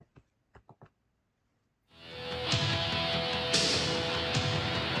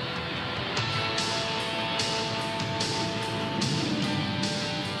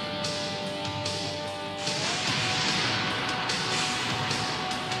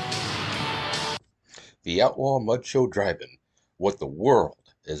The Outlaw Mud Show Drive-In, what the world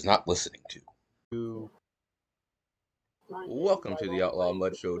is not listening to. Welcome to the Outlaw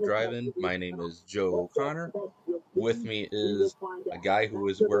Mud Show Drive-In. My name is Joe O'Connor. With me is a guy who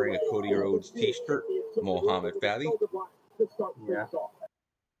is wearing a Cody Rhodes t-shirt, Mohammed Fadi. Yeah.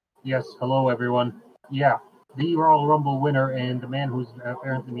 Yes, hello everyone. Yeah, the Royal Rumble winner and the man who's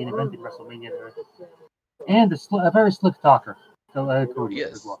apparently main eventing WrestleMania, and a very slick talker. So Cody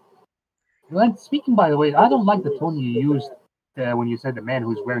Yes. as well. And speaking, by the way, I don't like the tone you used when you said the man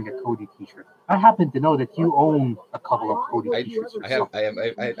who's wearing a Cody t-shirt. I happen to know that you own a couple of Cody t-shirts. I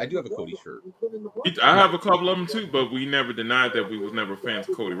do have a Cody shirt. I have a couple of them too, but we never denied that we was never fans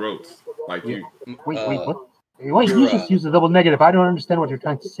of Cody Rhodes, like you. Wait, what? Wait, you just used a double negative. I don't understand what you're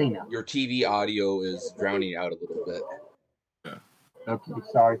trying to say now. Your TV audio is drowning out a little bit. Yeah. Okay,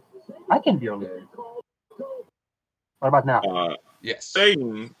 sorry. I can barely hear you. What about now? Yes.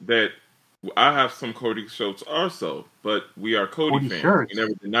 Saying that I have some Cody shirts also, but we are Cody fans. Shirts. We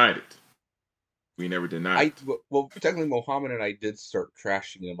never denied it. We never denied it. Well, technically, Mohammed and I did start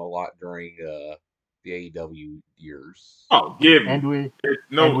trashing him a lot during the AEW years. Oh, give me. And we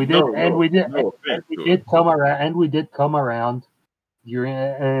did come around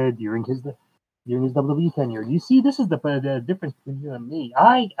during his WWE tenure. You see, this is the difference between you and me.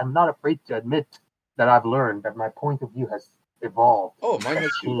 I am not afraid to admit that I've learned that my point of view has evolved. Oh, mine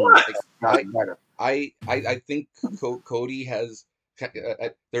has changed. Better. I think Cody has.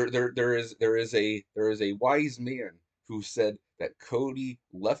 There is a wise man who said that Cody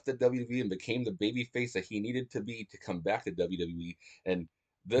left the WWE and became the babyface that he needed to be to come back to WWE, and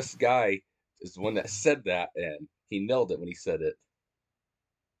this guy is the one that said that, and he nailed it when he said it.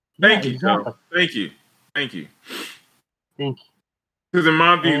 Thank you, exactly. Thank you. Thank you. Because in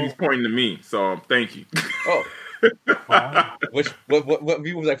my view, he's pointing to me, so thank you. Oh. What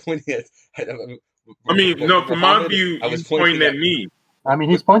view was I pointing at? I mean, no, from my view, he's pointing at me. I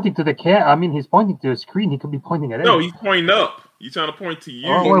mean, he's pointing to the he's pointing to a screen. He could be pointing at it. No, he's pointing up. He's trying to point to you.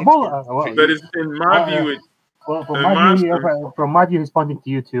 But it's in my view. From my view, he's pointing to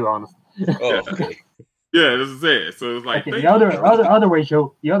you too. Honestly. Oh, okay. Yeah, this is it. So it's like the other way,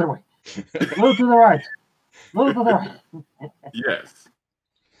 Joe. The other way. A little to the right. A little to the right. Yes.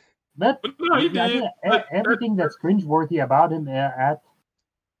 But no, everything that's cringeworthy about him in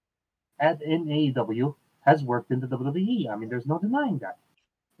AEW has worked in the WWE. I mean, there's no denying that.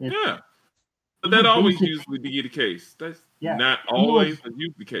 But that always usually be the case. That's not always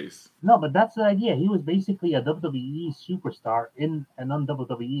usually the case. No, but that's the idea. He was basically a WWE superstar in a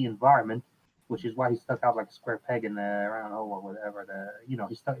non-WWE environment, which is why he stuck out like a square peg in the round hole or whatever. He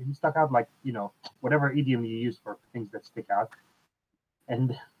stuck out like, whatever idiom you use for things that stick out.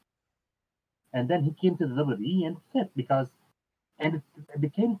 And then he came to the WWE and fit because it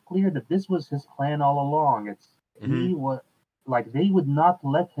became clear that this was his plan all along. He was like, they would not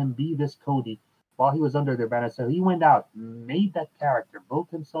let him be this Cody while he was under their banner. So he went out, made that character,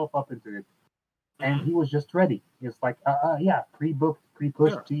 built himself up into it, and he was just ready. It's like, pre-booked,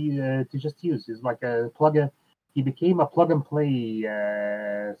 pre-pushed to just use. It's like he became a plug and play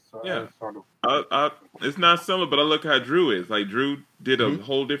sort of. It's not similar, but I look how Drew is. Like, Drew did a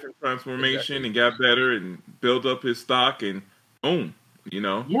whole different transformation and got better and built up his stock, and boom,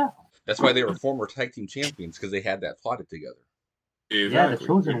 Yeah. That's why they were former tag team champions, because they had that plotted together. Exactly. Yeah, the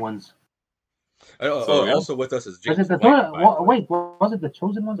Chosen Ones. Also with us is James. Was it the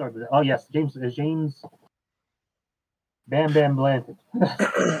Chosen Ones or yes, James Bam Bam Blanton.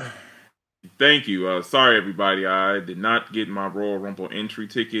 Thank you. Sorry, everybody. I did not get my Royal Rumble entry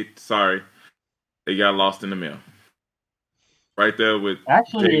ticket. Sorry. They got lost in the mail. Right there with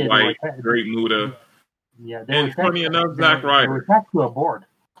Jay White, Great Muda. Yeah, and funny enough, Zack Ryder. They were attached to a board.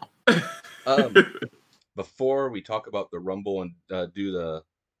 Before we talk about the Rumble and do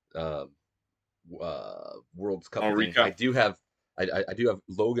the World's Cup thing, I do have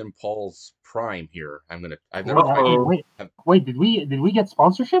Logan Paul's Prime here. Wait, did we get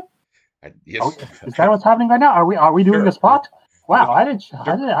sponsorship? Yes. Is that what's happening right now? Are we doing a spot? Wow, I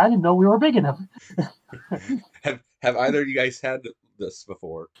didn't know we were big enough. Have either of you guys had this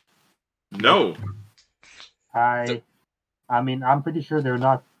before? No. I mean, I'm pretty sure they're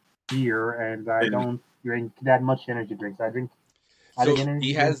not beer, and I don't drink that much energy drinks. I drink.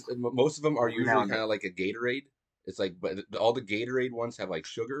 He has most of them are usually kind of like a Gatorade. It's like, but all the Gatorade ones have like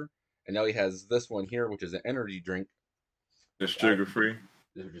sugar, and now he has this one here, which is an energy drink. It's sugar free.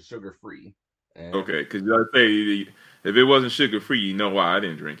 It's sugar free. Okay, because I say if it wasn't sugar free, you know why I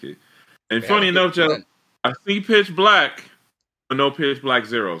didn't drink it. And funny enough, Joe, I see Pitch Black, but no Pitch Black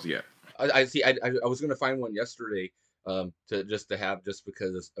Zeros yet. I see. I was going to find one yesterday, to have just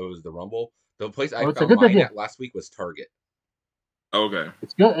because it was the Rumble. The place I Oh, it's a found good mine idea. at last week was Target. Okay.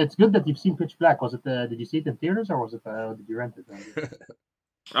 It's good. It's good that you've seen Pitch Black. Was it? Did you see it in theaters or was it? Did you rent it?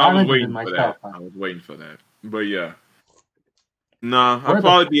 I was rented it waiting for myself. that. I was waiting for that. But yeah. Nah, Where I'll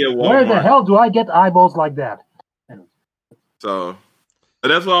probably be at Walmart. Where the hell do I get eyeballs like that? So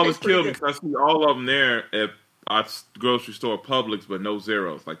that's what always It's pretty killed me good. because I see all of them there at our grocery store Publix, but no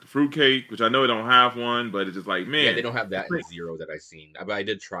zeros. Like the fruitcake, which I know they don't have one, but it's just like, man. Yeah, they don't have that in Zero that I've seen. But I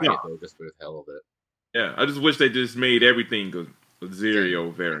did try it though, just for the hell of it. Yeah, I just wish they just made everything a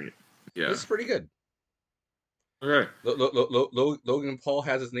Zero variant. Yeah, it's pretty good. Okay. Logan Paul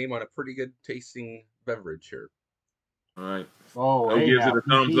has his name on a pretty good tasting beverage here. All right. Oh, Who gives it a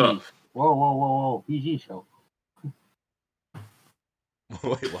thumbs up? Whoa! PG show.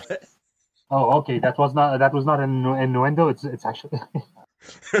 Wait, what? Oh, okay. That was not an innuendo. It's actually.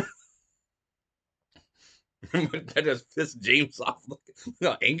 That just pissed James off. Look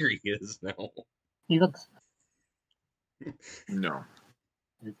how angry he is now. He looks. No.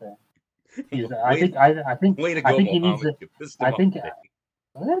 I think. Way to go, I think he Mohammed. needs. You pissed him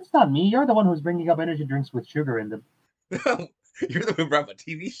off. That's not me. You're the one who's bringing up energy drinks with sugar in them. You're the one who brought up a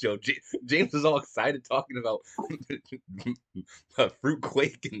TV show. James is all excited talking about Fruit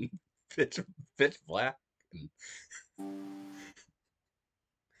Quake and Pitch Black.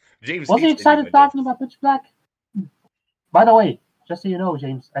 James was he excited talking about Pitch Black? By the way, just so you know,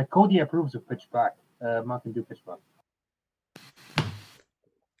 James, Cody approves of Pitch Black. Mountain Dew Pitch Black.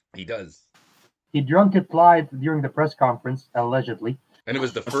 He does. He drunk it live during the press conference, allegedly. And it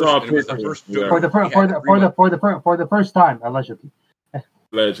was the first. It was the first for the first time, allegedly.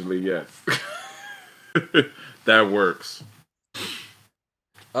 Allegedly, yes. That works.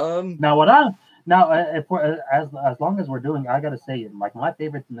 Now as long as we're doing, I gotta say, like my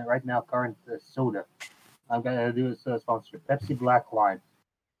favorite right now, current soda, I'm gonna do a sponsorship, Pepsi Black Lime.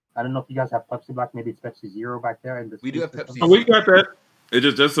 I don't know if you guys have Pepsi Black. Maybe it's Pepsi Zero back there. We do have Pepsi. Oh, we got that.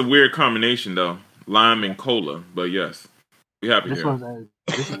 It's just a weird combination though, lime and cola. But yes, we have it here.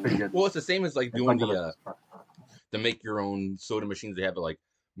 This is pretty good. Well, it's the same as like doing the make your own soda machines. They have like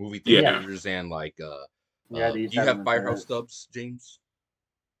movie theaters and like do you have Firehouse Subs, James?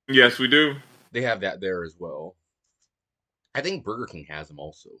 Yes, we do. They have that there as well. I think Burger King has them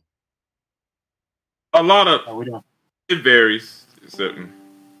also. A lot of it varies. Certain.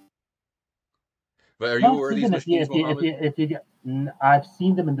 But are you aware of these machines? If you get, I've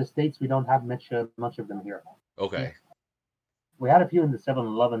seen them in the States. We don't have much of them here. Okay. We had a few in the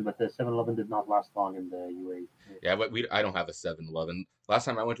 7-Eleven, but the 7-Eleven did not last long in the UAE. Yeah, but I don't have a 7-Eleven. Last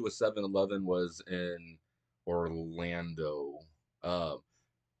time I went to a 7-Eleven was in Orlando. I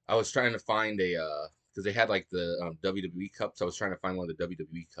was trying to find a because they had like the WWE cups. I was trying to find one of the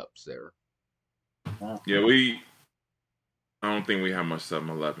WWE cups there. Yeah, I don't think we have much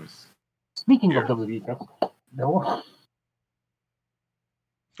 7-Elevens. Speaking of WWE cups, no.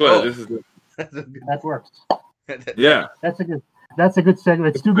 But this is that works. Yeah, that's a good segue.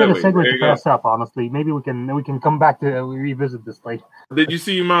 It's too good a segue to pass up. Honestly, maybe we can come back to revisit this later. Did you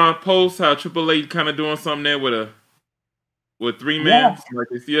see my post? How Triple H kind of doing something there with 3 men? Like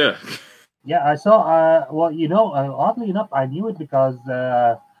this? Yeah. Yeah, I saw. Well, oddly enough, I knew it because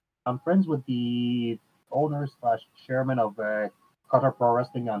I'm friends with the owner/chairman of Qatar Pro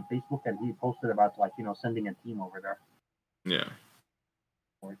Wrestling on Facebook, and he posted about sending a team over there. Yeah.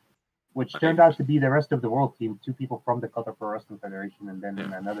 Which turned out to be the rest of the world team, 2 people from the Qatar Pro Wrestling Federation, and then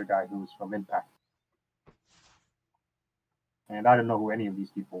another guy who's from Impact. And I don't know who any of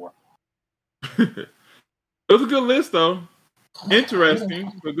these people were. It was a good list, though.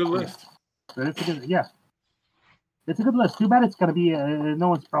 Interesting, but good list. But it's a good list. Too bad it's gonna be. No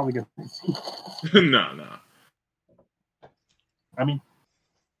one's probably gonna see. No. I mean,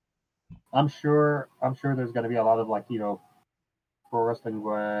 I'm sure there's gonna be a lot of Pro Wrestling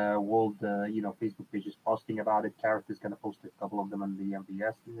World, Facebook pages posting about it. Carrot is going to post a couple of them on the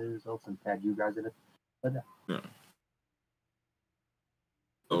MVS results and tag you guys in it. But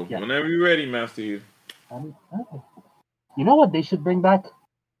So whenever you're ready, Master Heath. You know what they should bring back?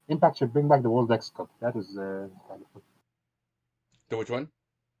 Impact should bring back the World X Cup. That was kind of fun. The which one?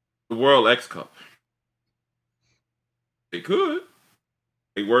 The World X Cup. They could.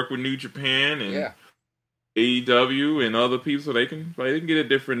 They work with New Japan and AEW and other people, so they can get a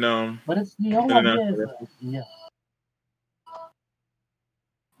different But it's the whole idea is,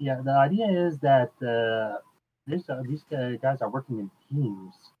 the idea is that these guys are working in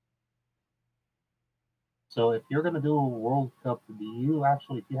teams. So if you're gonna do a World Cup, if you have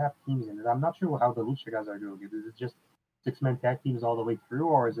teams in it? I'm not sure how the Lucha guys are doing it. Is it just 6-man tag teams all the way through,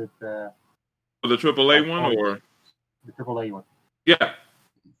 or is it the AAA one or? The AAA one. Yeah.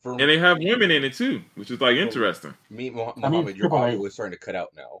 And they have women in it too, which is like interesting. Muhammad, your audio is starting to cut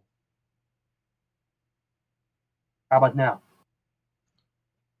out now. How about now?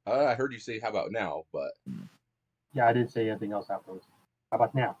 I heard you say "how about now," but yeah, I didn't say anything else afterwards. How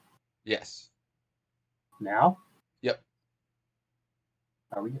about now? Yes. Now? Yep.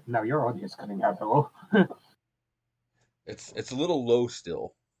 Now your audio is cutting out though. It's a little low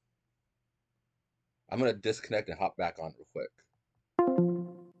still. I'm gonna disconnect and hop back on real quick.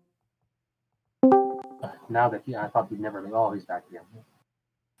 Now that I thought he'd never leave. Oh, he's back again.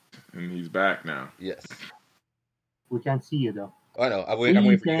 And he's back now. Yes. We can't see you though. I know. I'm waiting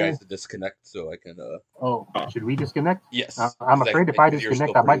for you guys to disconnect so I can. Oh, should we disconnect? Yes. I'm afraid if I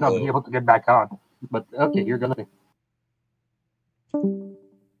disconnect, I might not be able to get back on. But okay, you're gonna.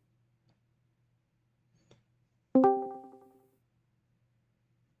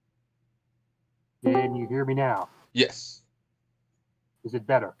 Can you hear me now? Yes. Is it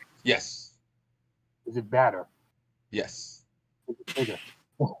better? Yes. Is it better? Yes. Is it bigger?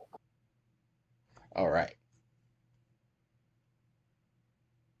 All right.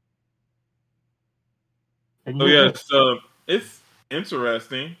 So yes, it's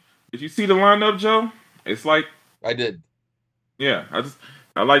interesting. Did you see the lineup, Joe? It's like I did. Yeah,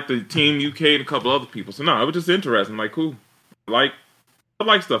 I like the Team UK and a couple other people. So no, it was just interesting. Like, cool. I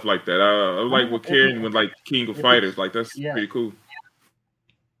like stuff like that. I like what Karen with like King of Fighters. Like that's pretty cool.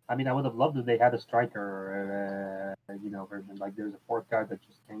 I mean, I would have loved if they had a striker, version. Like there's a fourth guy that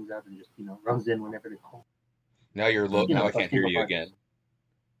just hangs out and just runs in whenever they call. Now you're low. Now I can't hear you again.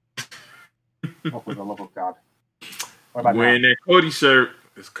 Oh, for the love of God! Wearing that Cody shirt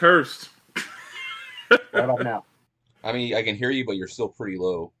is cursed. What about now? I mean, I can hear you, but you're still pretty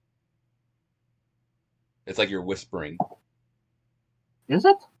low. It's like you're whispering. Is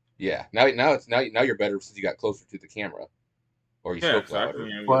it? Yeah. Now you're better since you got closer to the camera, or you spoke louder.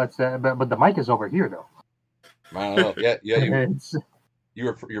 Well, it's but the mic is over here though. I don't know. Yeah.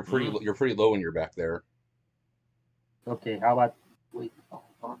 You're pretty low when you're back there. Okay. How about wait? Hold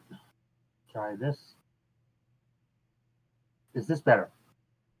on. Try this. Is this better?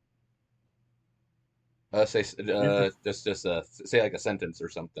 Say like a sentence or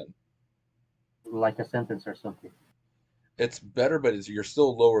something. Like a sentence or something. It's better, but you're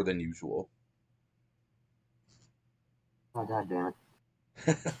still lower than usual. Oh God damn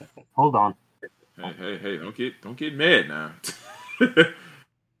it! Hold on. Hey! Don't get mad now.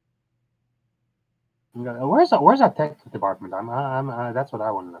 Where's our tech department? That's what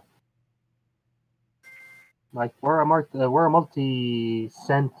I want to know. Like we're a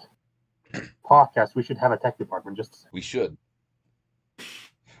multi-cent podcast. We should have a tech department. We should.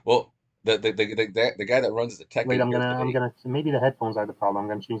 Well, the guy that runs the tech. Wait, I'm gonna. Maybe the headphones are the problem. I'm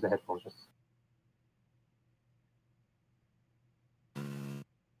gonna change the headphones. Just.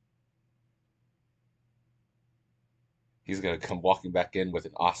 He's gonna come walking back in with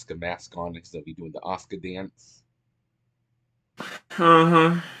an Oscar mask on, and he'll be doing the Oscar dance.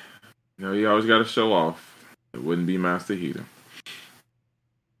 You always got to show off. It wouldn't be Master Heater.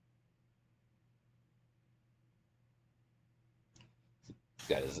 He's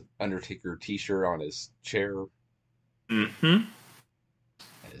got his Undertaker t-shirt on his chair. Mm-hmm. And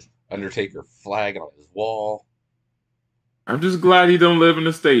his Undertaker flag on his wall. I'm just glad he don't live in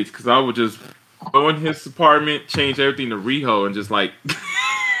the States, because I would just go in his apartment, change everything to Riho, and just like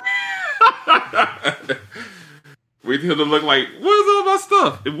wait till him to look like, where's all my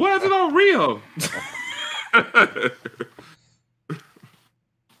stuff? Why is it on Riho?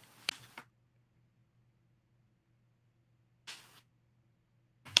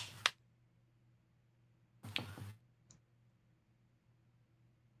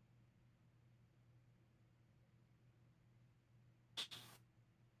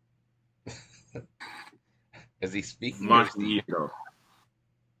 Is he speaking? Maki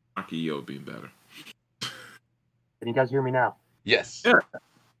Io being better. Can you guys hear me now? Yes. Yeah.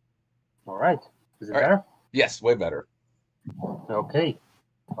 All right. Is it better? Yes, way better. Okay.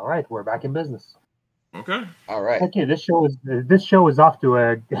 All right, we're back in business. Okay. All right. Okay, this show is off to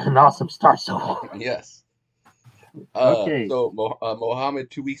an awesome start so far. Yes. Okay. So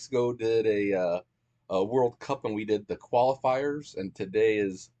Mohammed 2 weeks ago did a World Cup, and we did the qualifiers, and today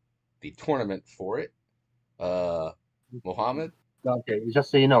is the tournament for it. Mohammed. Okay, just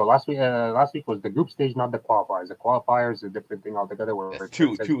so you know, last week was the group stage, not the qualifiers. The qualifiers is a different thing altogether. Two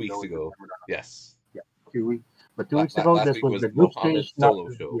weeks ago. Yes. Yeah, 2 weeks. But 2 weeks ago, this was the group stage.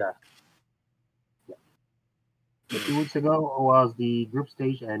 Solo show. Yeah. But 2 weeks ago was the group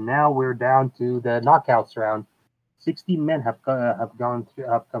stage, and now we're down to the knockouts round. 16 men have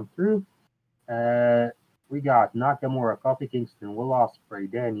come through. We got Nakamura, Kofi Kingston, Will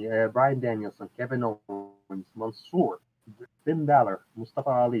Ospreay, Bryan Danielson, Kevin Owens, Mansoor, Finn Balor, Mustafa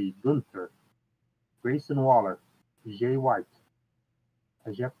Ali, Gunther, Grayson Waller, Jay White,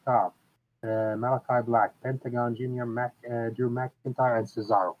 Jeff Cobb, Malachi Black, Pentagon Jr., Drew McIntyre, and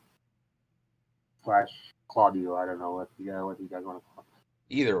Cesaro. / Claudio. I don't know what you guys want to call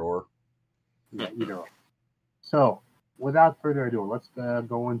it. Either or. Yeah, either or. So, without further ado, let's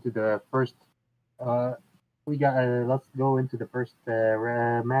go into the first. Let's go into the first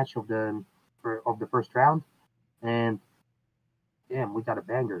match of the first round, and damn, we got a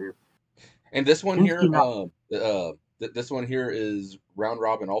banger here. And this one here, this one here is round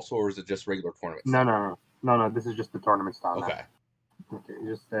robin also, or is it just regular tournament? No. This is just the tournament style. Okay. Now. Okay,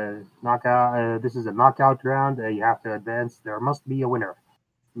 just knockout. This is a knockout round. You have to advance. There must be a winner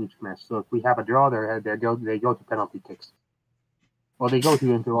in each match. So if we have a draw, they go to penalty kicks. Well, they go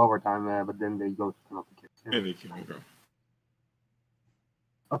into overtime, but then they go to penalty kicks. Yeah.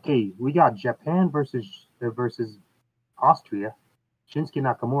 Okay, we got Japan versus Austria. Shinsuke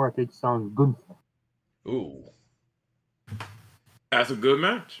Nakamura takes on Gunther. Ooh, that's a good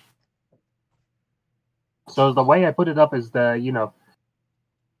match. So the way I put it up is the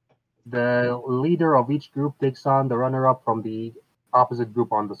leader of each group takes on the runner-up from the opposite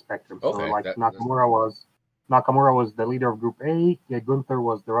group on the spectrum. So Nakamura was the leader of Group A. Gunther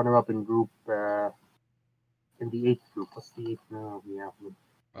was the runner-up in Group in the 8th group. What's the 8th now? Yeah.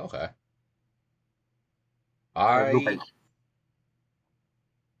 Okay.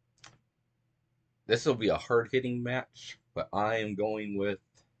 This will be a hard-hitting match, but I'm going with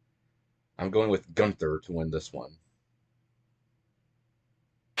Gunther to win this one.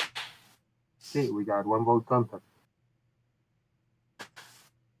 Okay, we got one vote Gunther.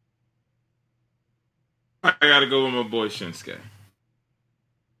 I gotta go with my boy Shinsuke.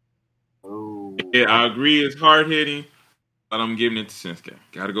 Oh. Yeah, I agree it's hard hitting, but I'm giving it to Shinsuke.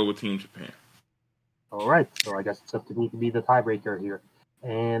 Gotta go with Team Japan. All right, so I guess it's up to me to be the tiebreaker here.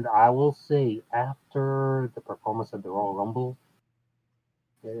 And I will say, after the performance of the Royal Rumble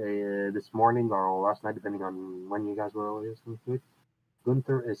this morning or last night, depending on when you guys were listening to it,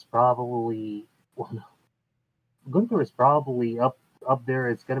 Gunther is probably up there.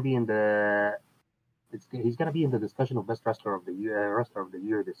 It's gonna be in the. He's gonna be in the discussion of best wrestler of the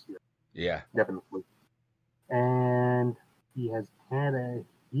year this year. Yeah, definitely. And he has had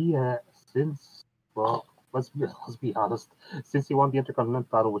since let's be honest. Since he won the Intercontinental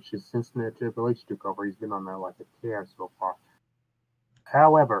title, which is since the Triple H took over, he's been on a tear so far.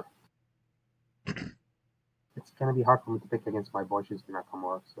 However, it's gonna be hard for me to pick against my boy Shinsuke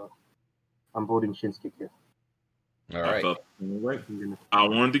Nakamura, so I'm voting Shinsuke here. All right. I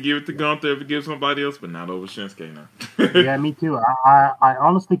wanted to give it to Gunther if it gives somebody else, but not over Shinsuke now. Yeah, me too. I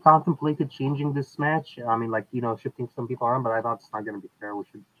honestly contemplated changing this match. I mean, shifting some people around, but I thought it's not going to be fair. We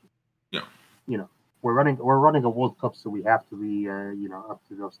should, we're running a World Cup, so we have to be, up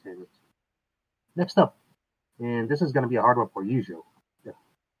to those standards. Next up, and this is going to be a hard one for you, Joe. Yeah.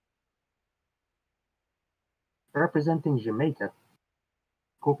 Representing Jamaica,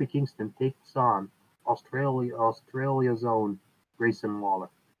 Kofi Kingston takes on Australia's own Grayson Waller.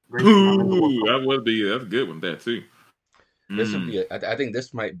 That's a good one. That too. This would be. I think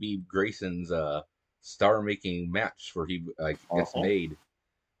this might be Grayson's star-making match where he gets made.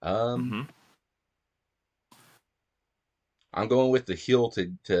 I'm going with the heel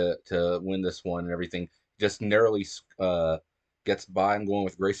to win this one and everything. Just narrowly gets by. I'm going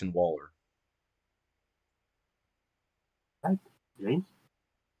with Grayson Waller. Right, James.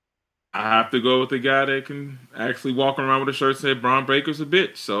 I have to go with the guy that can actually walk around with a shirt that said Braun Breaker's a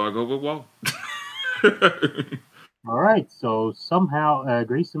bitch, so I go with Waller. All right, so somehow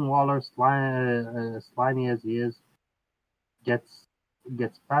Grayson Waller, slimy as he is, gets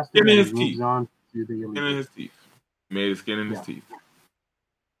past him and moves on to the elite. Skin in his teeth. Made his skin in his teeth.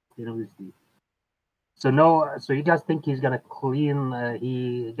 Skin in his teeth. So you guys think he's gonna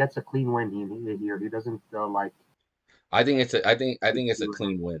he gets a clean win here? He doesn't I think it's a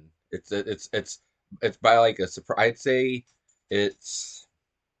clean win. It's by a surprise. I'd say it's.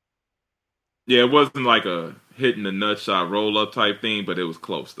 Yeah, it wasn't like a hitting the nut shot roll up type thing, but it was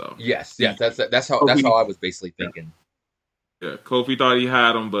close though. Yes, that's how I was basically thinking. Yeah, Kofi thought he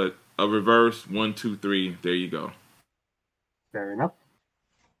had him, but a reverse 1, 2, 3. There you go. Fair enough.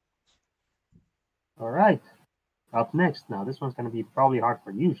 All right. Up next, now this one's going to be probably hard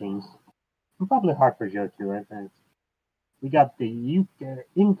for you, James, and probably hard for Joe too. I think. We got the UK,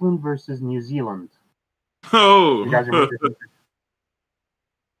 England versus New Zealand. Oh! You guys remember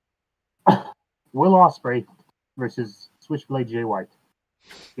Will Ospreay versus Switchblade Jay White.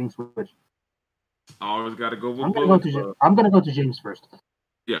 King Switch. Always got to go with I'm gonna go to James first.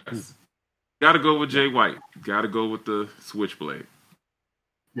 Yes. Got to go with Jay White. Got to go with the Switchblade.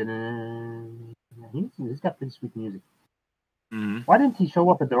 He's got pretty sweet music. Mm-hmm. Why didn't he show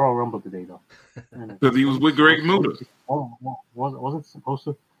up at the Royal Rumble today, though? Because he was with Greg Muta. Wasn't supposed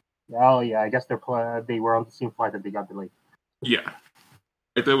to? Oh, yeah, I guess they were on the same flight that they got delayed. Yeah.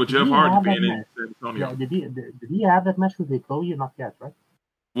 Right there with Jeff Hardy being in San Antonio. Yeah, did he have that match with Chloe? Not yet, right?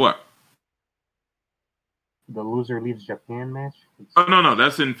 What? The loser leaves Japan match? Oh, no.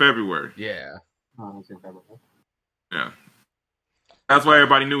 That's in February. Yeah. Oh, it's in February. Yeah. That's why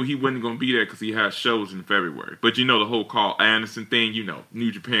everybody knew he wasn't going to be there because he has shows in February. But you know the whole Carl Anderson thing,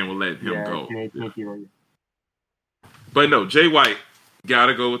 New Japan will let him go. Yeah. But no, Jay White got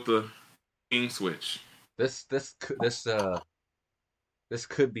to go with the King Switch. This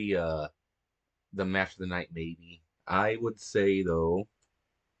could be the match of the night, maybe. I would say, though,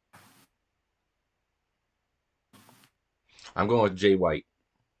 I'm going with Jay White.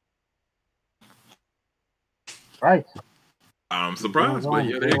 Right. I'm surprised, but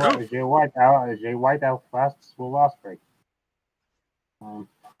yeah, there you go. Jay White outclassed Will Ospreay.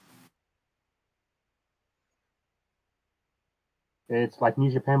 It's like New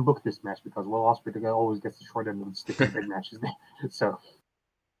Japan booked this match because Will Ospreay always gets the short end of the stick in big matches. So.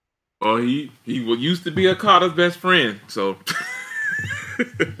 Well, he used to be Okada's best friend, so.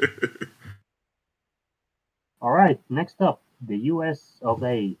 All right, next up, the US of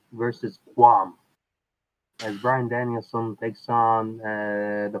A versus Guam. As Bryan Danielson takes on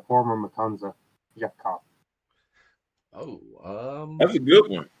the former Matanza, Jeff Cobb. Oh, that's a good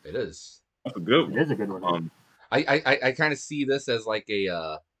one. It is. That's a good one. It is a good one. I kind of see this as like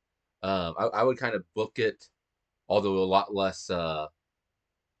a I would kind of book it, although a lot less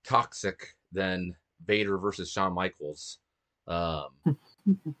toxic than Vader versus Shawn Michaels. I'm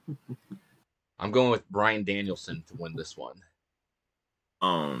going with Bryan Danielson to win this one.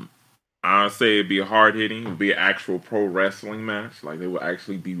 I'd say it'd be hard hitting. It'd be an actual pro wrestling match. Like they would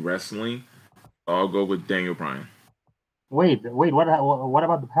actually be wrestling. I'll go with Daniel Bryan. Wait! What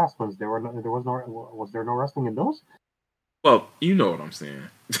about the past ones? Was there no wrestling in those? Well, you know what I'm saying.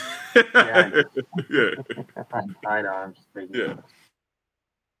 Yeah. Yeah. I know. I'm just thinking. Yeah.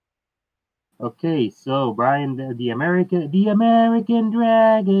 Okay, so Brian, the American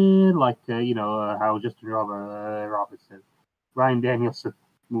Dragon, like how Justin Roberts said. Bryan Danielson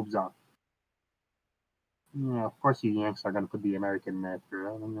moves on. Yeah, of course, you Yanks are gonna put the American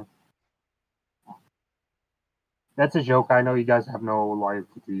through. That's a joke. I know you guys have no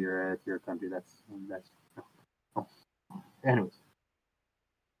loyalty to your country. That's. Anyways,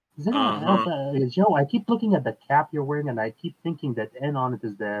 is anyone else? Joe, I keep looking at the cap you're wearing, and I keep thinking that N on it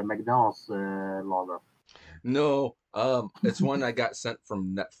is the McDonald's logo. No, it's one I got sent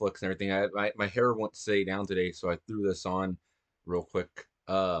from Netflix and everything. My hair won't stay down today, so I threw this on real quick.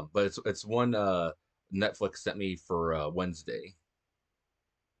 But it's one Netflix sent me for Wednesday.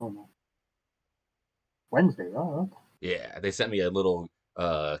 Oh no. Wednesday, oh. Okay. Yeah, they sent me a little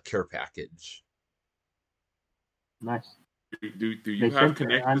care package. Nice. Do you have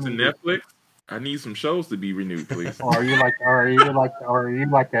connections to Netflix? I need some shows to be renewed, please. Are you like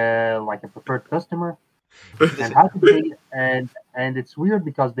a preferred customer? And how did they? And it's weird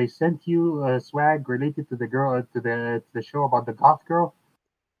because they sent you swag related to the girl to the show about the goth girl.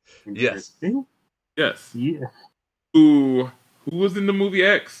 Yes. Yes. Yeah. Who was in the movie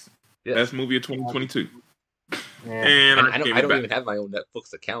X? Yes. Best movie of 2022. Yeah. And I don't even have my own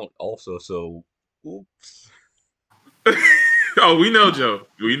Netflix account also, so oops. Oh, we know, Joe.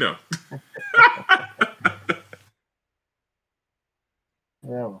 We know.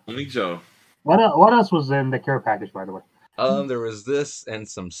 Yeah. Only Joe. What else was in the care package, by the way? There was this and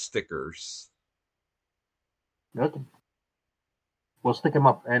some stickers. Okay. We'll stick them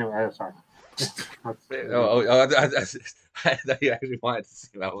up anyway. Sorry. I thought you actually wanted to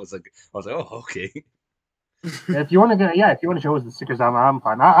see. I was like, oh, okay. If you want to show us the stickers, I'm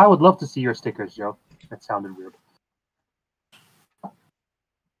fine. I would love to see your stickers, Joe. That sounded weird.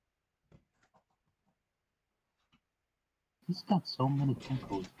 He's got so many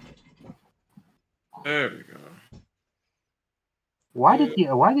pimples. There we go. Why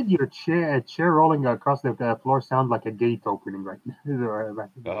did your chair rolling across the floor sound like a gate opening right now?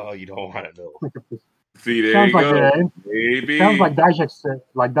 Oh, you don't want to know. See, there you go. Maybe. Sounds like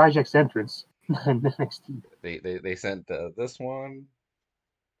Dijak's entrance. They sent this one.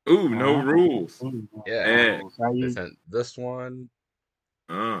 Ooh, no rules. Yeah. They sent this one.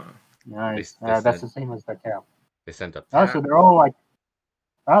 Nice. That's the same as the cap. They sent up. So they're all like.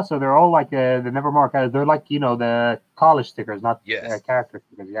 So they're all like the Nevermark. They're like the college stickers, not character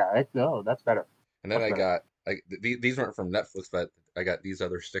stickers. Yeah. That's better. And then I got these weren't from Netflix, but I got these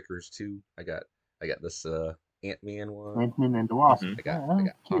other stickers too. I got this Ant-Man one. Ant-Man and the Wasp. I got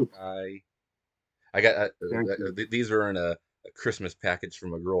Hawkeye. I got these are in a Christmas package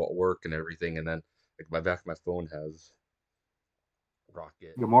from a girl at work and everything, and then like my back of my phone has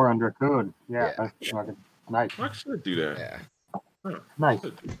Rocket. Gamora and Raccoon. Yeah. Nice. I should do that. Yeah. Nice.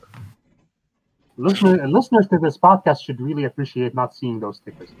 Listeners to this podcast should really appreciate not seeing those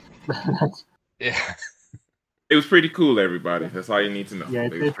stickers. Yeah. It was pretty cool, everybody. That's all you need to know. Yeah,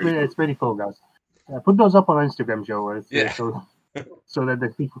 it's pretty cool, guys. Put those up on Instagram, Joe. So that the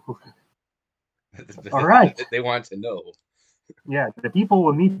people. All right. They want to know. Yeah, the people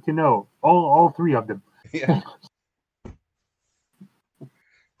will need to know all three of them. Yeah.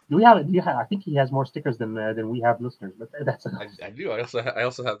 Do we have? I think he has more stickers than we have listeners, but that's. I do. I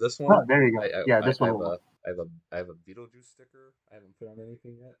also have this one. Oh, there you go. This one. I have a Beetlejuice sticker. I haven't put on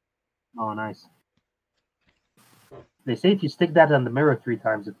anything yet. Oh, nice. They say if you stick that on the mirror 3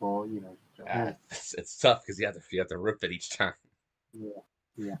 times, it will, it's tough because you have to rip it each time.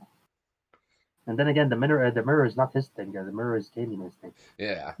 Yeah. And then again, the mirror is not his thing. The mirror is Candyman's thing.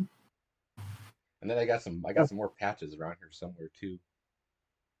 Yeah. And then I got some more patches around here somewhere too.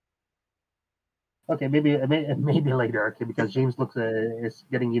 Okay, maybe later. Okay, because James is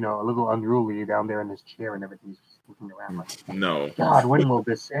getting a little unruly down there in his chair and everything. He's just looking around like, no. God, when will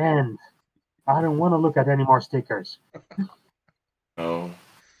this end? I don't want to look at any more stickers. Oh.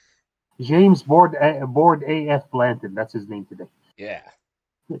 James bored AF Blanton. That's his name today. Yeah.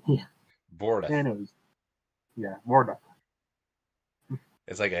 Yeah. Bored. Anyways. Yeah, bored.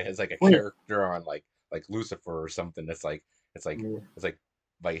 It's like a character on like Lucifer or something. It's like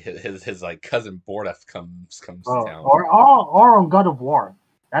by his like cousin Bordeth comes to town. Or on God of War.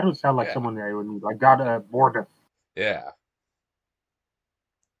 That would sound like someone I would need. Like God Bordeth. Yeah.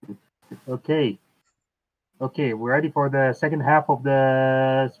 Okay, we're ready for the second half of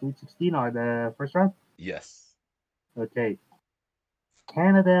the Sweet 16 or the first round? Yes. Okay.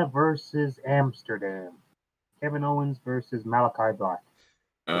 Canada versus Amsterdam. Kevin Owens versus Malachi Black.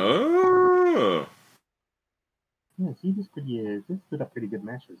 Oh. Yeah, see, this stood up pretty good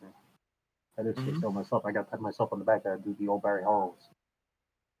matches. I did say so myself. I got to pat myself on the back to do the old Barry Horowitz.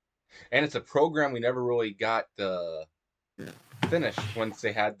 And it's a program we never really got finished once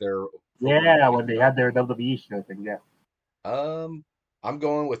they had their when they had their WWE show thing. Yeah. I'm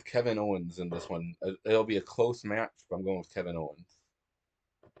going with Kevin Owens in this one. It'll be a close match, but I'm going with Kevin Owens.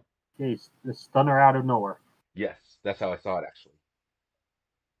 Okay, the stunner out of nowhere. Yes, that's how I saw it actually.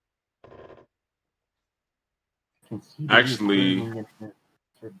 Actually,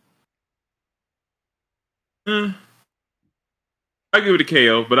 I give it a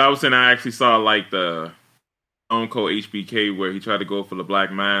KO, but I was saying I actually saw like the Stone Cold HBK where he tried to go for the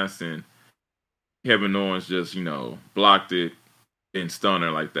Black Mass and Kevin Owens just, blocked it in stunner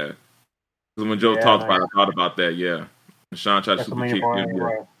like that. Because when Joe talked about it, I thought about that, yeah. And Sean tried to super kick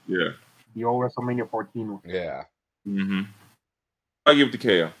him. Yeah. The old WrestleMania 14. Yeah. Mm-hmm. I give it to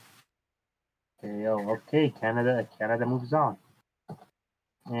KO. KO. Okay, Canada moves on.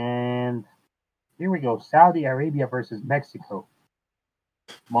 And here we go. Saudi Arabia versus Mexico.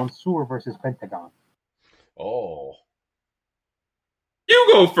 Mansoor versus Pentagon. Oh. You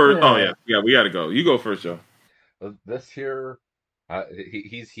go first. Yeah. Oh, yeah, we got to go. You go first, Joe. This here,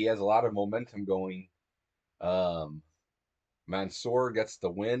 he has a lot of momentum going. Mansoor gets the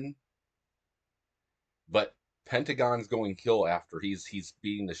win, but Pentagon's going heel after he's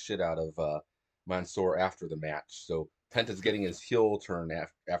beating the shit out of Mansoor after the match. So Penta's getting his heel turn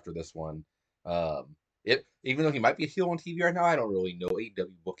after this one. Even though he might be a heel on TV right now, I don't really know.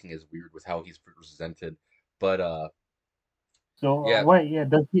 AEW booking is weird with how he's presented, but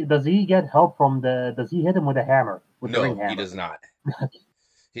does he get help from does he hit him with a hammer? No, he does not.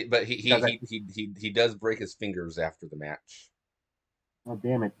 He does break his fingers after the match. Oh,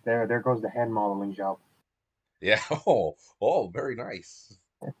 damn it. There goes the hand modeling job. Yeah. Oh, very nice.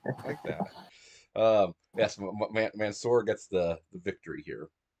 I like that. Yes, Mansoor gets the victory here.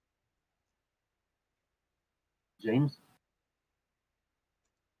 James?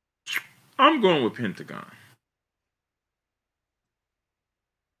 I'm going with Pentagon.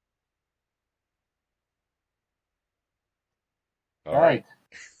 All right.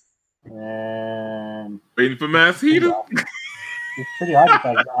 And waiting for Masahito. It's pretty hard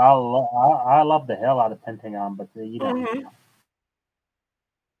because I love the hell out of Pentagon, but I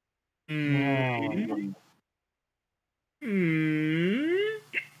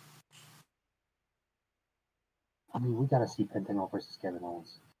mean, we gotta see Pentagon versus Kevin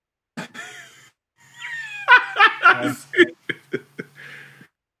Owens.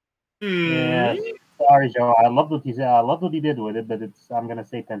 Yeah, sorry, Joe. I loved what he said. I loved what he did with it, but I'm gonna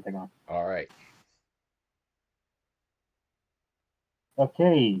say Pentagon. All right.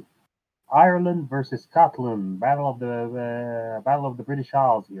 Okay, Ireland versus Scotland. Battle of the British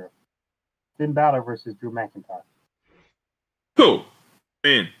Isles here. Finn Balor versus Drew McIntyre. Cool.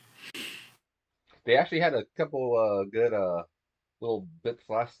 Man. They actually had a couple good little bits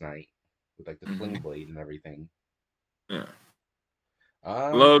last night with like the sling blade and everything. Yeah.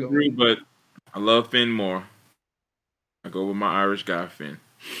 I love Drew, but I love Finn more. I go with my Irish guy, Finn.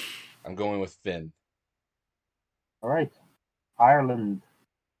 I'm going with Finn. All right, Ireland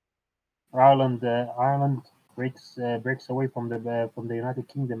breaks away from the United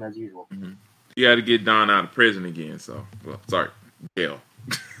Kingdom as usual. Mm-hmm. He had to get Don out of prison again. So, well, sorry, jail.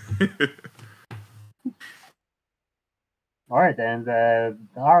 All right, and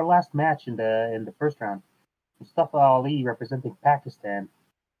our last match in the first round, Mustafa Ali representing Pakistan,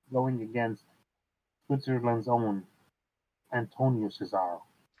 going against Switzerland's own Antonio Cesaro.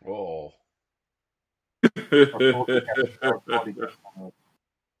 Oh.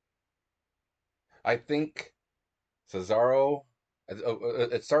 I think Cesaro.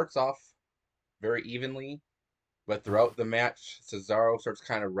 It starts off very evenly, but throughout the match, Cesaro starts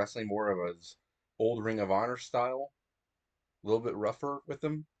kind of wrestling more of his old Ring of Honor style, a little bit rougher with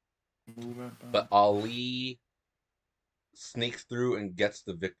him. But Ali sneaks through and gets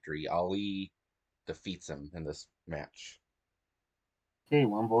the victory. Ali defeats him in this match. Okay,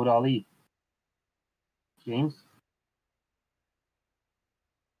 one vote Ali. James?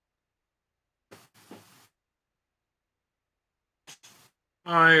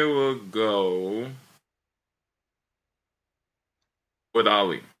 I will go with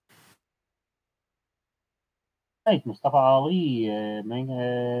Ali. Right, Mustafa Ali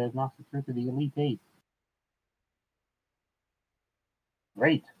knocks it through to the Elite Eight.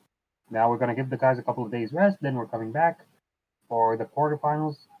 Great. Now we're going to give the guys a couple of days rest, then we're coming back for the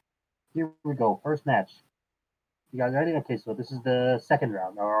quarterfinals. Here we go. First match. You guys ready? Okay, so this is the second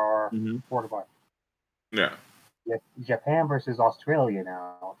round, or quarterfinal. Yeah. Japan versus Australia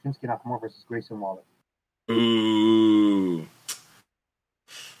now. Shinsuke Nakamura versus Grayson Waller. Ooh.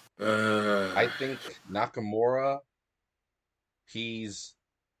 I think Nakamura, he's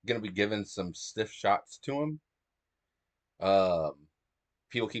going to be given some stiff shots to him.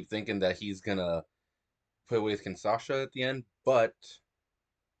 People keep thinking that he's going to put away with Kinshasa at the end, but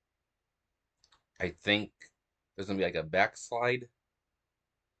I think there's going to be like a backslide.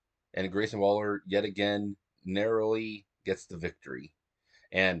 And Grayson Waller, yet again, narrowly gets the victory.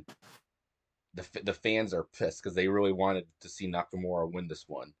 And the fans are pissed because they really wanted to see Nakamura win this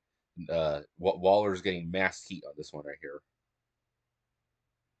one. Waller's getting mass heat on this one right here.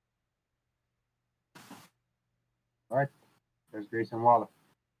 All right. There's Grayson Waller.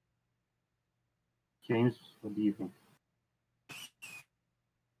 James, what do you think?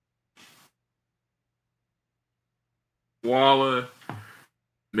 Waller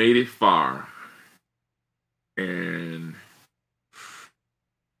made it far. And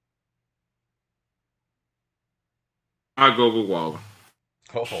I'll go with Waller.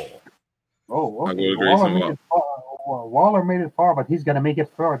 Okay. Waller made it far, but he's going to make it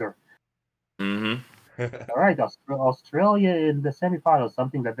further. Mm-hmm. All right, Australia in the semifinals,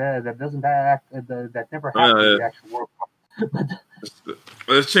 something that doesn't that never happened in the actual World Cup.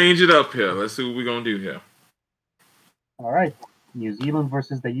 Let's change it up here. Let's see what we're going to do here. All right, New Zealand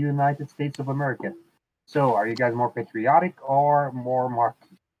versus the United States of America. So, are you guys more patriotic or more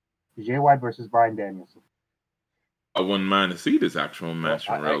marquee? Jay White versus Bryan Danielson. I wouldn't mind to see this actual match.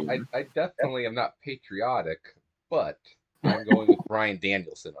 I definitely am not patriotic, but I'm going with Bryan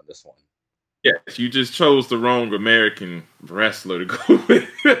Danielson on this one. Yes, you just chose the wrong American wrestler to go with.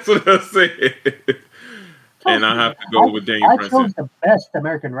 That's what I said. And I have to go with Daniel Bryan. I chose the best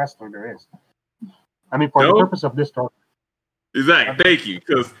American wrestler there is. I mean, for the purpose of this talk. Exactly. Thank you.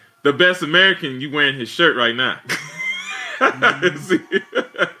 Because the best American, you wearing his shirt right now. No,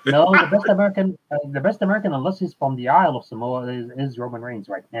 the best American, unless he's from the Isle of Samoa, is Roman Reigns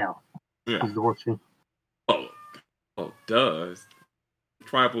right now. Yeah. He's the world champion. Oh, duh.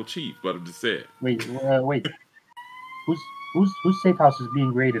 Tribal chief, but I'm just saying. Wait. Whose safe house is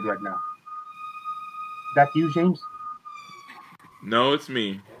being raided right now? Is that you, James? No, it's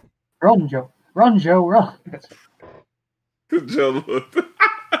me. Run, Joe! Run, Joe! Run! Joe looked.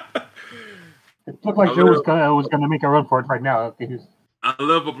 It looked like Joe was gonna make a run for it right now. Okay. I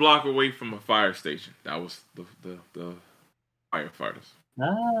live a block away from a fire station. That was the firefighters.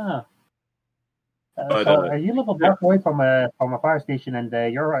 Ah. You live a block away from a fire station, and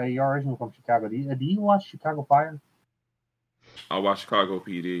you're originally from Chicago. Do you watch Chicago Fire? I watch Chicago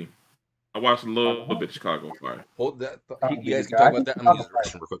PD. I watched a little bit of Chicago Fire. Hold that. Chicago You guys Bears. can talk I about think that. I'm gonna use the Chicago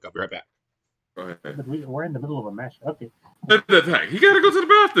restroom real quick. I'll be right back. Go ahead. But we're in the middle of a match. Okay. He gotta go to the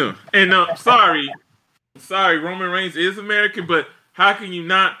bathroom. And sorry, Roman Reigns is American, but how can you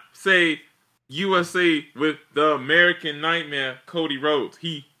not say USA with the American Nightmare, Cody Rhodes?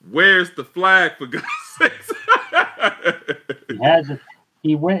 He wears the flag for God's sakes. He has it.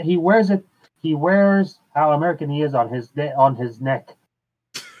 He wears it. He wears how American he is on his neck.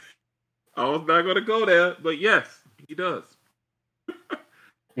 I was not gonna go there, but yes, he does.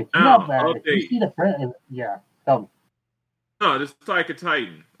 If Now, you see the tell me. No, this Attack on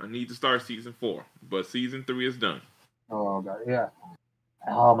Titan. I need to start season 4, but season 3 is done. Oh god, yeah.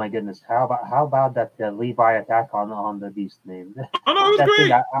 Oh my goodness, how about that Levi attack on the Beast name? Oh no, it was That great.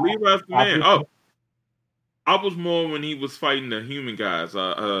 thing, Levi's the man. I was more when he was fighting the human guys.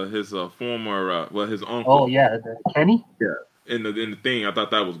 His former, his uncle. Oh yeah, Kenny. Yeah. In the thing, I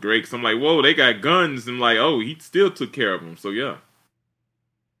thought that was great. Cause I'm like, whoa, they got guns, and like, oh, he still took care of them. So yeah.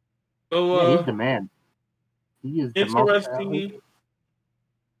 So he's the man. He is interesting.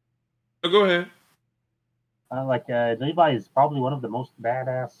 Go ahead. Levi is probably one of the most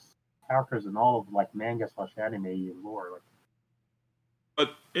badass characters in all of like manga/anime lore.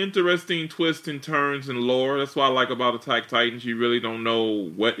 Interesting twists and turns in lore. That's what I like about Attack Titans. You really don't know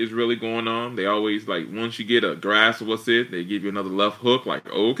what is really going on. They always like once you get a grasp of what's it, they give you another left hook. Like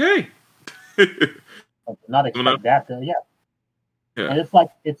okay, not expect that. Yeah. And it's like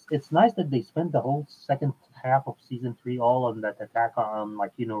it's nice that they spent the whole second half of season 3 all on that attack on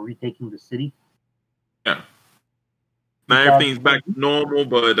retaking the city. Yeah. Now everything's back to normal,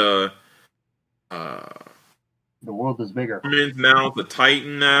 but the world is bigger. Superman's now the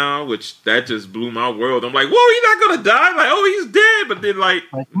Titan now, which that just blew my world. I'm like, whoa, he's not gonna die. Like, oh, he's dead. But then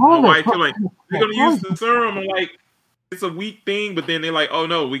my wife like, they're gonna use the serum. I'm like, it's a weak thing. But then they're like, oh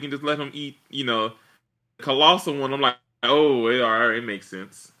no, we can just let him eat, the colossal one. I'm like, oh, all right, it makes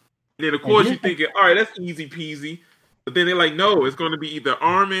sense. And then of course you're thinking, all right, that's easy peasy. But then they're like, no, it's going to be either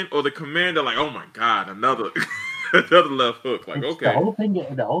Armin or the Commander. Like, oh my god, another left hook. Like, okay. The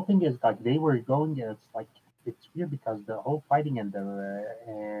whole thing is like they were going. It's like it's weird because the whole fighting and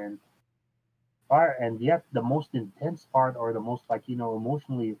yet the most intense part or the most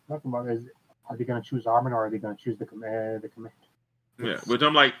emotionally talking about is, are they going to choose Armin or are they going to choose the Commander? Yeah, which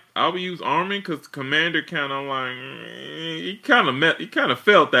I'm like, I would use Armin because Commander kind of like he kind of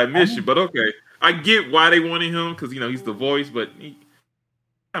felt that mission, but okay, I get why they wanted him because he's the voice, but he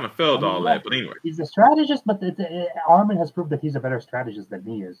kind of felt all that. But anyway, he's a strategist, but Armin has proved that he's a better strategist than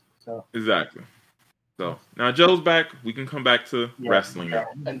he is. So exactly. So now Joe's back. We can come back to wrestling. Yeah.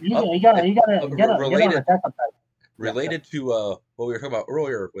 You gotta get on Attack on Titan. Related to what we were talking about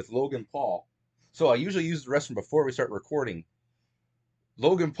earlier with Logan Paul. So I usually use the restroom before we start recording.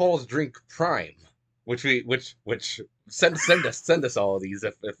 Logan Paul's drink Prime, which send us all of these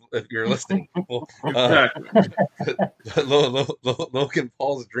if you're listening. Well, Logan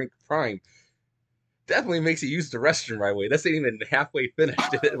Paul's drink Prime definitely makes you use the restroom right away. That's not even halfway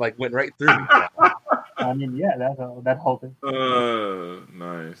finished. It went right through. I mean, yeah, that whole thing.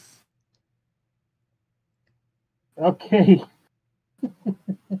 Nice. Okay.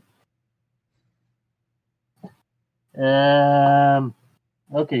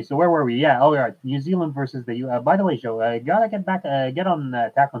 Okay, so where were we? Yeah, all right. New Zealand versus the U.S. By the way, Joe, gotta get on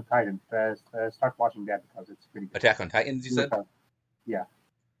Attack on Titan. Start watching that because it's pretty good. Attack on Titans, you said? Yeah.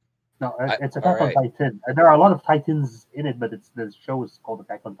 No, it's Attack on Titan. There are a lot of Titans in it, but the show is called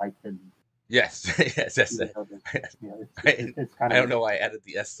Attack on Titan. Yes. It's kind of. I don't know why I added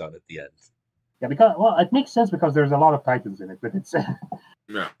the S on at the end. Yeah, because it makes sense because there's a lot of Titans in it, but it's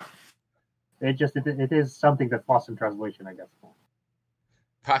yeah. It is something that's lost in translation, I guess.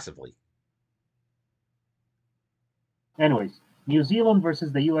 Possibly. Anyways, New Zealand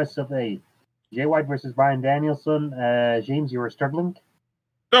versus the US of A. Jay White versus Bryan Danielson. James, you were struggling?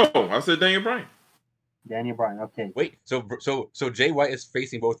 No, I said Daniel Bryan. Daniel Bryan, okay. Wait, so Jay White is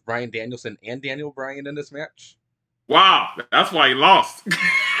facing both Bryan Danielson and Daniel Bryan in this match? Wow, that's why he lost.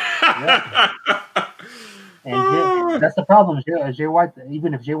 And that's the problem. Jay White,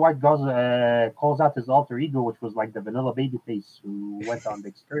 even if Jay White calls out his alter ego, which was like the vanilla babyface who went on the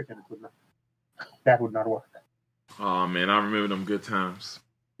excursion, that would not work. Oh man, I remember them good times.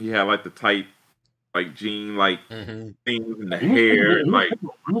 He had like the tight, like jean, like things in the hair.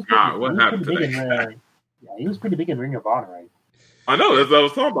 What happened to that? Yeah, he was pretty big in Ring of Honor, right? I know, that's what I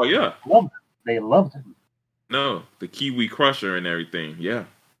was talking about. Yeah, they loved him. No, the Kiwi Crusher and everything. Yeah.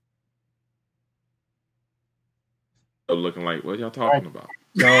 Looking like, what y'all talking about?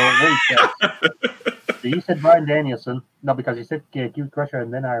 So wait, So you said Brian Danielson. No, because you said Kiwi Crusher,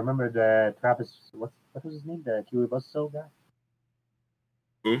 and then I remembered Travis. What was his name? The Kiwi Buzzsaw guy.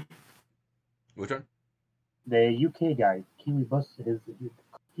 Who? Which one? The UK guy, Kiwi Buzzsaw.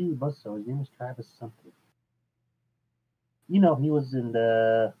 Kiwi Buzzsaw. His name was Travis something. You know, he was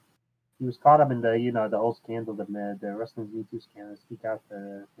caught up in the whole scandal, the wrestling Me Too scandal. Speak out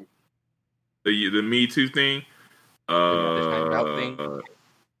the The Me Too thing. The time out thing.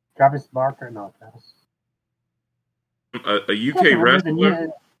 Travis Barker. No, Travis. A UK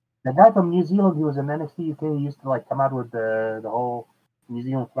wrestler. The guy from New Zealand, he was in NXT UK. He used to like come out with the whole New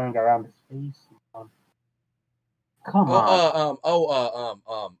Zealand flag around his face. Come on.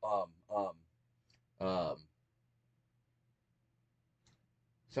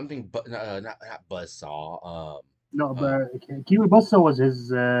 Something, but not Buzzsaw. No, but Kiwi Buzzsaw was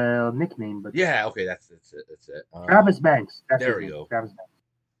his nickname. But yeah, okay, that's it. Travis Banks. There we go. Travis Banks.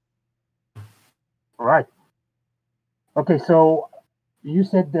 All right. Okay, so you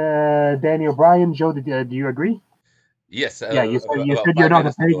said Daniel Bryan. Joe, do you agree? Yes. Yeah, you said you're not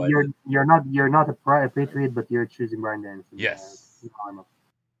a Patriot, but you're choosing Bryan Danielson. Yes.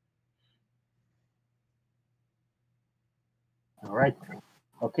 All right.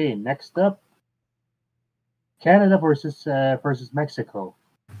 Okay, next up, Canada versus Mexico.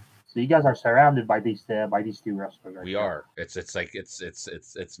 So you guys are surrounded by these two wrestlers. Right? We are. It's like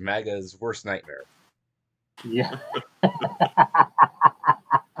it's MAGA's worst nightmare. Yeah.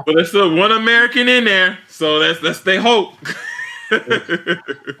 But there's still one American in there, so that's their hope.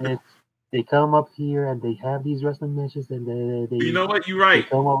 They come up here and they have these wrestling matches, and they you know what? You're right. They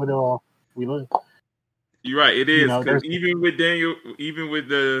come over the wall. We look. You're right. It is because even with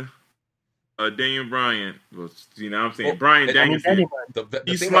the Daniel Bryan, well, you know what I'm saying? Brian Danielson,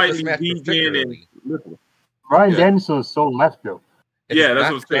 he's slightly vegan and Brian Danielson is so left though. Yeah,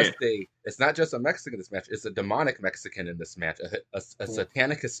 that's what I'm saying. It's not just a Mexican in this match. It's a demonic Mexican in this match. A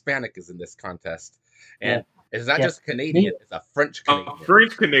satanic Hispanic is in this contest. And it's not just Canadian. It's a French Canadian. A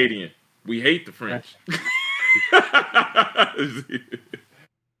French Canadian. We hate the French.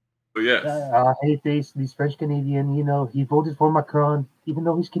 So yes. I hate these French Canadian. You know, he voted for Macron, even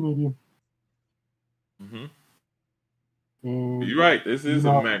though he's Canadian. Mm-hmm. And, you're right. This is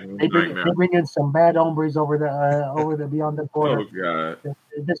a nightmare. They bring in some bad hombres over the beyond the border. Oh God!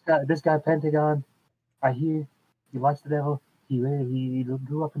 This guy Pentagon. I hear he likes the devil. He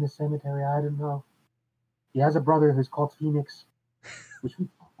grew up in the cemetery. I don't know. He has a brother who's called Phoenix.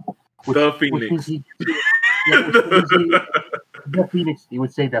 The Phoenix. The Phoenix. He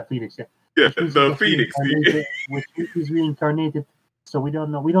would say that Phoenix. Yeah. Yeah, the Phoenix. Which is reincarnated. So we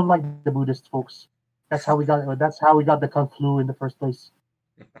don't know. We don't like the Buddhist folks. That's how we got the Kung Flu in the first place.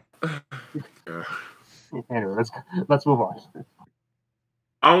 Anyway, let's move on.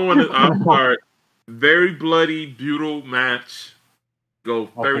 I'm sorry. Very bloody, brutal match. Go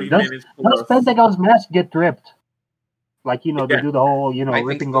 30 minutes. Does Pentagon's mask get ripped? Like, they do the whole,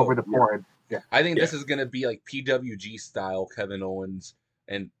 ripping over the forehead. Yeah. I think this is going to be like PWG style Kevin Owens,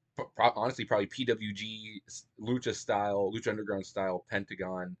 and honestly, probably PWG Lucha style, Lucha Underground style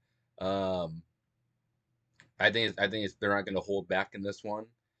Pentagon. I think they're not going to hold back in this one.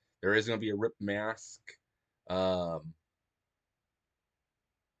 There is going to be a ripped mask.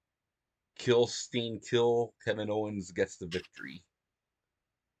 Kill Kevin Owens gets the victory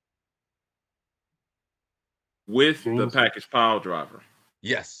with the package pile driver.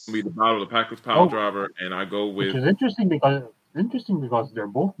 Yes, we the battle of the package pile driver, and I go with. Which is interesting because they're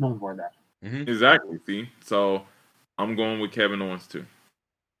both known for that. Mm-hmm. Exactly. See, so I'm going with Kevin Owens too.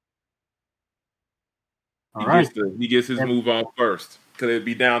 He gets his move off first because it'd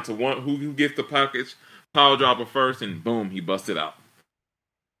be down to one who gets the package pile driver first, and boom, he busted out.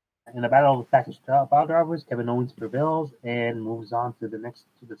 In the battle of the package pile drivers, Kevin Owens prevails and moves on to the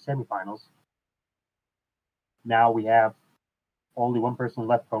semifinals. Now we have only one person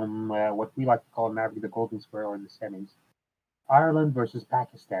left from what we like to call Maverick the Golden Square or the semis. Ireland versus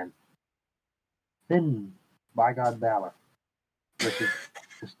Pakistan. Finn, by God, Balor versus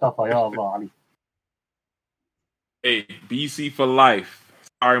Mustafa Ali. Hey, BC for life.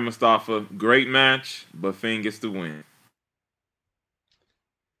 Sorry, Mustafa. Great match, but Finn gets the win.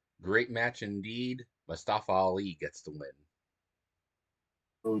 Great match indeed. Mustafa Ali gets the win.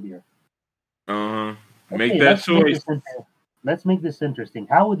 Oh dear. Make that choice. Let's make this interesting.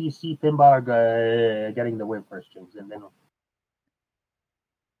 How would you see Finn Balor getting the win first, James? And then,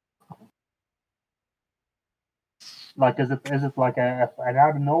 like, is it like an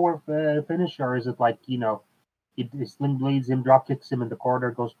out of nowhere finish, or is it like he sling blades him, drop kicks him in the corner,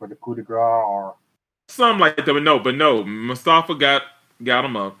 goes for the coup de grace, or something like that? But no. Mustafa got got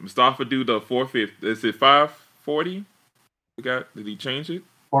him up. Mustafa do the 450. Is it 540? Did he change it?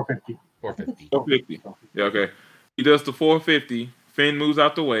 450. 450. 450. Yeah, okay. He does the 450. Finn moves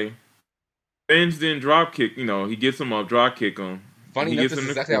out the way. Finn's then drop kick. He gets him up, drop kick him. Funny enough, this is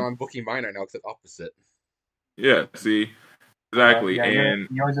exactly how I'm booking mine right now, except opposite. Yeah, see? Exactly. And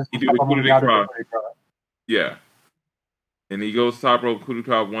yours is he do the coup de grace. Yeah. And he goes top rope, coup de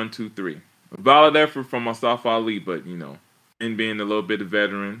grace, 1, 2, 3. A valid effort from Mustafa Ali, but, Finn being a little bit of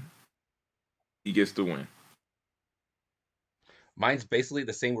veteran, he gets the win. Mine's basically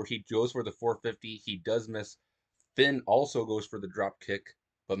the same where he goes for the 450. He does miss. Finn also goes for the drop kick,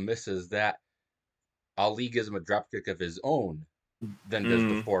 but misses that. Ali gives him a drop kick of his own, then does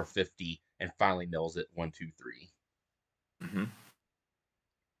the 450, and finally nails it 1, 2, 3. Mm-hmm.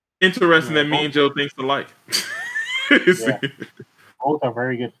 Interesting that me and Joe thinks alike. Both are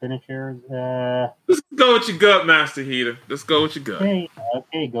very good finishers. Let's go with your gut, Master Heater. Let's go with your gut.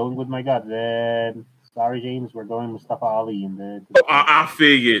 Okay, going with my gut. Sorry, James, we're going Mustafa Ali in the I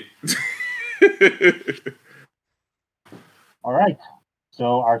figured. All right.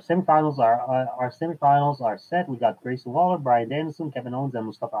 So our semifinals are set. We got Grayson Waller, Bryan Danielson, Kevin Owens, and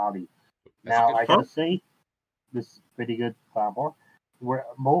Mustafa Ali. Now I gotta say, this is pretty good. All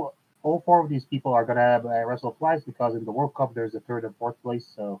four of these people are gonna wrestle twice because in the World Cup there's a third and fourth place.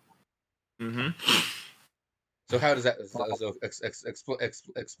 So. Mm-hmm. So how does that?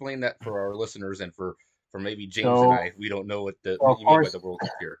 Explain that for our listeners and for maybe James and I. We don't know what you mean by the World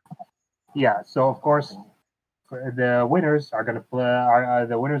Cup here. Yeah. So of course. The winners are going to play.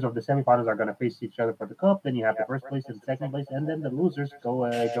 The winners of the semifinals are going to face each other for the cup. Then you have the first place and second place, and then the losers go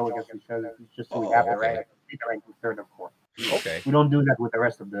against each other. Just so we have the rank third and fourth. Okay. We don't do that with the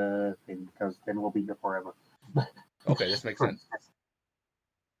rest of the thing because then we'll be here forever. Okay, this makes sense.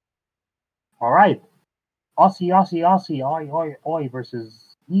 All right, Aussie, oi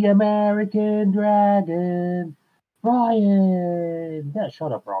versus the American Dragon, Bryan. Yeah,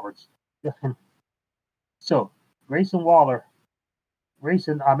 shut up, Roberts. So. Grayson,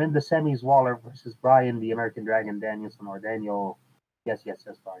 I'm in the semis. Waller versus Bryan, the American Dragon, Danielson or Daniel. Yes,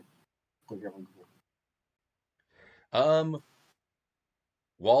 that's fine.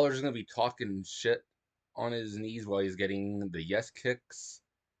 Waller's gonna be talking shit on his knees while he's getting the yes kicks.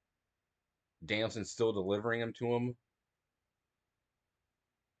 Danielson's still delivering them to him.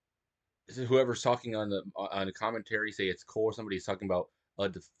 Whoever's talking on the commentary say it's Cole. Somebody's talking about a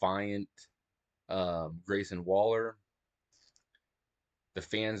defiant Grayson Waller. The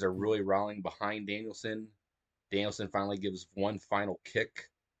fans are really rallying behind Danielson. Danielson finally gives one final kick,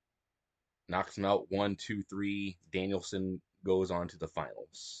 knocks him out 1, 2, 3. Danielson goes on to the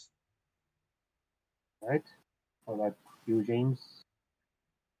finals. All right. How about you, James?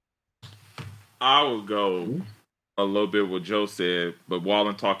 I will go a little bit what Joe said, but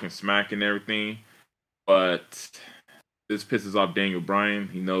Waller talking smack and everything. But this pisses off Daniel Bryan.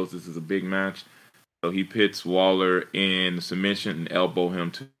 He knows this is a big match. So he pits Waller in submission and elbow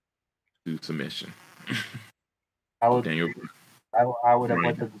him to submission. I would have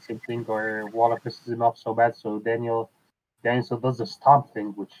wanted the same thing where Waller pisses him off so bad, so Danielson does the stomp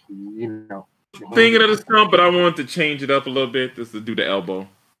thing, which thinking of the stomp, but I wanted to change it up a little bit just to do the elbow.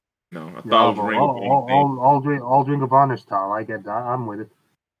 No, I thought it was all Ring of Honor style. I get that. I'm with it.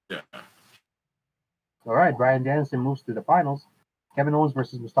 Yeah. All right, Bryan Danielson moves to the finals. Kevin Owens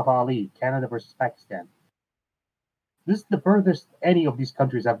versus Mustafa Ali, Canada versus Pakistan. This is the furthest any of these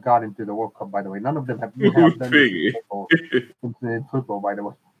countries have gone into the World Cup, by the way. None of them have done this in football, by the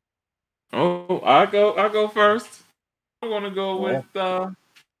way. Oh, I go first. I'm going to go with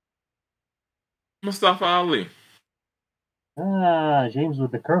Mustafa Ali. James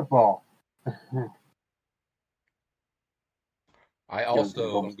with the curveball. I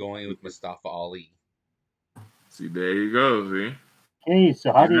also am going with Mustafa Ali. See, there you go. See. Okay,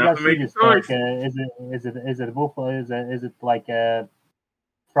 so how do you guys see this? Like, is it like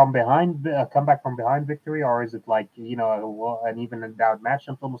from behind, comeback from behind victory, or is it like an even and out match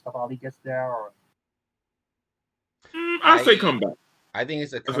until Mustafa Ali gets there? Or I say comeback. I think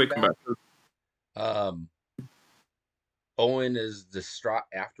it's a comeback. Owen is distraught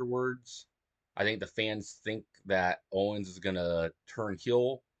afterwards. I think the fans think that Owens is gonna turn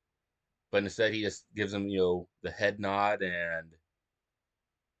heel, but instead he just gives him the head nod and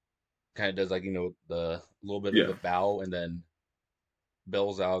kind of does the little bit of the bow and then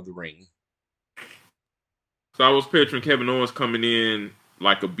bells out of the ring. So I was picturing Kevin Owens coming in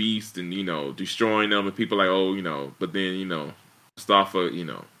like a beast and destroying them, and people like but then Mustafa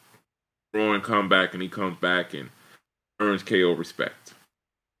throwing comeback, and he comes back and earns KO respect.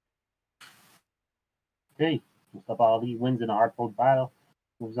 Okay, Mustafa Ali wins in a hard-fought battle,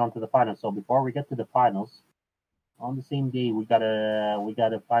 moves on to the finals. So before we get to the finals, on the same day we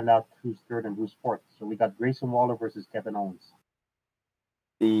gotta find out who's third and who's fourth. So we got Grayson Waller versus Kevin Owens.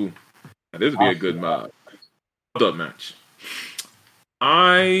 Ooh, this would be a good up match.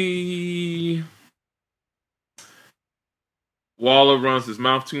 Waller runs his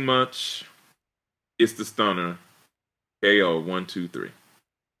mouth too much. It's the stunner. KO 1, 2, 3.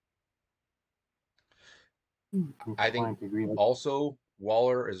 I think also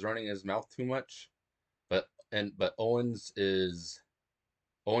Waller is running his mouth too much, but Owens just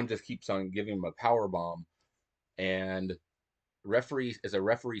keeps on giving him a power bomb, and referee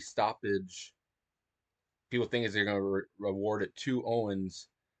stoppage. People think they're going to reward it to Owens.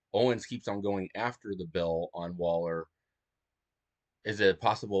 Owens keeps on going after the bell on Waller. Is it a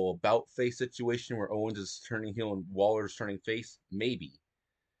possible about face situation where Owens is turning heel and Waller's turning face? Maybe.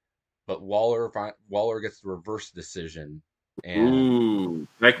 But Waller gets the reverse decision. And ooh,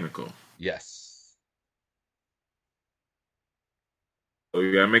 technical. Yes. So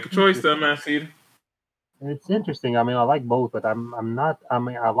you gotta make a choice, then, Matt. It's interesting. I mean, I like both, but I'm not. I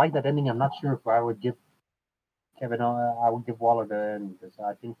mean, I like that ending. I'm not sure if I would give I would give Waller the end because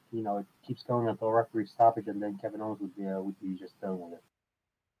I think it keeps going until referee stoppage, and then Kevin Owens would be just done with it,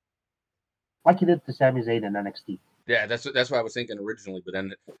 like he did to Sami Zayn in NXT. Yeah, that's what I was thinking originally, but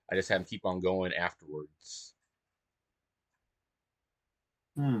then I just had him keep on going afterwards.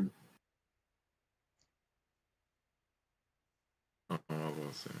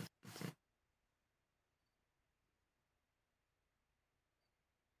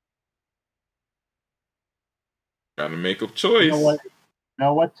 Gotta make a choice. You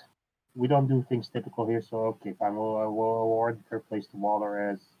know what? We don't do things typical here, so okay, fine. We'll award third place to Waller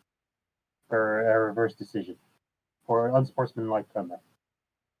as for a reverse decision for unsportsmanlike conduct.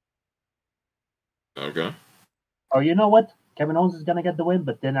 Okay. Oh, you know what? Kevin Owens is gonna get the win,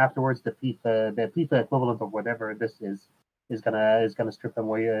 but then afterwards the FIFA equivalent of whatever this is gonna strip the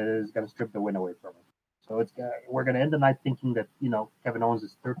win away from him. So we're gonna end the night thinking that Kevin Owens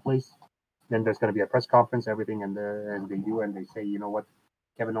is third place. Then there's gonna be a press conference, everything, and they say, you know what,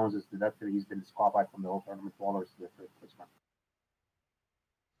 Kevin Owens is deducted. He's been disqualified from the whole tournament. Waller is the third place one.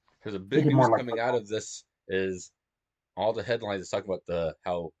 There's a big news coming out of this is all the headlines is talking about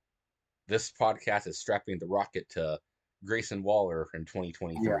how this podcast is strapping the rocket to Grayson Waller in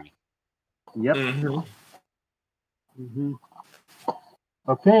 2023. Yeah. Yep. Mm-hmm.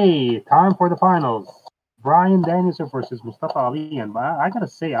 Okay, time for the finals. Bryan Danielson versus Mustafa Ali, and I gotta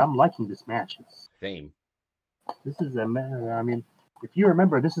say, I'm liking this match. Same. This is I mean, if you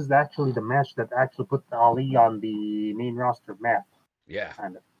remember, this is actually the match that actually put Ali on the main roster map. Yeah.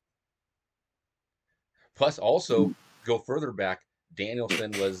 Kind of. Plus, also go further back.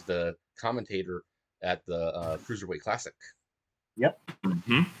 Danielson was the commentator at the Cruiserweight Classic. Yep.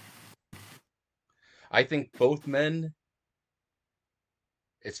 Mm-hmm. I think both men.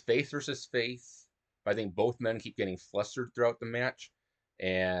 It's face versus face. But I think both men keep getting flustered throughout the match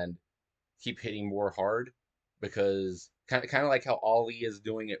and keep hitting more hard because kind of like how Ali is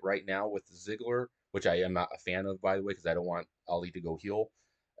doing it right now with Ziggler, which I am not a fan of, by the way, because I don't want Ali to go heel,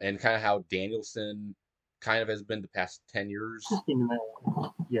 and kind of how Danielson kind of has been the past 10 years.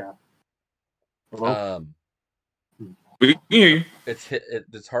 Yeah. Hello?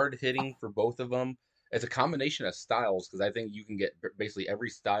 It's hard hitting for both of them. It's a combination of styles because I think you can get basically every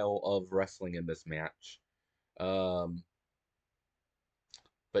style of wrestling in this match. But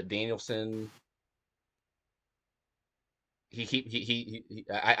Danielson, I think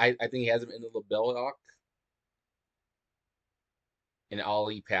he has him in the LeBell Lock, and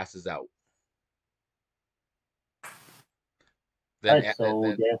Ali passes out. Then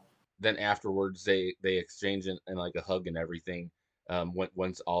then afterwards they exchange in like a hug and everything.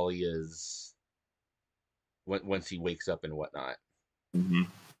 Once Ali is. Once he wakes up and whatnot. Mm-hmm.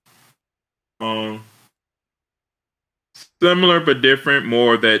 Similar but different.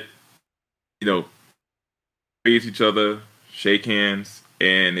 More that face each other, shake hands,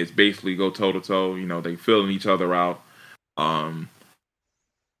 and it's basically go toe to toe. They filling each other out. I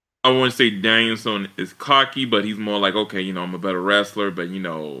wouldn't say Danielson is cocky, but he's more like, okay, I'm a better wrestler, but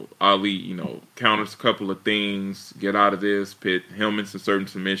Ali, counters a couple of things, get out of this, pit him into certain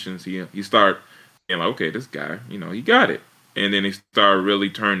submissions. He start. And like, okay, this guy, he got it. And then they start really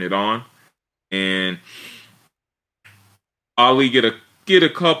turning it on. And Ali get a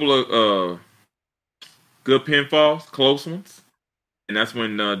couple of good pinfalls, close ones. And that's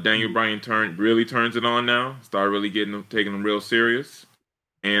when Daniel Bryan really turns it on now. Start really taking them real serious.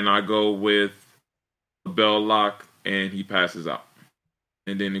 And I go with the bell lock, and he passes out.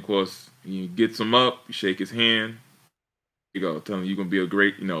 And then, of course, you get him up, you shake his hand. You go, tell him you're going to be a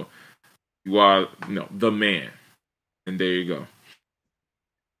great, you are, the man. And there you go.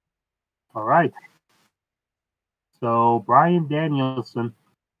 All right. So Bryan Danielson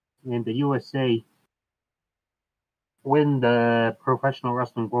in the USA win the Professional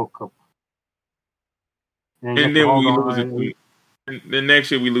Wrestling World Cup. And then we lose it. Then next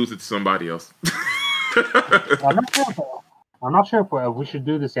year we lose it to somebody else. I'm not sure if we should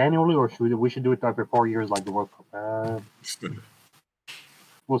do this annually or we should do it every 4 years like the World Cup.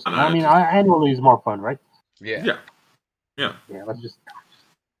 Annually is more fun, right? Yeah. Yeah, let's just...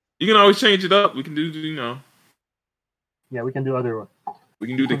 You can always change it up. We can do, Yeah, we can do other... We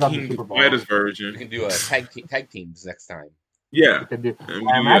can do the King of Fighters version. We can do a tag teams next time. Yeah.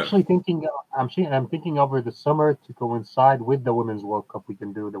 I'm actually thinking... I'm thinking over the summer to coincide with the Women's World Cup. We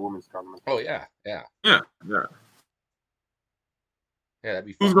can do the Women's Tournament. Oh, yeah. Yeah, that'd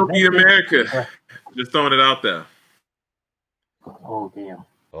be fun. Who's going to beat America? Just throwing it out there. Oh, damn.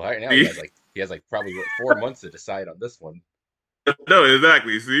 Well, right now he has probably 4 months to decide on this one. No,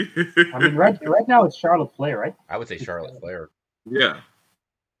 exactly. See, I mean, right now it's Charlotte Flair, right? I would say Charlotte Flair. Yeah,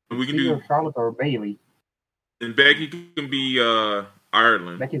 we can do Charlotte or Bayley. And Becky can be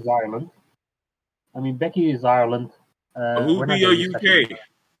Ireland. Becky's Ireland. I mean, Becky is Ireland. Who be your UK?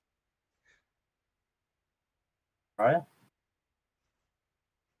 Right.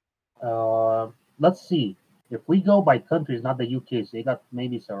 Let's see. If we go by countries, not the UK, so you got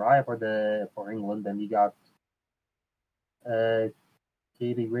maybe Saraya for England, then you got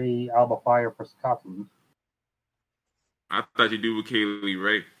Kaylee Ray, Alba Fire for Scotland. I thought you do with Kaylee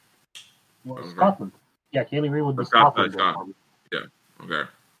Ray. Well, Scotland. Yeah, Kaylee Ray would be Scotland. Yeah, okay.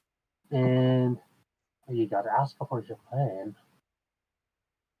 And you got Asuka for Japan.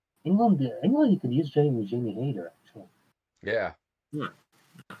 England, you could use Jamie Hayter, actually. Yeah. No,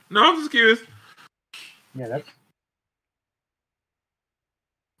 I'm just curious. Yeah, that's...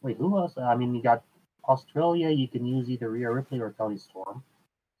 Wait, who else? I mean, you got Australia, you can use either Rhea Ripley or Toni Storm.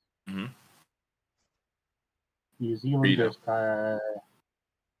 Mm-hmm. New Zealand,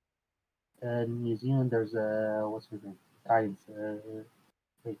 there's what's her name?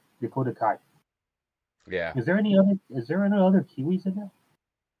 Dakota Kai. Yeah. Is there any other Kiwis in there?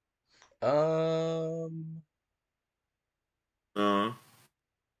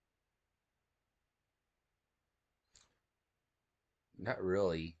 Not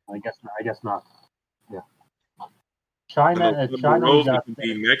really. I guess not. Yeah. China can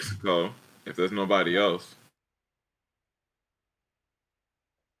be Mexico if there's nobody else.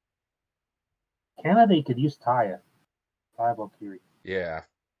 Canada, you could use Taya Valkyrie. Yeah.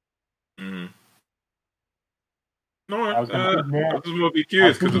 Mm-hmm. No, I was going to be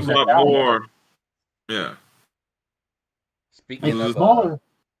curious because there's a lot more. Yeah. Speaking of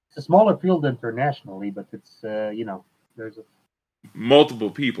it's a smaller field internationally, but it's there's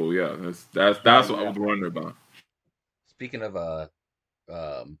multiple people. Yeah, that's what I was wondering about. Speaking of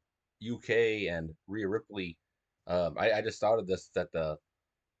UK and Rhea Ripley, I just thought of this that the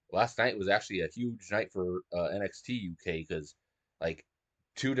last night was actually a huge night for NXT UK because like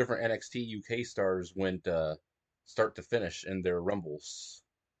 2 different NXT UK stars went start to finish in their rumbles.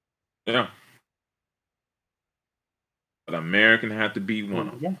 Yeah. But American had to beat one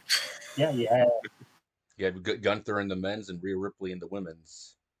of them. Yeah. You had Gunther in the men's and Rhea Ripley in the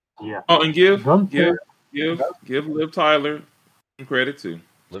women's. Yeah. Oh, and give Liv Tyler some credit too.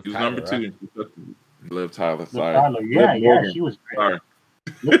 She was number 2. Liv Tyler. Sorry. Yeah, she was great. Sorry.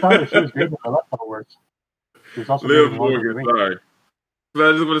 Liv Tyler, she was great in the left words. She was also Liv Morgan. Sorry. So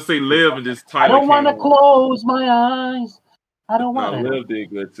I just want to say Liv and just Tyler. I don't want to close my eyes. I don't want to. Liv did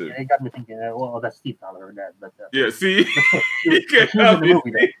good too. Yeah, it got me thinking. Well, that's Steve Tyler or that, but yeah. See, she was in the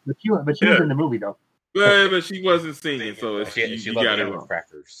movie though. But she was in the movie though. But she wasn't singing, so she got it wrong.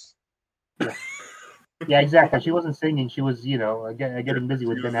 Crackers. Yeah, exactly. She wasn't singing. She was, getting busy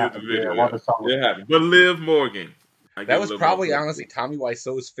with Ben Affleck while the song was happened. But Liv Morgan. That was probably honestly Tommy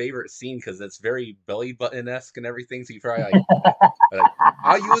Wiseau's favorite scene because it's very belly button esque and everything. So you probably like,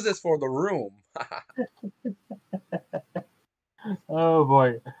 I'll use this for the room. Oh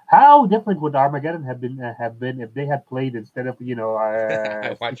boy, how different would Armageddon have been if they had played instead of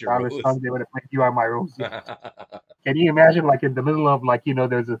Tyler's song, they would have played "You Are My Rose." Can you imagine, like in the middle of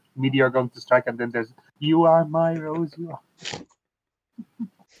there's a meteor going to strike, and then there's "You Are My Rose." You are.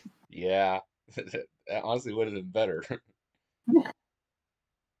 Yeah, that honestly would have been better.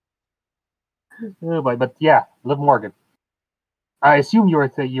 Oh boy, but yeah, Liv Morgan. I assume you were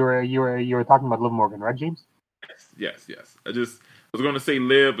talking about Liv Morgan, right, James? Yes. I was going to say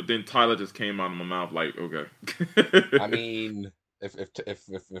Liv, but then Tyler just came out of my mouth like, okay. I mean, if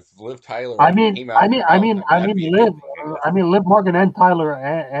Liv Tyler I mean, came out, that'd be a good Liv, thing, I guess. Liv Morgan and Tyler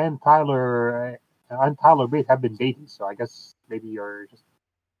Bate have been dating, so I guess maybe you're just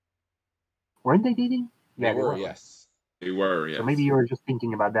weren't they dating? They Yeah, were, right? yes. They were, yes. So maybe you were just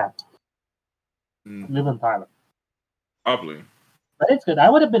thinking about that. Liv and Tyler. Probably. But it's good. I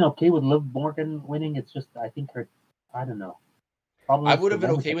would have been okay with Liv Morgan winning. It's just I think I don't know. I would have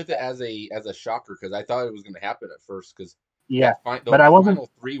been okay with it as a shocker because I thought it was going to happen at first because yeah, but I wasn't. Final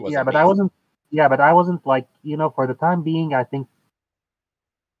three was yeah, amazing. but I wasn't like for the time being. I think,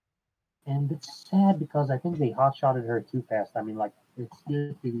 and it's sad because I think they hot-shotted her too fast. I mean, like it's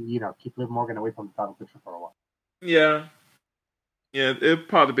good to keep Liv Morgan away from the title picture for a while. Yeah. Yeah, it'd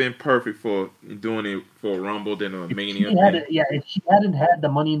probably been perfect for doing it for a Rumble than a Mania. If she hadn't had the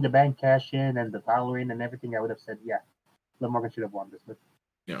Money in the Bank cash in and the title reign and everything, I would have said, yeah, Liv Morgan should have won this. But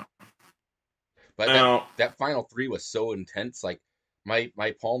yeah. But that final three was so intense. Like my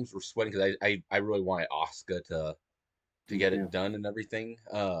palms were sweating because I really wanted Asuka to get it done and everything.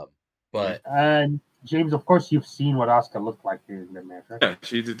 But and James, of course, you've seen what Asuka looked like in the match, right? Yeah,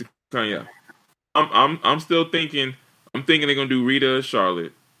 she did. Yeah. I'm still thinking. I'm thinking they're gonna do Rita and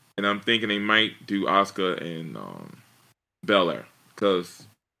Charlotte, and I'm thinking they might do Asuka and Belair because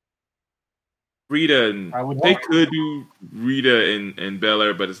Rita and they could do Rita and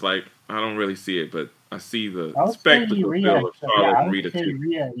Belair, but it's like I don't really see it. But I see the spectacle of Charlotte and Rita too.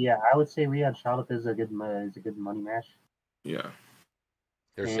 I would say Rhea and Charlotte is a good money match. Yeah,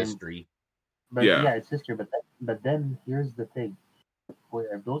 there's history. But yeah, it's history. But then here's the thing: if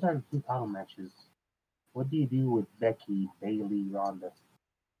those are the two title matches, what do you do with Becky, Bayley, Ronda?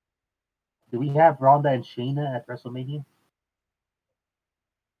 Do we have Ronda and Shayna at WrestleMania?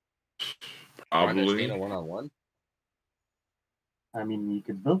 Ronda and Shayna 1-on-1? I mean, you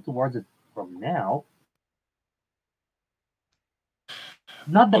could build towards it from now.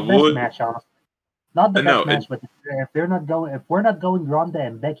 Not the best match, honestly. Not the best match, but if we're not going Ronda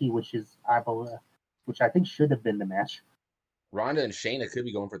and Becky, which I think should have been the match. Ronda and Shayna could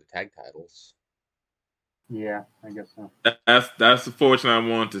be going for the tag titles. Yeah, I guess so. That's the fortune I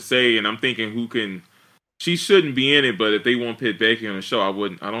wanted to say, and I'm thinking who can. She shouldn't be in it, but if they want to put Becky on the show, I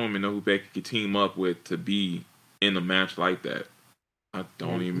don't even know who Becky could team up with to be in a match like that. I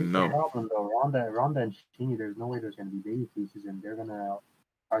don't even know. The problem though, Ronda and Shayna, there's no way there's going to be baby faces, and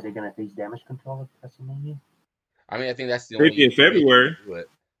are they going to face Damage Control at WrestleMania? I mean, I think that's the only. Maybe in February.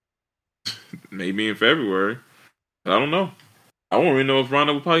 Maybe in February. I don't know. I won't really know if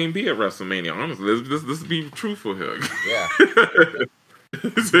Ronda will probably even be at WrestleMania. Honestly, let's be truthful here. Yeah.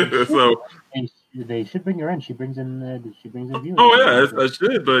 So they should bring her in. She brings in viewers. Oh yeah, I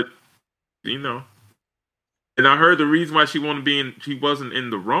should. But and I heard the reason why she wasn't in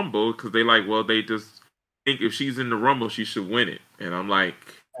the Rumble because they just think if she's in the Rumble, she should win it. And I'm like,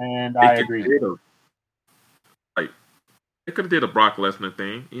 and I agree. They could have did a Brock Lesnar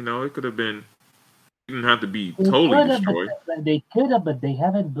thing. It could have been. Didn't have to be totally destroyed. They could have, but they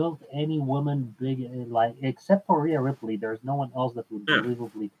haven't built any woman big except for Rhea Ripley. There's no one else that would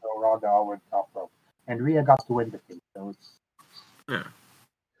believably throw Ronda over the top rope, and Rhea got to win the thing. So it's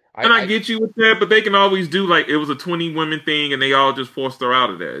And I get you with that, but they can always do it was a 20 women thing, and they all just forced her out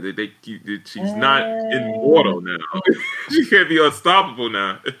of there. She's not immortal now. She can't be unstoppable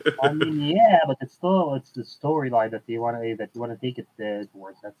now. I mean, yeah, but it's the storyline that you want to take it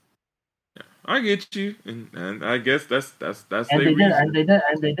towards. I get you, and I guess that's and they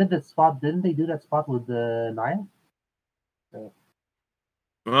did that spot. Didn't they do that spot with Nia?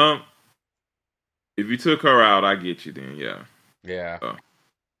 If you took her out, I get you. Then yeah.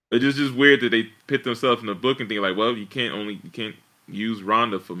 It's just weird that they put themselves in the book and think well, you can't use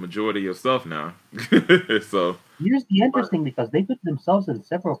Ronda for majority of your stuff now. So here's the interesting because they put themselves in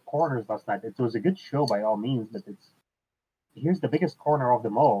several corners last night. It was a good show by all means, but here's the biggest corner of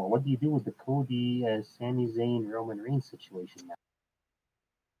them all. What do you do with the Cody, Sami Zayn, Roman Reigns situation now?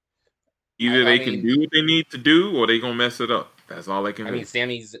 Either they can do what they need to do, or they gonna mess it up. That's all they can do. I mean,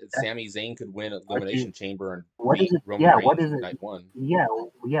 Sami Zayn could win Elimination Chamber and beat Roman Reigns what is it? night one. Yeah.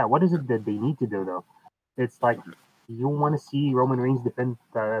 What is it that they need to do though? It's like you want to see Roman Reigns defend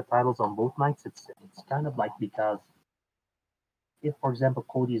titles on both nights. It's kind of like because if, for example,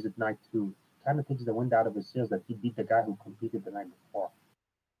 Cody is at night 2. Kind of takes the wind out of his sails that he beat the guy who competed the night before.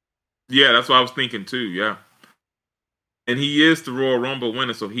 Yeah, that's what I was thinking too. Yeah, and he is the Royal Rumble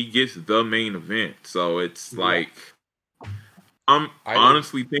winner, so he gets the main event. So it's I'm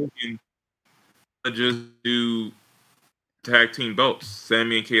honestly thinking just do tag team belts.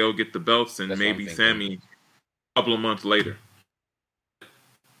 Sami and KO get the belts, and maybe Sami a couple of months later.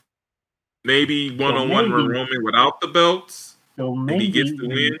 Maybe one-on-one with Roman without the belts. So and maybe he gets the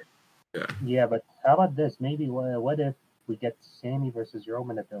win. Yeah, but how about this? Maybe what if we get Sammy versus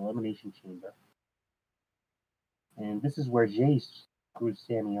Roman at the Elimination Chamber, and this is where Jay screws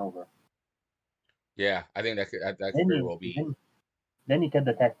Sammy over. Yeah, I think that could Then very you well be. then you get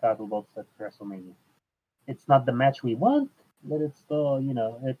the tag title belts at WrestleMania. It's not the match we want, but it's still it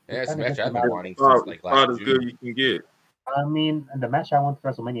Yeah, it's a kind of match gets I've them been out. wanting since like last About as good June. you can get. I mean, the match I want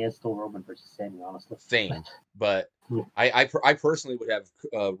for WrestleMania is still Roman versus Sammy, honestly. Same, but Yeah. I personally would have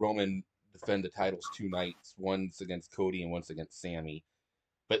Roman defend the titles 2 nights, once against Cody and once against Sammy.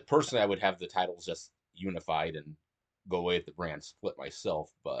 But personally, I would have the titles just unified and go away with the brand split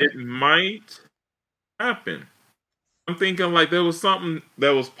myself. But It might happen. I'm thinking like there was something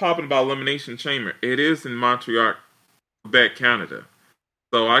that was popping about Elimination Chamber. It is in Montreal, Quebec, Canada.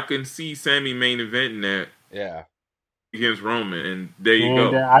 So I can see Sammy main eventing that yeah, against Roman, and there you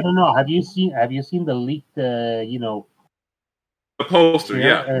And go. I don't know. Have you seen the leaked The poster,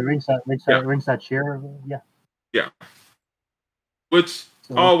 chair, yeah. ringside chair? Yeah. Which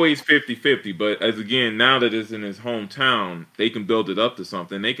So, always 50-50, but as again, now that it's in his hometown, they can build it up to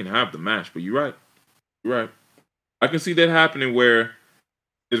something. They can have the match. But you're right. You're right. I can see that happening where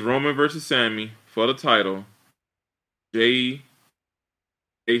it's Roman versus Sammy for the title. Jay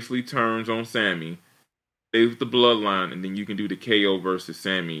basically turns on Sammy, saves the bloodline, and then you can do the KO versus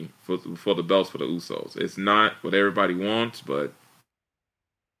Sammy for the belts for the Usos. It's not what everybody wants, but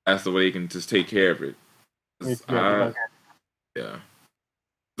that's the way they can just take care of it. it's good. Yeah.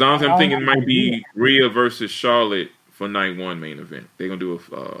 Honestly, I'm thinking it might be Rhea versus Charlotte for night 1 main event. They're gonna do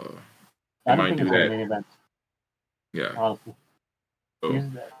I don't think it's a main event. Yeah. Honestly, So,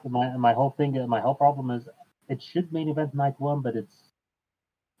 my whole problem is it should main event night 1, but it's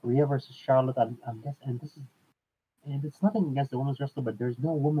Rhea versus Charlotte. I'm guessing, and it's nothing against the women's wrestler, but there's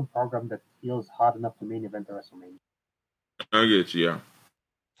no woman program that feels hot enough to main event the WrestleMania. I get you. Yeah.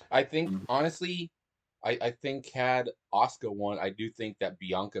 I think honestly, I think had Asuka won, I do think that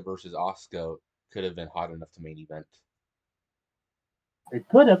Bianca versus Asuka could have been hot enough to main event. It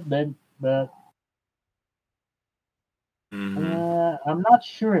could have been, but I'm not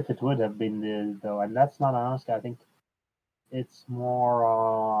sure if it would have been though, and that's not on Asuka. I think it's more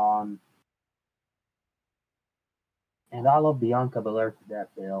on. And I love Bianca Belair to death.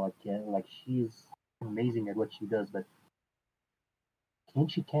 Like she's amazing at what she does, but can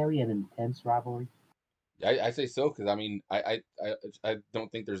she carry an intense rivalry? I say so because I mean I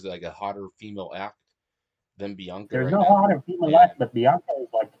don't think there's like a hotter female act than Bianca. There's right no now. hotter female act, but Bianca is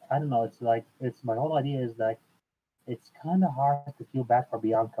like, I don't know. It's my whole idea is that it's kind of hard to feel bad for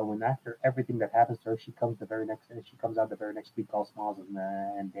Bianca when after everything that happens to her, she comes out the very next week all smiles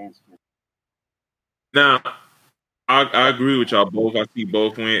and dancing. Now, I agree with y'all both. I see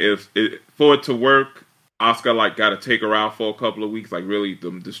both win. For it to work, Asuka like got to take her out for a couple of weeks, like really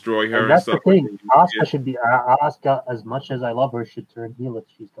destroy her. And that's and stuff. the thing. Asuka should be Asuka. As much as I love her, should turn heel if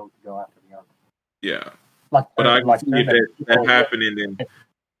she's going to go after Bianca. Yeah, but I can see that happening. And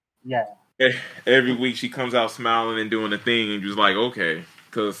yeah, every week she comes out smiling and doing the thing, and just like okay,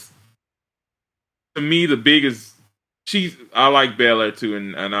 because to me the biggest I like Belair too,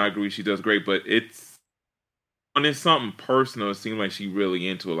 and I agree she does great, but when it's something personal, it seems like she really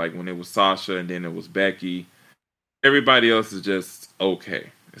into it. Like when it was Sasha and then it was Becky. Everybody else is just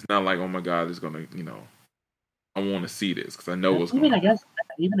okay. It's not like, oh my God, it's gonna, I want to see this because I know what's going on.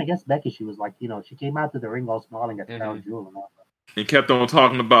 Even against Becky, she was like, she came out to the ring all smiling at Crown Jewel and all that. And kept on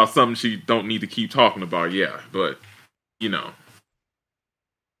talking about something she don't need to keep talking about. Yeah, but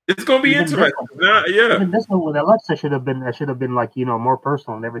it's gonna be interesting. Even this one with Alexa should have been like more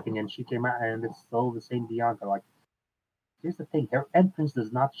personal and everything, and she came out and it's still the same Bianca. Like, here's the thing: her entrance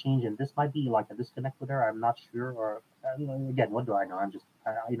does not change, and this might be like a disconnect with her. I'm not sure, or again, what do I know?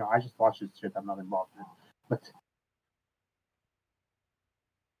 I just watch this shit. I'm not involved in it, but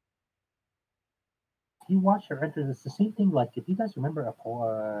if you watch her entrance, it's the same thing. Like, if you guys remember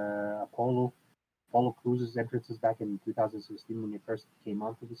Apollo Cruz's entrances back in 2016 when he first came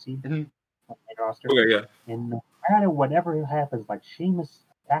onto the scene on the roster. Okay, yeah. And no matter whatever happens, like Sheamus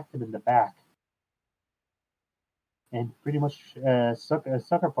attacked him in the back and pretty much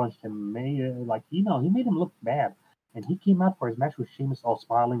sucker punched him. He made him look bad, and he came out for his match with Sheamus all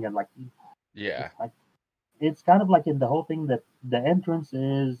smiling and it's kind of like in the whole thing that the entrance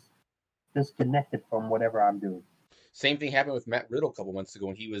is disconnected from whatever I'm doing. Same thing happened with Matt Riddle a couple months ago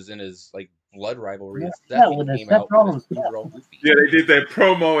when he was in his blood rivalry. With his Seth Rollins. Yeah, they did that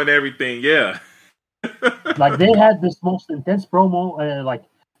promo and everything. Yeah, like they had this most intense promo. Like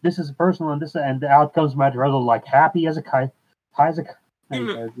this is personal and out comes Matt Riddle like happy as a kite, high as a kite.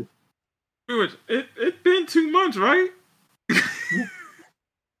 It's been 2 months, right?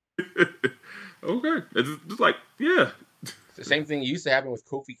 Okay, it's just like yeah. It's the same thing used to happen with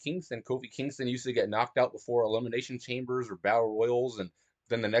Kofi Kingston. Kofi Kingston used to get knocked out before elimination chambers or battle royals, and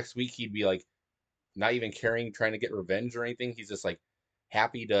then the next week he'd be like not even caring, trying to get revenge or anything. He's just like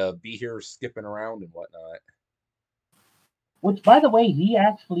happy to be here, skipping around and whatnot. Which, by the way, he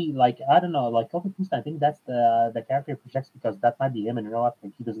actually like I don't know, like Kofi Kingston. I think that's the character he projects because that might be him in real life.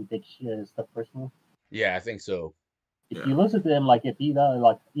 Like he doesn't take stuff personal. Yeah, I think so. If Yeah. you listen to him, like if he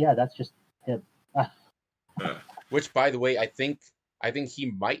like yeah, that's just him. Yeah. Which, by the way, I think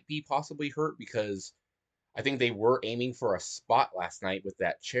he might be possibly hurt because I think they were aiming for a spot last night with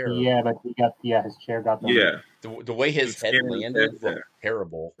that chair. Yeah, but he got his chair got them. Yeah. The way his His head head, landed yeah. looked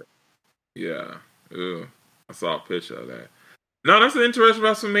terrible. Yeah. Ugh. I saw a picture of that. No, that's an interesting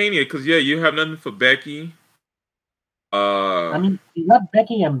WrestleMania because yeah, you have nothing for Becky. I mean, you got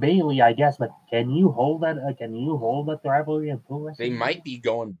Becky and Bailey, I guess, but can you hold that? Can you hold that rivalry in full wrestling? They might be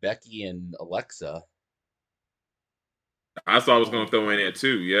going Becky and Alexa. I thought I was going to throw in there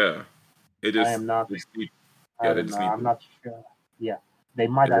too. Yeah, it just. I am not. Yeah, they just need I'm not sure. Yeah, they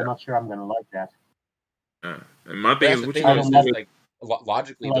might. Yeah. I'm not sure I'm gonna like that. And my thing is, The what thing you is, gonna do? like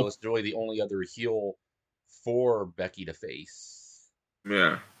logically though, it's really the only other heel for Becky to face.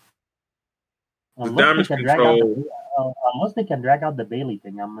 Yeah. Unless they can drag out the Bailey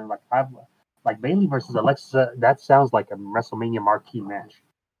thing. I mean, like Bailey versus Alexa. That sounds like a WrestleMania marquee match.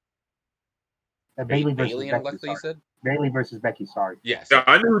 Bailey versus Bailey and Becky, Alexa, you said? Bailey versus Becky. Sorry. Yes. Yeah,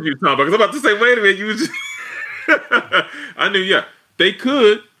 I knew what you were talking about. Because I was about to say, wait a minute, you. Just I knew. Yeah, they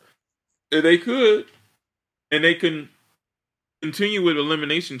could, and they can continue with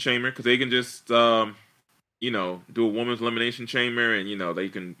Elimination Chamber because they can just, do a women's Elimination Chamber, and they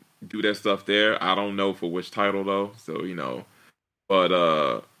can do that stuff there. I don't know for which title though, so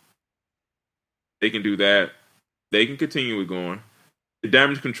but they can do that. They can continue it going. The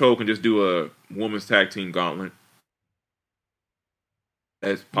Damage Control can just do a women's tag team gauntlet.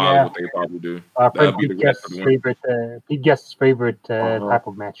 That's probably what they probably do. That'll be the rest of the one. Pete Guest's favorite type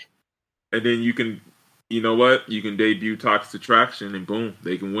of match. And then you can, you know what? You can debut Toxic Attraction, and boom,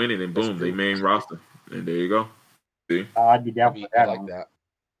 they can win it, and boom, they main roster, and there you go. See? I'd be down for that. I like that.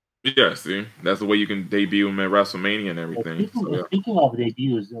 Yeah, see, that's the way you can debut them at WrestleMania and everything. Speaking of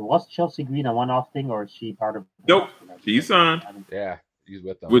debuts, was Chelsea Green a one-off thing, or is she part of? Nope, she's signed. Yeah, he's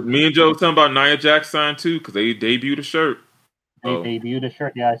with them. With me and Joe talking about Nia Jax signed too, because they debuted a shirt. They debuted a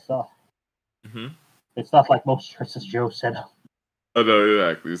shirt. Yeah, I saw. Mm-hmm. It's not like most shirts, as Joe said. I know,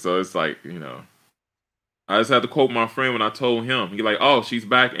 exactly. So it's like, I just had to quote my friend when I told him. He's like, "Oh, she's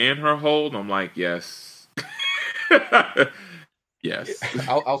back and her hold." I'm like, "Yes." Yes.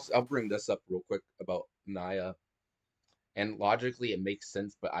 I'll bring this up real quick about Nia. And logically it makes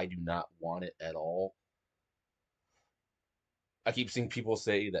sense, but I do not want it at all. I keep seeing people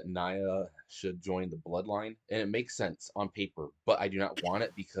say that Nia should join the Bloodline, and it makes sense on paper, but I do not want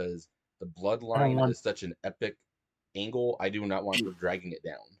it because the Bloodline is such an epic angle. I do not want her dragging it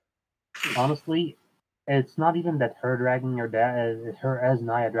down. Honestly, it's not even that her dragging her as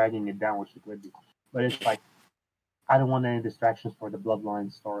Nia dragging it down, which it would be, but it's like I don't want any distractions for the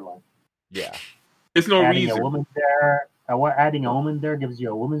Bloodline storyline. Yeah, it's no adding reason. A woman there, adding a woman there gives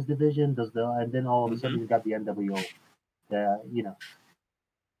you a women's division. And then all of a sudden you got the NWO.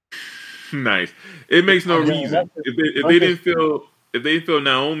 Nice. It makes no reason. If they feel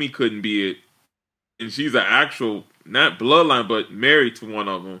Naomi couldn't be it, and she's an actual not bloodline but married to one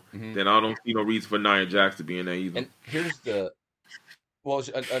of them, then I don't see no reason for Nia Jax to be in there either. And here's the, well,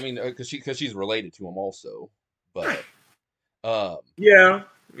 I mean, because she's related to him also, but yeah,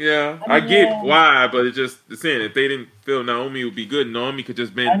 I get why, but it's just the saying if they didn't feel Naomi would be good, Naomi could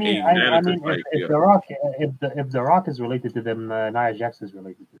just been a manager. If The Rock is related to them, Nia Jax is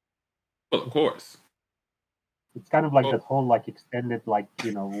related to them. Well, of course. It's kind of like that whole extended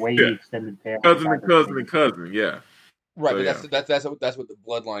extended pair. Cousin, yeah. Right, so but that's what the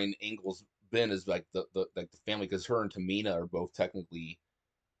Bloodline angle's been, is like the family, because her and Tamina are both technically.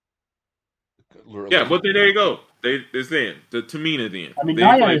 Yeah, but there you go. They're saying the Tamina then. I mean,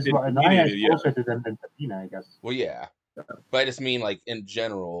 Nia is closer to them than Tamina, I guess. Well, yeah, but I just mean in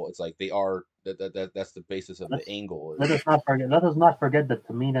general, it's like they are that's the basis of the angle. Let us not forget that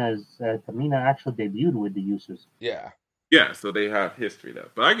Tamina actually debuted with the Usos. Yeah. Yeah, so they have history there.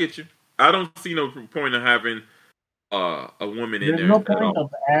 But I get you. I don't see no point of having a woman in there. There's no point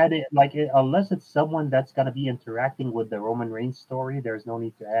of adding unless it's someone that's gonna be interacting with the Roman Reigns story. There's no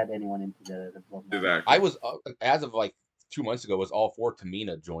need to add anyone into the Bloodline. Exactly. I was as of 2 months ago was all for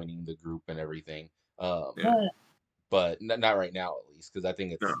Tamina joining the group and everything. But not right now, at least, because I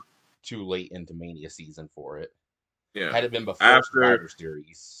think it's too late into Mania season for it. Yeah. Had it been before After, Survivor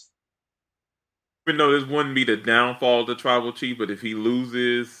Series. even though this wouldn't be the downfall of the Tribal Chief, but if he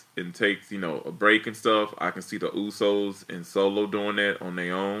loses and takes, a break and stuff, I can see the Usos and Solo doing that on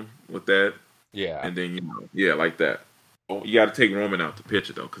their own with that. Yeah. And then, yeah, like that. Oh, you got to take Roman out to pitch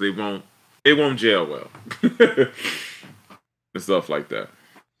it, though, because it won't gel well. And stuff like that.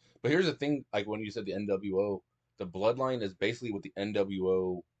 But here's the thing, like when you said the NWO, the Bloodline is basically what the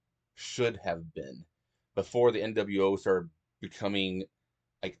NWO should have been before the NWO started becoming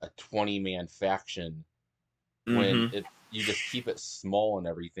like a 20-man faction. When you just keep it small and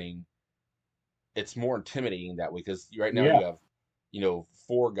everything, it's more intimidating that way, because right now you have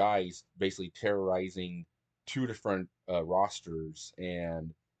 4 guys basically terrorizing 2 different rosters,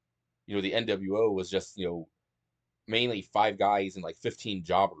 and the NWO was just mainly 5 guys and like 15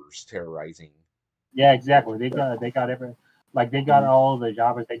 jobbers terrorizing. Yeah, exactly. They got every, like they got all the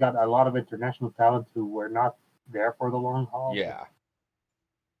jobbers. They got a lot of international talent who were not there for the long haul. Yeah.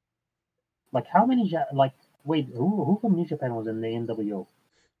 Like how many? Like wait, who from New Japan was in the NWO?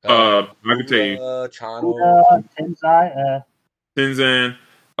 I can tell you. Chano, Tenzai,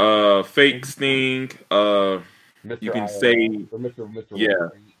 Tenzan, Fake Sting, Mr. you can Iowa, say, or Mr. yeah. Wall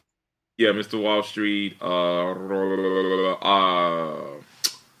Street. Yeah, Mr. Wall Street.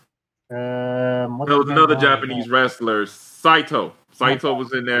 There was another Japanese wrestler, Saito. Saito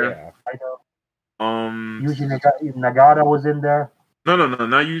was in there. Yeah. Yuji Nagata was in there. No, not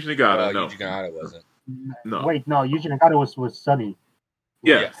Yuji Nagata. No, Yuji Nagata wasn't. No. Wait, no, Yuji Nagata was Sunny.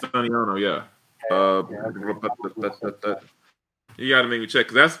 Yeah, Sonny Ono. Yeah. You got to make me check,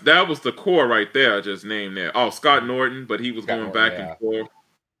 because that was the core right there. I just named there. Oh, Scott Norton, but he was going back and forth.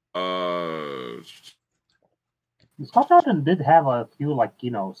 Scott Norton did have a few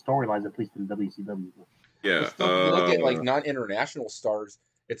storylines, at least in WCW. Yeah. Still, if you look at like non-international stars,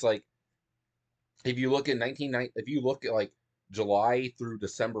 it's like if you look at like July through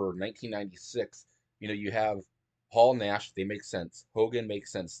December of 1996, you have Hall, Nash, they make sense. Hogan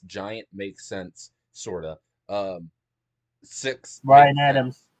makes sense. Giant makes sense, sorta. Six. Brian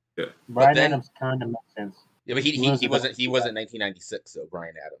Adams. Yeah. Brian Adams kind of makes sense. Yeah, but he wasn't 1996 though.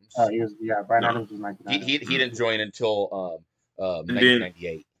 Brian Adams. Brian Adams was 1996. He didn't join until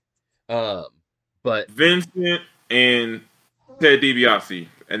 1998. But Vincent and Ted DiBiase,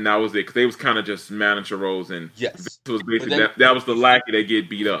 and that was it, because they was kind of just manager roles, and yes, it was basically that was the lackey that get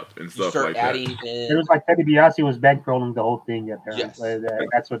beat up and stuff like that. It was like Ted DiBiase was bankrolling the whole thing. Yes.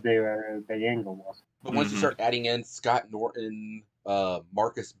 That's what the angle was. But once you start adding in Scott Norton,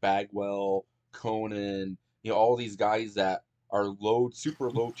 Marcus Bagwell, Conan, all these guys that are super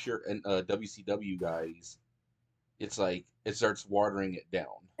low tier and WCW guys, it's like it starts watering it down.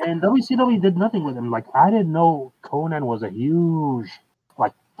 And WCW did nothing with him. Like I didn't know Conan was a huge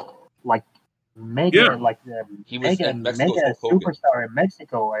like mega he was mega superstar in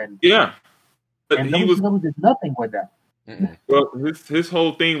Mexico, and WCW did nothing with that. Well, his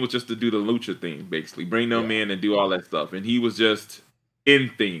whole thing was just to do the lucha thing, basically bring them in and do all that stuff, and he was just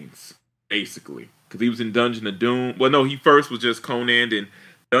in things basically, because he was in Dungeon of Doom. Well, no, he first was just Conan and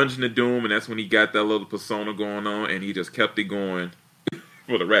Dungeon of Doom, and that's when he got that little persona going on, and he just kept it going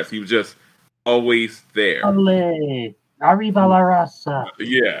for the rest. He was just always there. Ole, arriba la raza.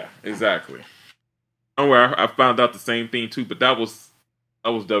 Yeah, exactly. Don't worry, I found out the same thing too, but that was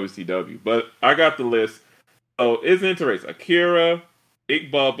WCW. But I got the list. So it's interesting. Akira,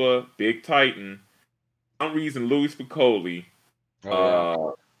 Big Bubba, Big Titan, for some reason Louis Spicoli,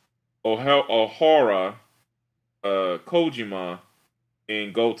 O'Hara, Kojima,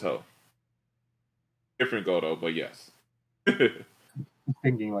 and Goto. Different Goto, but yes.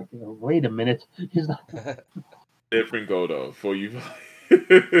 Thinking like, wait a minute, he's not different Goto for you.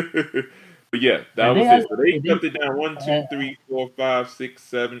 But yeah, that was it. So they cut it down 1, 2, 3, 4, 5, 6,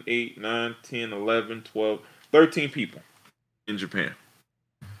 7, 8, 9, 10, 11, 12, 13 people in Japan.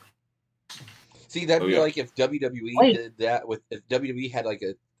 See, that'd be like if WWE did that if WWE had like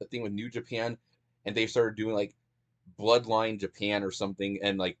a thing with New Japan, and they started doing like Bloodline Japan or something,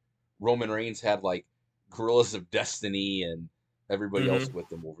 and like Roman Reigns had like Guerrillas of Destiny and everybody else with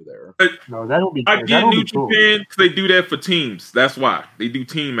them over there. No, that'll be. I get New Japan because they do that for teams. That's why they do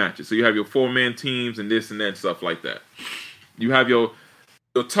team matches. So you have your 4-man teams and this and that stuff like that. You have your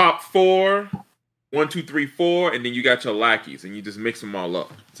top 4, 1, 2, 3, 4, and then you got your lackeys, and you just mix them all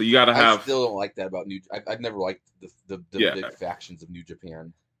up. So you got to have. I still don't like that about I've never liked the big factions of New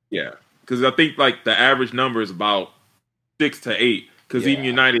Japan. Yeah, because I think like the average number is about 6 to 8. Because even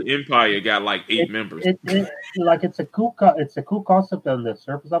United Empire got like 8 members. It's a cool concept on the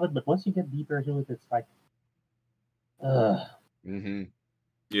surface of it, but once you get deeper into it, it's like,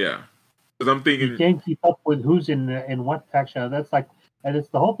 yeah. Because I'm thinking You can't keep up with who's in what faction. That's like, and it's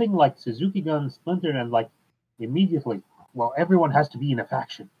the whole thing. Like Suzuki Gun splintered, and like immediately, well, everyone has to be in a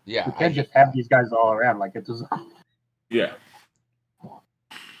faction. Yeah, You can't just have these guys all around. Like it was. yeah.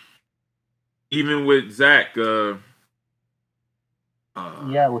 Even with Zach, Yeah,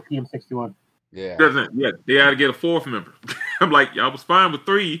 with TM61. yeah. They had to get a fourth member. I'm like, y'all was fine with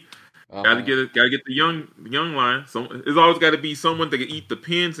 3. Uh-huh. Gotta get the young line. So it's always got to be someone that can eat the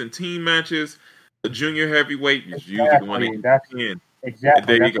pins in team matches. The junior heavyweight is usually the one that eats the pin. Exactly.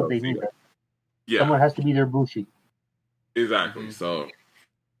 There That's you go. what they need. Yeah, Someone has to be their Bushi. exactly. Mhm. So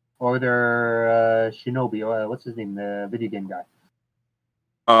Or their Shinobi. Or what's his name? The video game guy.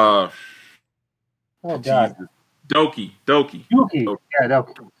 oh God. Jesus. Doki. Yuki. Yeah,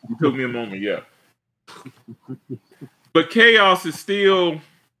 Doki. It took me a moment, yeah. But Chaos is still,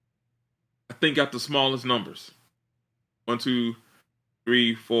 I think, got the smallest numbers. 1, 2,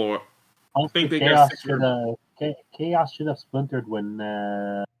 3, 4. I think they got 6. Chaos should have splintered when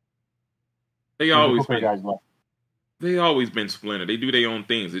They the always Booker guys left. They always been splintered. They do their own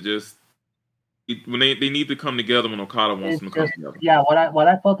things. When they need to come together when Okada wants them to come together. Yeah, what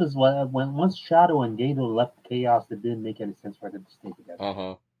I felt is when once Shadow and Gato left Chaos, it didn't make any sense for them to stay together.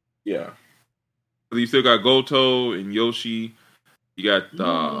 Uh-huh. Yeah. You still got Goto and Yoshi. You got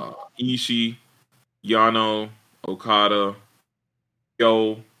Ishii, Yano, Okada,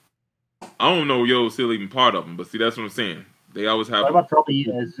 Yo. I don't know if Yo's still even part of them, but see, that's what I'm saying. They always have. What about Robbie?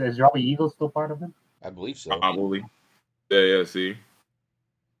 Is Robbie Eagle still part of them? I believe so. Probably. Yeah, see.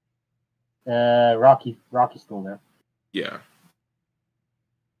 Rocky's still there. Yeah.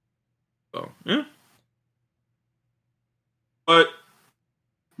 So, yeah. But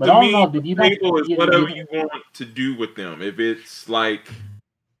to all me, in all, did you not? is whatever you want to do with them. If it's like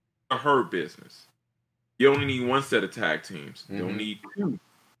a Hurt business, you only need one set of tag teams. You don't need 2.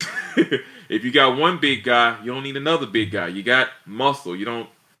 If you got one big guy, you don't need another big guy. You got muscle. You don't.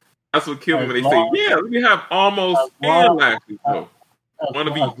 That's what kills them when they say, "Yeah, we have almost and Lashley."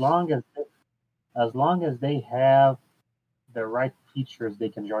 As long as they have the right features, they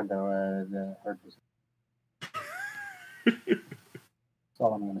can join the Hurt business. That's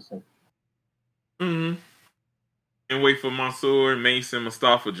all I'm gonna say. Mm-hmm. And wait for Mansoor, Mason,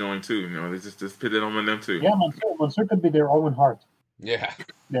 Mustafa join too. You know, they just put it on them too. Yeah, Mansoor could be their Owen Hart. Yeah.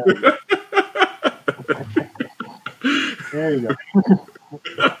 There you go.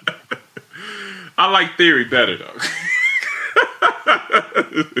 I like Theory better though.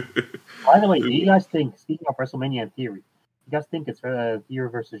 By the way, do you guys think, speaking of WrestleMania and Theory, you guys think it's Theory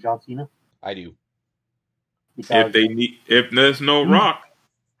versus John Cena? I do. Because if there's no Rock.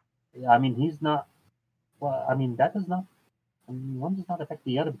 I mean, he's not. Well, I mean, that does not. I mean, one does not affect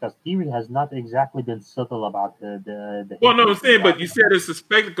the other because Theory has not exactly been subtle about the. Well, no, I'm saying, but you said it's a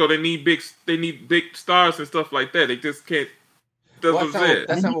spectacle. They need big stars and stuff like that. They just can't.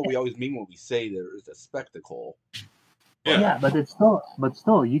 That's not what we always mean when we say there is a spectacle. Yeah, but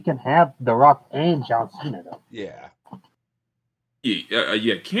still, you can have The Rock and John Cena though. Yeah.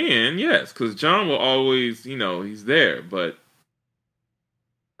 Yeah, can, yes, because John will always, he's there. But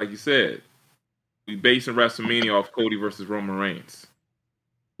like you said, we basing WrestleMania off Cody versus Roman Reigns,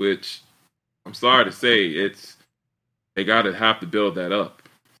 which I'm sorry to say, they gotta have to build that up,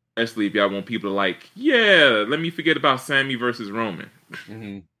 especially if y'all want people to like, yeah, let me forget about Sammy versus Roman.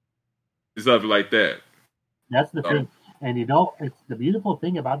 Mm-hmm. Stuff like that. That's the thing. And it's the beautiful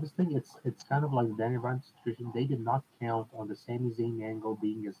thing about this thing. It's kind of like the Daniel Bryan situation. They did not count on the Sami Zayn angle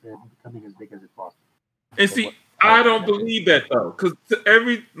becoming as big as it was. And see, I don't believe that though, because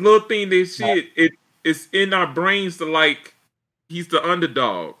every little thing they see, it's in our brains to like he's the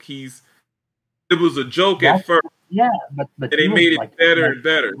underdog. It was a joke at first. Yeah, but and they made it better and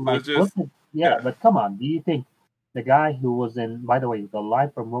better. But come on, do you think the guy who was in? By the way, the line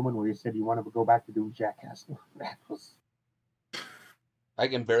from Roman where he said you want to go back to doing Jackass. That was. I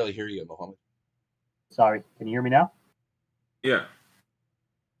can barely hear you, Mohammed. Sorry, can you hear me now? Yeah.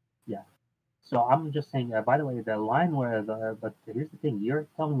 Yeah. So I'm just saying. By the way, the line where but here's the thing: you're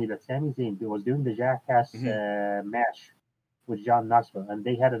telling me that Sami Zayn was doing the Jackass match with John Knoxville, and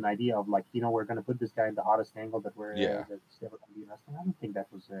they had an idea of like, we're going to put this guy in the hottest angle that that's ever going to be wrestling. I don't think that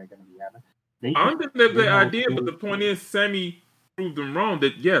was going to be happening. I understand the idea, but the point is, Sammy proved them wrong.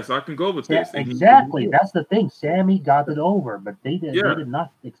 That yes, I can go with this. Exactly, that's the thing. Sammy got it over, but they did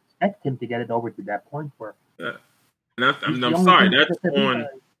not expect him to get it over to that point where. Yeah, and I'm sorry.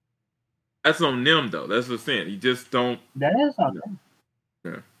 That's on them though. That's the thing. You just don't. That is on them.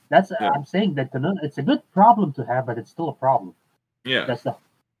 Yeah. I'm saying that it's a good problem to have, but it's still a problem. Yeah. That's the.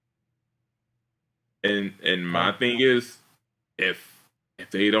 And my thing is, if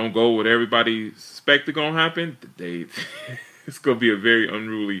if they don't go what everybody expected gonna happen, it's gonna be a very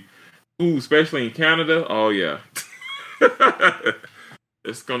unruly. Ooh, especially in Canada. Oh yeah,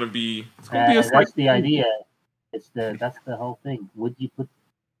 it's gonna be a sight. That's the idea. That's the whole thing. Would you put?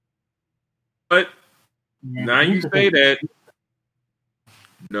 But now you say that.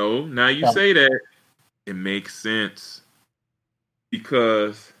 No, now you say that, it makes sense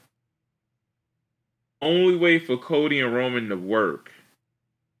because only way for Cody and Roman to work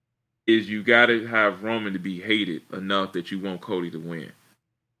is you got to have Roman to be hated enough that you want Cody to win,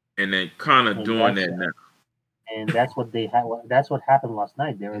 and then kind of doing that now. And that's what they had. That's what happened last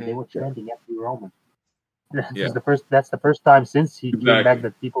night. They were chanting after Roman. That's the first time since he came back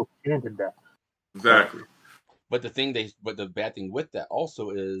that people chanted that. Exactly. But the bad thing with that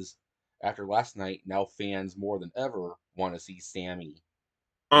also is after last night, now fans more than ever want to see Sammy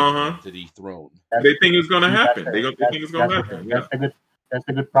to dethrone. They think it's going to happen. They think it's going to happen. That's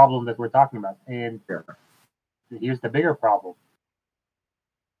the good problem that we're talking about. And here's the bigger problem.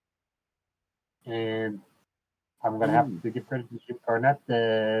 And I'm going to have to give credit to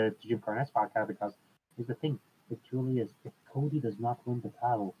Jim Cornette's podcast, because here's the thing. It truly is. If Cody does not win the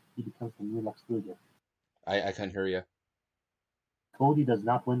title, he becomes the new Lex Luger. I can't hear you. Cody does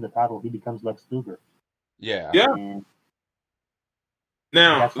not win the title, he becomes Lex Luger. Yeah. And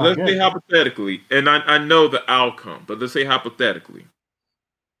now, let's say hypothetically, and I know the outcome, but let's say hypothetically,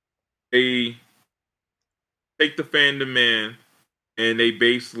 they take the fandom in and they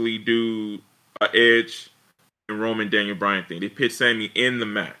basically do an Edge and Roman Daniel Bryan thing. They put Sammy in the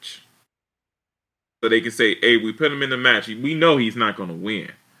match. So they can say, hey, we put him in the match. We know he's not going to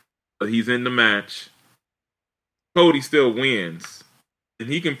win, but he's in the match. Cody still wins. And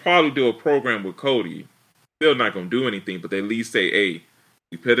he can probably do a program with Cody. Still not going to do anything, but they at least say, hey,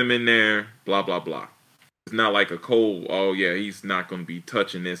 we put him in there, blah, blah, blah. It's not like a Cole, oh, yeah, he's not going to be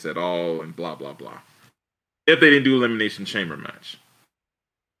touching this at all, and blah, blah, blah. If they didn't do Elimination Chamber match.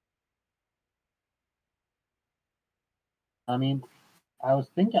 I mean, I was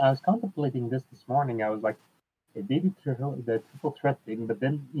contemplating this morning. I was like, maybe the triple threat thing, but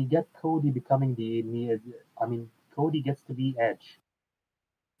then you get Cody becoming Cody gets to be Edge,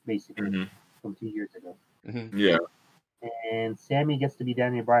 basically, from 2 years ago. Mm-hmm. Yeah. And Sammy gets to be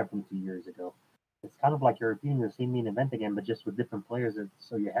Daniel Bryan from 2 years ago. It's kind of like you're repeating the same main event again, but just with different players.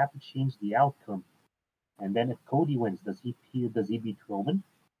 So you have to change the outcome. And then if Cody wins, does he beat Roman?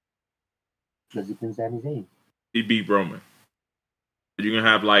 Does he pin Sami Zayn? He beat Roman. You're going to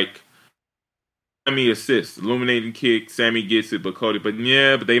have like Sammy assists, illuminating kick, Sammy gets it, but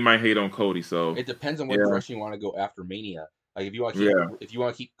they might hate on Cody. So it depends on what direction you want to go after Mania. Like if you want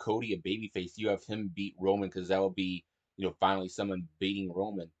to keep Cody a babyface, you have him beat Roman, because that will be finally someone beating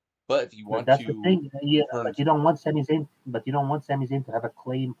Roman. But if you want that's the thing, but you don't want Sami Zayn. But you don't want Sami Zayn to have a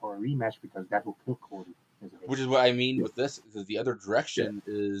claim for a rematch, because that will kill Cody. Which is what I mean with this. Is the other direction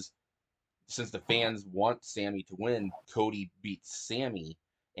is, since the fans want Sammy to win, Cody beats Sammy,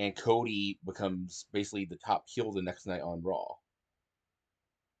 and Cody becomes basically the top heel the next night on Raw.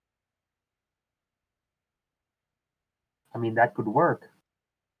 I mean, that could work.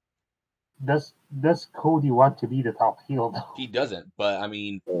 Does Cody want to be the top heel, though? He doesn't, but I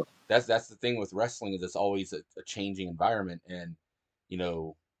mean, that's the thing with wrestling, is it's always a changing environment, and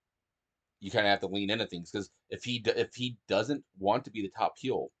you kind of have to lean into things, because if he doesn't want to be the top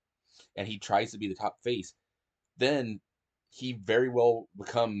heel, and he tries to be the top face, then he very well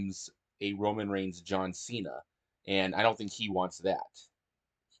becomes a Roman Reigns John Cena, and I don't think he wants that.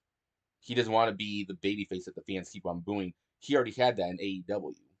 He doesn't want to be the babyface that the fans keep on booing. He already had that in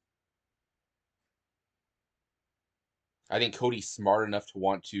AEW. I think Cody's smart enough to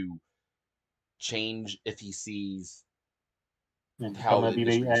want to change if he sees how the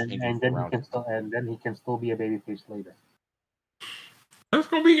industry is changing around him. And then he can still be a babyface later. That's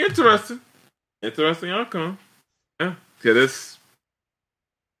gonna be interesting. Interesting outcome. Yeah, this.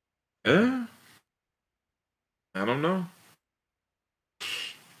 I don't know.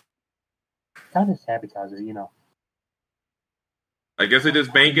 Kind of sad because I guess they're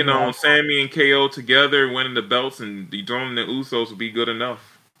just banking on Sammy and KO together winning the belts, and dethroning the Usos will be good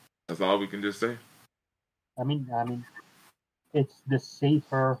enough. That's all we can just say. I mean, it's the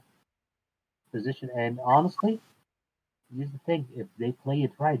safer position, and honestly, here's the thing: if they play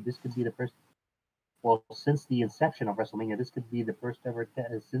it right, this could be the first. Well, since the inception of WrestleMania, this could be the first ever.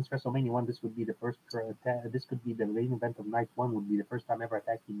 Since WrestleMania 1, this would be the first. This could be the main event of night 1. Would be the first time ever a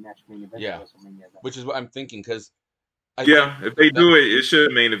tag team match main event of WrestleMania. Which is what I'm thinking, because. If they do it, it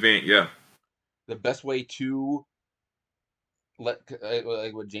should main event. Yeah. The best way to like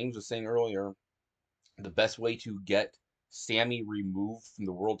what James was saying earlier, the best way to get Sammy removed from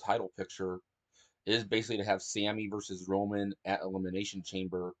the world title picture is basically to have Sammy versus Roman at Elimination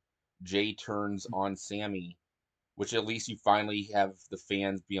Chamber. Jay turns on Sammy, which at least you finally have the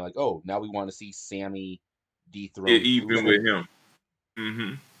fans being like, oh, now we want to see Sammy dethrone even Uso. with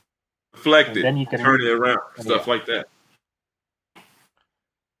him. Deflect it, then you can turn it around, stuff like that.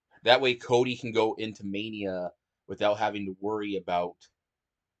 That way Cody can go into Mania without having to worry about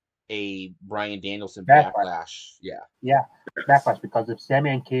a Bryan Danielson backlash. Yeah, backlash, because if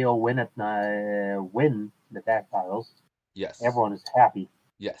Sammy and KO win the tag titles, yes, everyone is happy.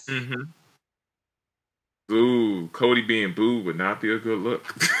 Yes. Ooh, Cody being booed would not be a good look.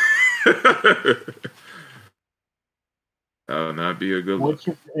 That would not be a good look.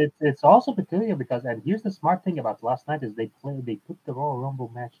 It's also peculiar because, and here's the smart thing about last night, is they put the Royal Rumble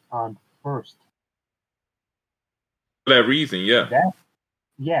match on first. For that reason, yeah.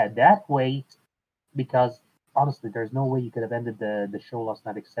 That way, because honestly, there's no way you could have ended the show last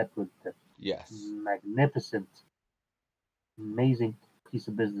night except with the magnificent, amazing piece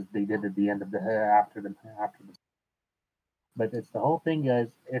of business they did at the end of after the. But it's the whole thing is,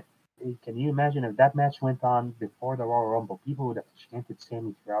 can you imagine if that match went on before the Royal Rumble? People would have chanted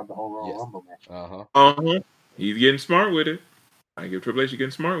Sammy throughout the whole Royal Rumble match. He's getting smart with it. I give Triple H getting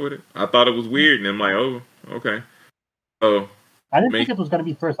smart with it. I thought it was weird, and I'm like, oh, okay. Oh, I didn't think it was going to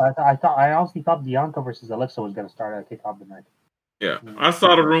be first. I honestly thought Bianca versus Alexa was going to start kick off the night. Yeah, I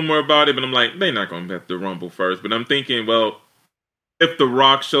saw the rumor about it, but I'm like, they're not going to have the Rumble first. But I'm thinking, well, if The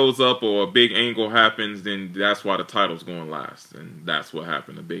Rock shows up or a big angle happens, then that's why the title's going last. And that's what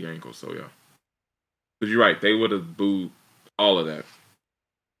happened, a big angle. So, yeah. But you're right. They would have booed all of that.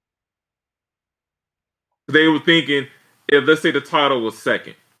 They were thinking, if let's say the title was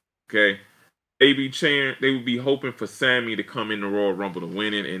second, okay, they would be hoping for Sammy to come in the Royal Rumble to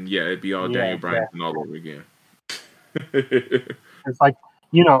win it. And, yeah, it'd be all Daniel Bryan all over again. It's like,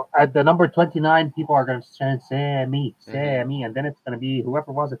 at the number 29, people are going to chant Sammy, and then it's going to be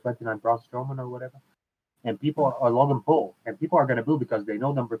whoever was at 29, Braun Strowman or whatever, and people are Logan Paul, and people are going to boo because they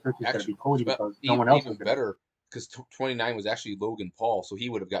know number 30 is going to be Cody because no one else is better because 29 was actually Logan Paul, so he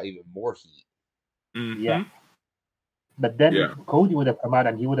would have got even more heat. Yeah, but then Cody would have come out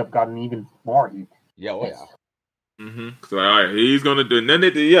and he would have gotten even more heat. Yeah, So all right, he's going to do, and then they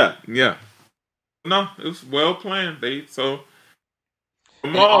did, No, it was well planned. It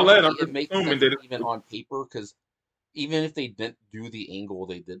makes sense even on paper, because even if they didn't do the angle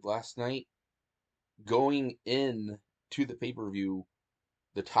they did last night, going in to the pay-per-view,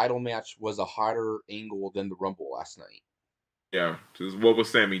 the title match was a hotter angle than the Rumble last night. Yeah, because what would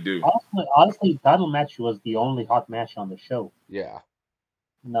Sammy do? Honestly, the title match was the only hot match on the show. Yeah.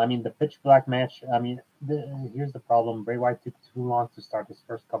 I mean, the pitch black match, here's the problem. Bray Wyatt took too long to start his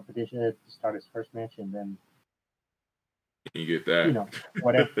first competition, to start his first match, and then you get that.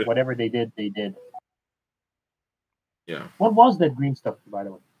 Whatever they did. Yeah. What was that green stuff, by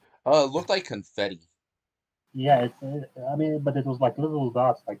the way? It looked like confetti. Yeah, but it was like little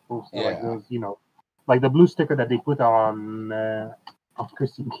dots, like those, like those, like the blue sticker that they put on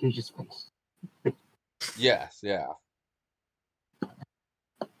Christian Cage's face. Yes, yeah.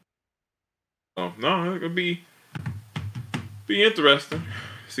 Oh no, it could be interesting.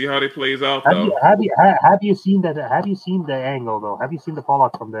 See how it plays out. Have you seen that? Have you seen the angle though? Have you seen the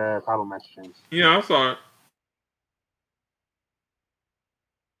fallout from the title match, James? Yeah, I saw it.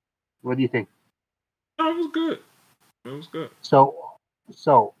 What do you think? No, it was good. It was good. So,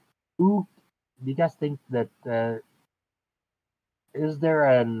 who do you guys think that? Is there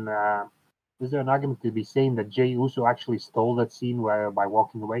an argument to be saying that Jey Uso actually stole that scene by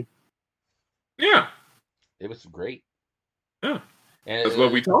walking away? Yeah, it was great. Yeah. And that's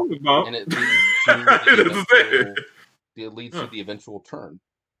what we talked about. And it leads to the eventual turn.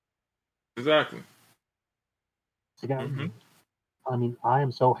 Exactly. I mean, I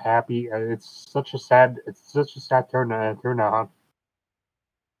am so happy. It's such a sad turn out.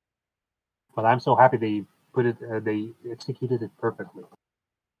 But I'm so happy they executed it perfectly.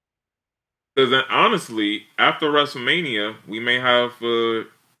 Because honestly, after WrestleMania, we may have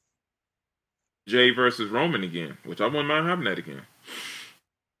Jay versus Roman again, which I wouldn't mind having that again.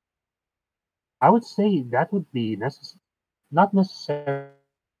 I would say that would be not necessary,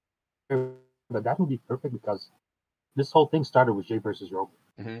 but that would be perfect because this whole thing started with Jay versus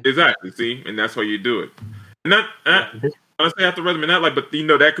Roman. Exactly. See, and that's why you do it. Not honestly after WrestleMania, but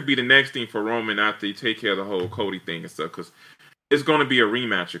that could be the next thing for Roman after you take care of the whole Cody thing and stuff, because it's going to be a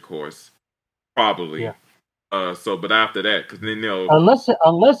rematch, of course, probably. Yeah. But after that, because then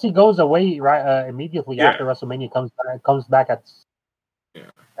unless he goes away immediately after WrestleMania comes back at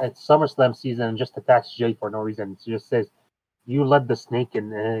SummerSlam season and just attacks Jay for no reason. It just says, You let the snake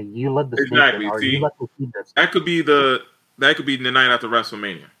in. You let the snake in, Exactly. or you See, let the seed that. that could be the night after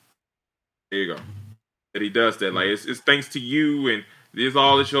WrestleMania. There you go. That he does that. Like it's thanks to you, and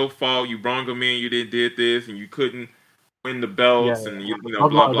it's your fault. You brought him in. You did this, and you couldn't win the belts, and blah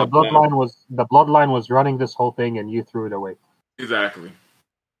blah blah. The bloodline was running this whole thing, and you threw it away. Exactly,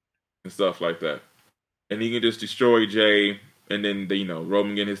 and stuff like that. And he can just destroy Jay, and then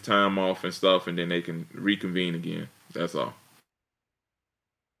Roman get his time off and stuff, and then they can reconvene again. That's all.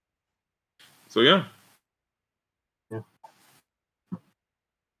 So yeah.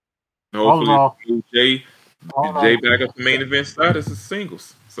 Hopefully, Jay back up the main event status as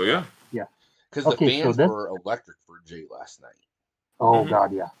singles. So yeah. Yeah. Because the fans were electric for Jay last night. Oh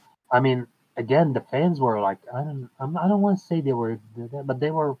God, yeah. I mean, again, the fans were like, I don't want to say they were, but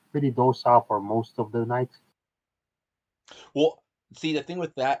they were pretty docile for most of the night. Well, see, the thing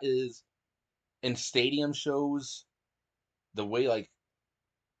with that is, in stadium shows, the way like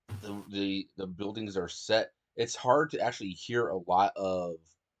the buildings are set, it's hard to actually hear a lot of.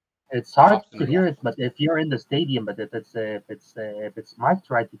 It's hard to hear it, but if you're in the stadium, but if it's mic'd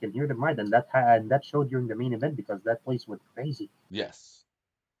right, you can hear them right, and that showed during the main event because that place went crazy. Yes.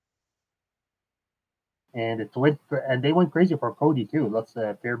 And they went crazy for Cody too. Let's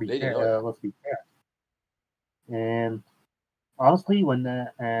be fair. And honestly,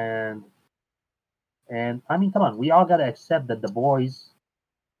 and I mean, come on, we all gotta accept that The Boys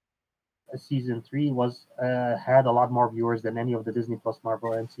season 3 was had a lot more viewers than any of the Disney Plus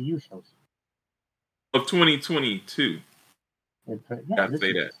Marvel MCU shows of 2022. Gotta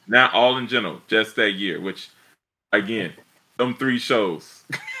say that. Not all in general, just that year. Which, again, them 3 shows.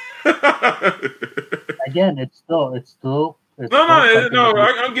 Again, it's still. No.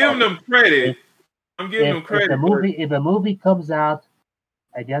 I'm giving them credit. If a movie comes out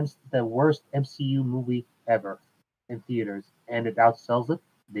against the worst MCU movie ever in theaters and it outsells it,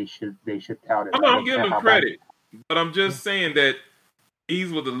 they should tout it. I'm giving them credit, but I'm just saying that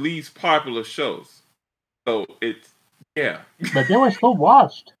these were the least popular shows, so it's But they were still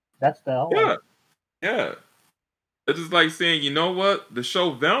watched. That's the whole. Yeah. It's just like saying, you know what, the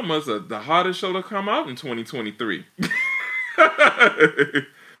show Velma's the hottest show to come out in 2023, because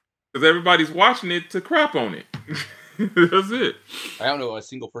everybody's watching it to crap on it. That's it. I don't know a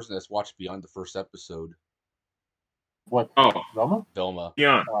single person that's watched beyond the first episode. What? Oh, Velma.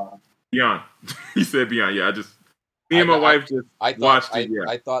 Beyond. He said Beyond. Yeah, me and my wife watched it.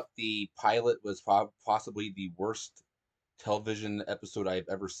 I thought the pilot was possibly the worst television episode I've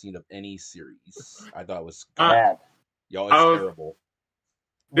ever seen of any series. I thought it was bad. Yo, it's terrible.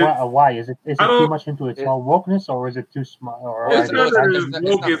 Why is it too much into its own wokeness, or is it too small? It's not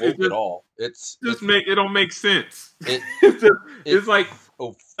woke at all. It don't make sense. It's like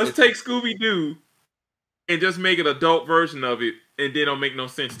let's take Scooby Doo and just make an adult version of it, and then don't make no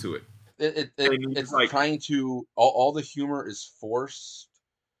sense to it. It's like trying to all the humor is forced.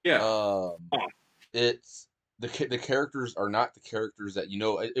 Yeah. It's the characters are not the characters that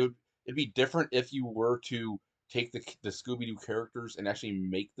it'd be different if you were to take the Scooby Doo characters and actually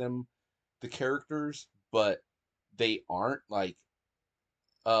make them the characters, but they aren't. Like,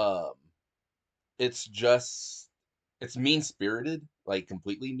 it's mean spirited, like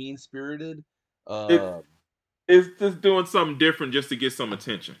completely mean spirited. It's just doing something different just to get some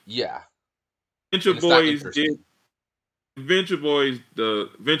attention. Yeah. The Venture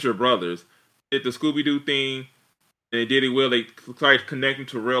Brothers did the Scooby Doo thing, and they did it well. They started connecting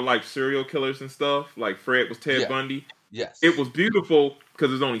to real life serial killers and stuff. Like Fred was Ted Bundy. Yes. It was beautiful because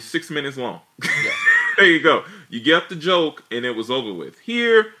it was only 6 minutes long. Yeah. There you go. You get the joke, and it was over with.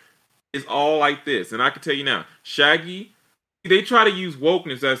 Here, it's all like this. And I can tell you now, Shaggy, they try to use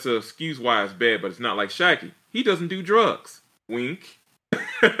wokeness as an excuse why it's bad, but it's not like Shaggy. He doesn't do drugs. Wink.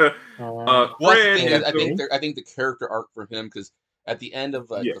 I think the character arc for him, because at the end of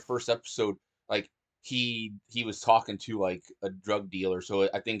the first episode, like he was talking to like a drug dealer, so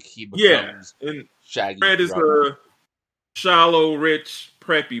I think he becomes Shaggy. Fred is a shallow, rich,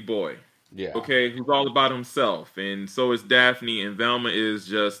 preppy boy. Yeah. Okay, who's all about himself, and so is Daphne, and Velma is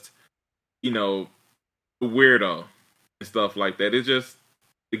just, the weirdo and stuff like that. It's just,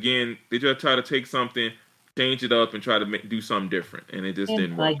 again, they just try to take something, change it up, and try to do something different, and it just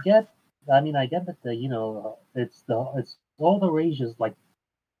didn't work. I get that it's all the rage is like,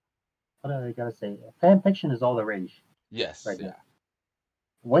 what do I gotta say? Fan fiction is all the rage. Yes. Right now.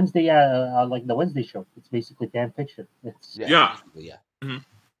 Wednesday, like the Wednesday show, it's basically fan fiction. It's Mm-hmm.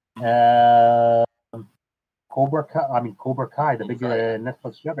 Cobra Kai, the big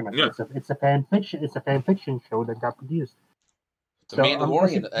Netflix juggernaut. Yeah. It's a fan fiction. It's a fan fiction show that got produced. The So I'm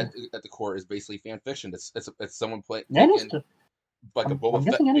Mandalorian guessing, at the core is basically fan fiction. It's someone any taking like a I'm Boba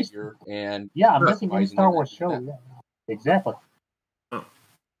Fett guessing any, figure and yeah, I'm guessing any customizing Star it and Wars doing show. that. Yeah, exactly. Oh.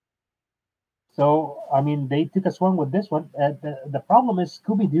 So I mean, they took a swing with this one. The problem is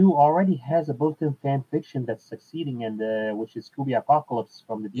Scooby Doo already has a built-in fan fiction that's succeeding, which is Scooby Apocalypse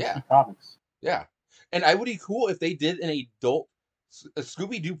from the Yeah. DC Comics. Yeah, and I would be cool if they did an adult.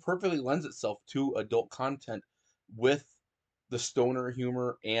 Scooby Doo perfectly lends itself to adult content with the stoner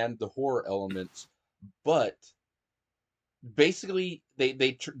humor and the horror elements, but basically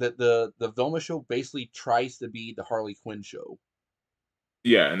the Velma show basically tries to be the Harley Quinn show.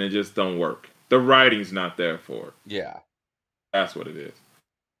 Yeah, and it just don't work. The writing's not there for it. Yeah, That's what it is.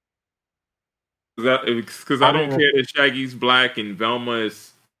 Because I don't care that Shaggy's black and Velma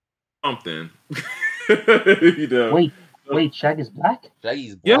is something. You know? Wait, Shaggy's black?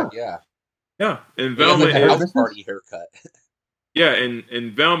 Shaggy's black. Yeah, Yeah, and he has Velma like a is house party haircut. yeah,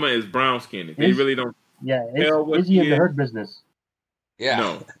 and Velma is brown skinned. They really don't. Yeah, tell what is he he in the is. Hurt Business? Yeah,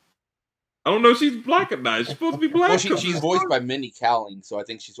 No, I don't know if she's black or not. She's supposed to be black. well, she's voiced by Mindy Kaling, so I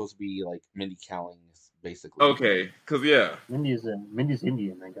think she's supposed to be like Mindy Kaling, basically. Okay, because yeah, Mindy's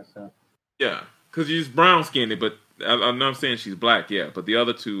Indian, I guess. So. yeah, because she's brown skinned, but I'm not saying she's black. Yeah, but the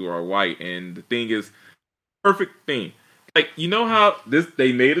other two are white, and the thing is, perfect thing. Like, you know how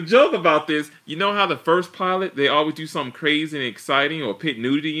they made a joke about this. You know how the first pilot, they always do something crazy and exciting or put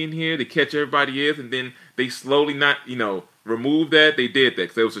nudity in here to catch everybody's ears, and then they slowly not, remove that. They did that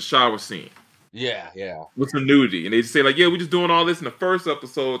because there was a shower scene. Yeah. With some nudity. And they just say, like, yeah, we're just doing all this in the first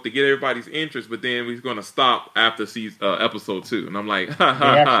episode to get everybody's interest, but then we're going to stop after episode 2. And I'm like, ha,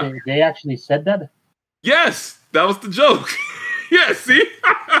 ha, ha. They actually said that? Yes! That was the joke. Yeah, see?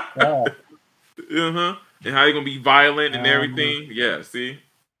 Yeah. Uh-huh. And how they're going to be violent and everything. Yeah, see?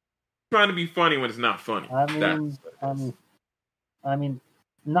 Trying to be funny when it's not funny. I mean,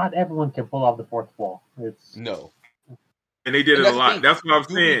 not everyone can pull off the fourth wall. No. And they did it a lot. That's what I'm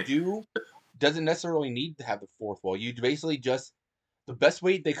saying. Scooby-Doo doesn't necessarily need to have the fourth wall. You basically just... The best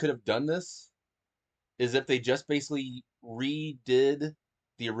way they could have done this is if they just basically redid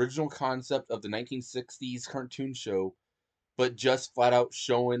the original concept of the 1960s cartoon show, but just flat out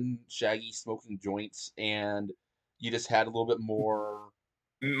showing Shaggy smoking joints, and you just had a little bit more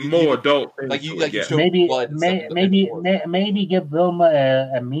adult. Like you show maybe blood. Maybe give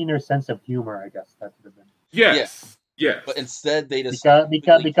Vilma a meaner sense of humor. I guess that would have been. Yes. Yeah. But instead they just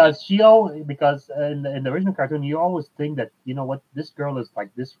because in the original cartoon you always think that, you know what, this girl is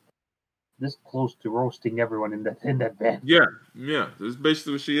like this close to roasting everyone in that band. Yeah. That's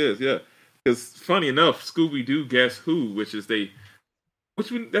basically what she is. Yeah. Because funny enough, Scooby Doo Guess Who, that's a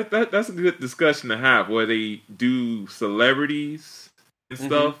good discussion to have, where they do celebrities and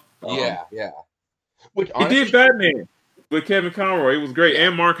stuff. Yeah. Which honestly, he did Batman with Kevin Conroy. It was great,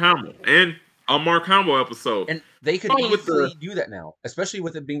 and Mark Hamill, and a Mark Hamill episode. And they could easily do that now, especially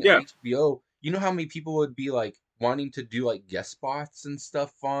with it being HBO. You know how many people would be like wanting to do like guest spots and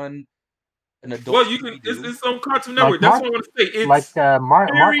stuff on an adult. Well, you can. It's on Cartoon Network. That's what I want to say. It's like Mark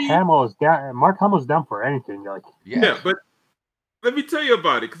Hamill is down. Mark Hamill's down for anything. Like but let me tell you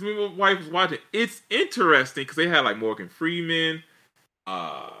about it, because my wife was watching. It's interesting because they had like Morgan Freeman,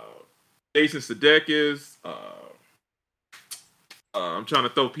 Jason Sudeikis. I'm trying to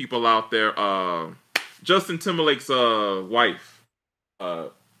throw people out there. Justin Timberlake's wife,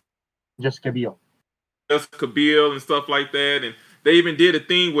 Jessica Biel, and stuff like that, and they even did a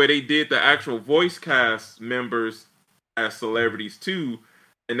thing where they did the actual voice cast members as celebrities too,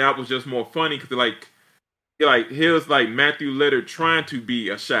 and that was just more funny because here's like Matthew Lillard trying to be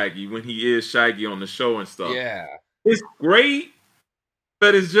a Shaggy when he is Shaggy on the show and stuff. Yeah, it's great,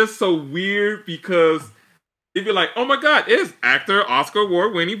 but it's just so weird because they'd be like, "Oh my God, it's Oscar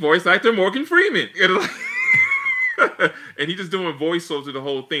award-winning voice actor Morgan Freeman," and he just doing voiceovers of the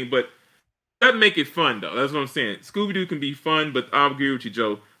whole thing, but. That make it fun though. That's what I'm saying. Scooby-Doo can be fun, but I agree with you,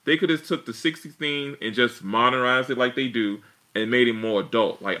 Joe. They could have took the 60s theme and just modernized it like they do and made it more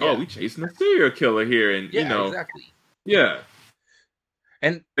adult. Like, we chasing a serial killer here, and exactly. Yeah.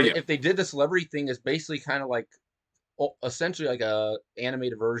 And if they did the celebrity thing, it's basically kind of like essentially like a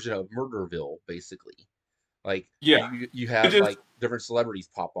animated version of Murderville, basically. Like you have like different celebrities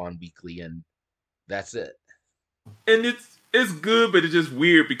pop on weekly, and that's it. And it's good, but it's just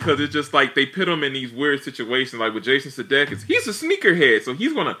weird because it's just like they put him in these weird situations. Like with Jason Sudeikis, he's a sneakerhead, so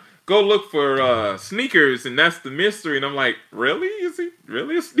he's gonna go look for sneakers, and that's the mystery. And I'm like, really? Is he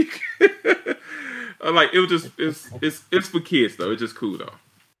really a sneaker? Like, it was just it's for kids though. It's just cool though.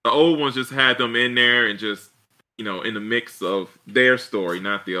 The old ones just had them in there and just in the mix of their story,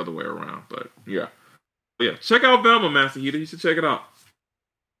 not the other way around. But yeah, Yeah, check out Velma, Master Heater. You should check it out.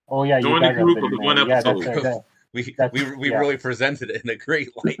 Oh yeah, you Join the guys have group of been the one yeah, episode. We yeah. really presented it in a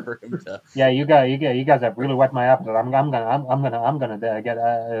great light for him to. Yeah, you guys have really wet my appetite. I'm gonna get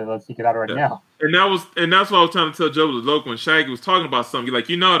let's seek it out right Yeah. now. And that's what I was trying to tell Joe Loke when Shaggy was talking about something. You're like,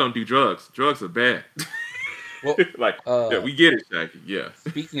 I don't do drugs. Drugs are bad. Well, like, yeah, we get it, Shaggy. Yeah.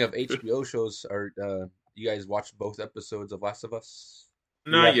 Speaking of HBO shows, are you guys watched both episodes of Last of Us?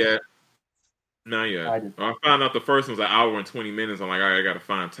 Not yet. I found out the first one was an hour and 20 minutes. I'm like, all right, I got to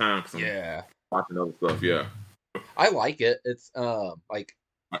find time. Yeah. Watching other stuff. Yeah. I like it. It's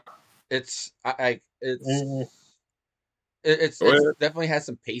it's definitely has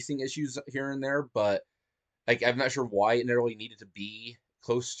some pacing issues here and there, but like I'm not sure why it really needed to be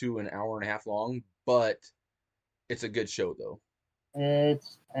close to an hour and a half long, but it's a good show though. And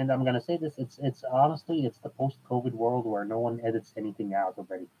I'm gonna say this, it's honestly it's the post-COVID world where no one edits anything out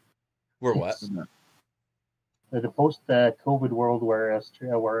already. Where what? The post-COVID world where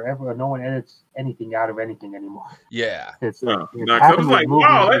no one edits anything out of anything anymore. Yeah. I was like,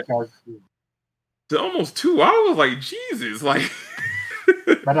 wow, it's almost 2 hours. Like, Jesus, like.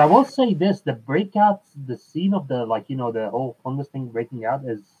 But I will say this: the scene of the the whole fungus thing breaking out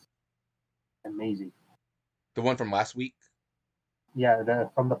is amazing. The one from last week. Yeah,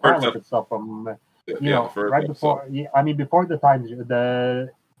 from the pilot itself, from right before. Yeah, I mean, before the time,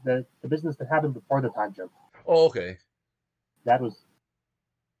 the business that happened before the time jump. Oh, okay. That was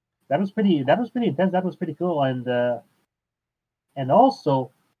pretty intense. That was pretty cool, and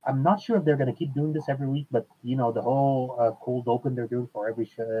also I'm not sure if they're going to keep doing this every week, but the whole cold open they're doing for every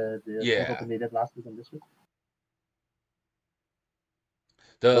show, cold open they did last week and this week.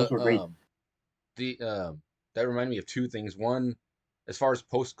 Those were great. That reminded me of two things. One, as far as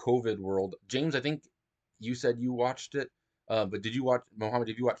post-COVID world, James, I think you said you watched it, but did you watch Mohammed?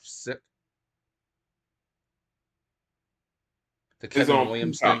 Did you watch Sick? The Kevin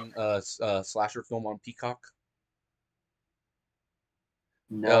Williamson slasher film on Peacock.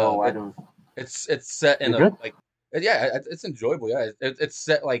 No, I don't. It's set in it's enjoyable. Yeah, it's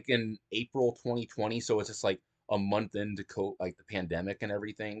set like in April 2020, so it's just like a month into the pandemic and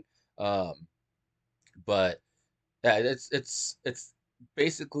everything. But yeah, it's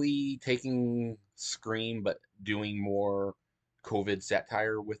basically taking Scream but doing more COVID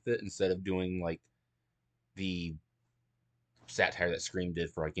satire with it instead of doing like the satire that Scream did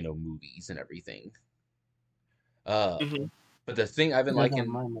for movies and everything. But the thing I've been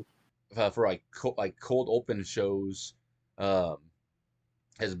liking for cold open shows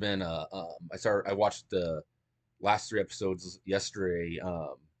has been I watched the last 3 episodes yesterday.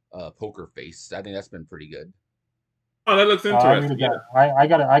 Poker Face. I think that's been pretty good. Oh, that looks interesting. I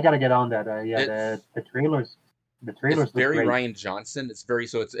gotta get on that. The trailers. The trailers. It's very great. Rian Johnson. It's very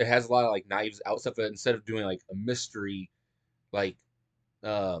it has a lot of like Knives Out stuff. But instead of doing like a mystery, like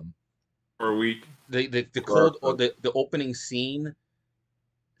for a week, the opening scene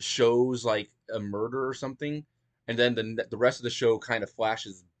shows like a murder or something, and then the rest of the show kind of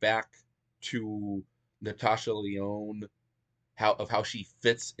flashes back to Natasha Lyonne, how she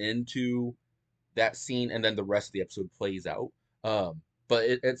fits into that scene, and then the rest of the episode plays out. But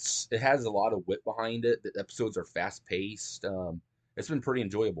it has a lot of wit behind it. The episodes are fast paced. It's been pretty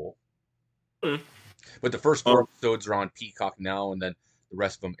enjoyable. But the first 4 episodes are on Peacock now, and then the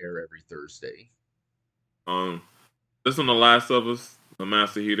rest of them air every Thursday. This one, The Last of Us, the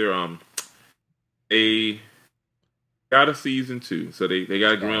Master Heater. They got a season 2, so they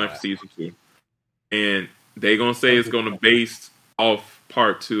got a green light for season 2, and they gonna say it's gonna base off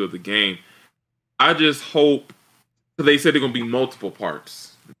part 2 of the game. I just hope, because they said they're gonna be multiple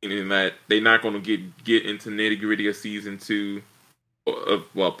parts, meaning that they're not gonna get into nitty gritty of season 2.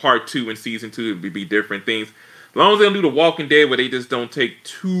 Part 2 and season 2 would be different things. As long as they don't do The Walking Dead, where they just don't take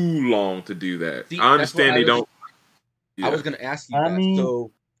too long to do that. See, I understand they don't. Yeah. I was going to ask you that.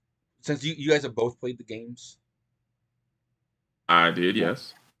 So, since you guys have both played the games, I did.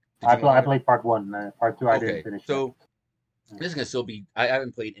 Yes, I played part 1. Part 2, I didn't finish. So, this is going to still be. I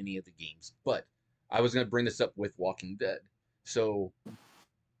haven't played any of the games, but I was going to bring this up with Walking Dead. So,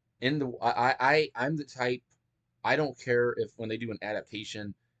 I'm the type. I don't care if when they do an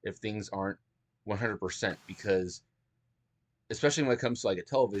adaptation, if things aren't 100%, because especially when it comes to like a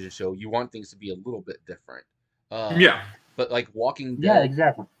television show, you want things to be a little bit different. But like Walking Dead, yeah,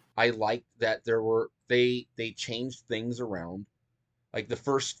 exactly. I liked that they changed things around. Like the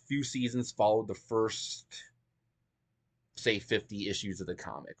first few seasons followed the first, say, 50 issues of the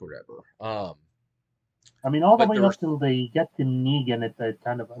comic or whatever. I mean, all the way up till they get to Negan, it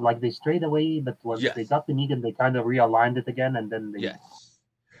kind of like they strayed away, but they got to Negan, they kind of realigned it again, and then they. Yes.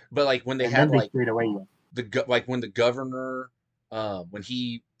 But like when they had they strayed away. like when the governor, when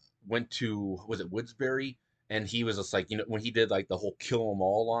he went to, was it Woodsbury, and he was just like, when he did like the whole "kill 'em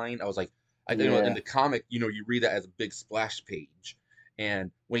all" line, I was like, in Yeah. the comic, you read that as a big splash page,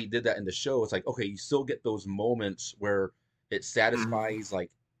 and when he did that in the show, it's like, okay, you still get those moments where it satisfies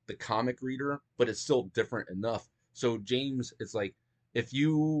like the comic reader, but it's still different enough. So James, it's like, if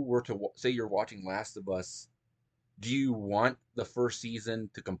you were to say you're watching Last of Us, do you want the first season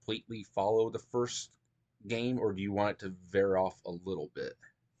to completely follow the first game, or do you want it to veer off a little bit?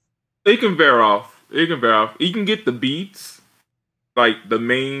 It can veer off. It can veer off. You can get the beats, like the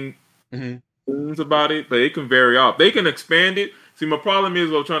main things about it, but it can vary off. They can expand it. See, my problem is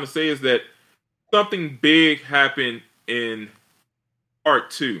what I'm trying to say is that something big happened in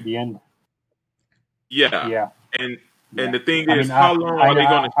part 2. The end. Yeah. Yeah. And the thing is, how long are they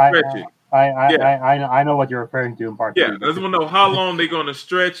going to stretch it? I know what you're referring to in part 2. Yeah, I just want to know how long they're going to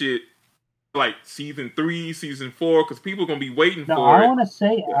stretch it, like season 3, season 4, because people are going to be waiting for it. I want to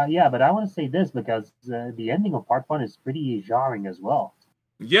say, but I want to say this because the ending of part 1 is pretty jarring as well.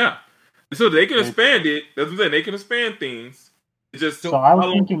 Yeah. So they can expand it. That's what I'm saying. They can expand things. It's just so I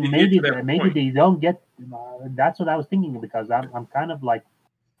was thinking maybe they don't get. That's what I was thinking, because I'm kind of like,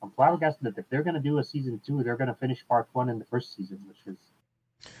 I'm flabbergasted that if they're going to do a season 2, they're going to finish part 1 in the first season, which is.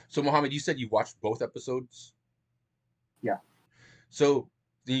 So Mohammed, you said you watched both episodes? Yeah. So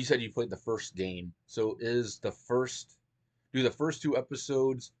then you said you played the first game. So do the first 2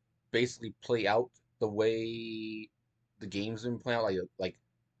 episodes basically play out the way the game's been playing out? Like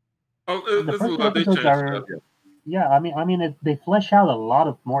the first 2 episodes are. Yeah, I mean, they flesh out a lot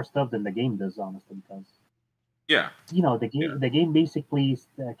of more stuff than the game does, honestly, because. Yeah. The game basically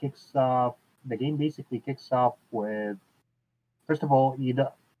kicks off. The game basically kicks off with. First of all,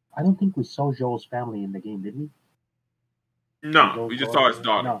 I don't think we saw Joel's family in the game, did we? No, we just saw his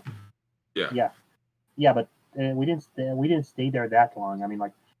daughter. No. Yeah. Yeah, but we didn't stay there that long. I mean,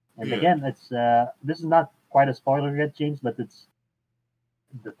 like, and again, it's this is not quite a spoiler yet, James, but it's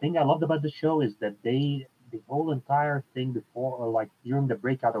the thing I loved about the show is that the whole entire thing before, or like during the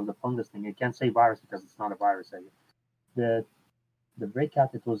breakout of the fungus thing, I can't say virus because it's not a virus. The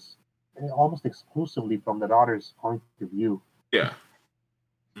breakout, it was almost exclusively from the daughter's point of view. Yeah.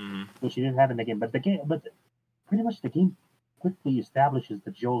 Which you didn't have in the game, but pretty much the game quickly establishes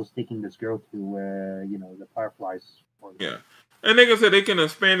that Joel is taking this girl to the Fireflies. Yeah, and like I said, they can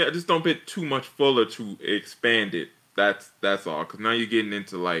expand it. I just don't put too much fuller to expand it. That's all. Because now you're getting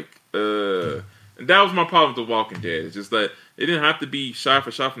into like and that was my problem with The Walking Dead. It's just that it didn't have to be shot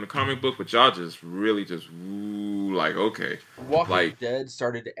for shot from the comic book, but y'all just really just like, okay. Walking Dead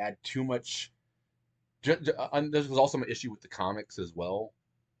started to add too much. This was also an issue with the comics as well.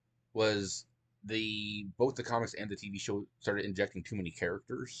 Was both the comics and the TV show started injecting too many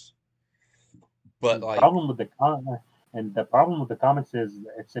characters. But the problem with the comics is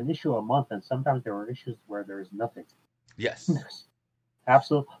it's an issue a month, and sometimes there are issues where there is nothing. Yes.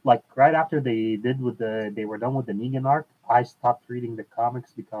 Absolutely. Like right after they were done with the Negan arc, I stopped reading the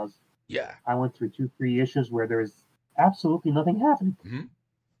comics because I went through 2-3 issues where there is absolutely nothing happening. Mm-hmm.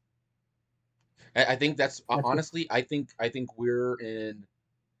 I think that's honestly, I think we're in.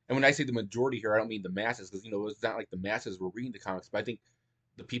 And when I say the majority here, I don't mean the masses, because it's not like the masses were reading the comics, but I think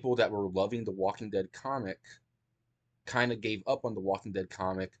the people that were loving the Walking Dead comic kind of gave up on the Walking Dead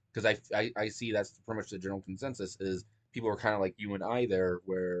comic, because I see that's pretty much the general consensus is people are kind of like you and I there,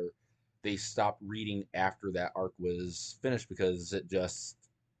 where they stopped reading after that arc was finished because it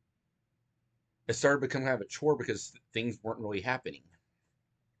started becoming kind of a chore because things weren't really happening.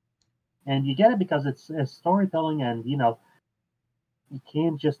 And you get it because it's storytelling, and you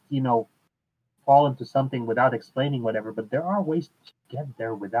can't just fall into something without explaining whatever. But there are ways to get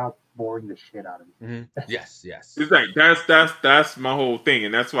there without boring the shit out of you. Mm-hmm. Yes. It's like that's my whole thing,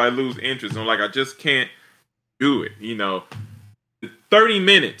 and that's why I lose interest. I'm like, I just can't do it. 30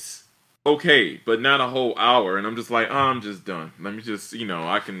 minutes, okay, but not a whole hour, and I'm just like, I'm just done. Let me just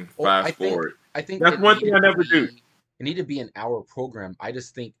I can fast forward. I think that's one thing I never do. It need to be an hour program. I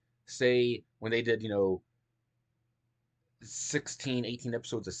just think, say when they did 16, 18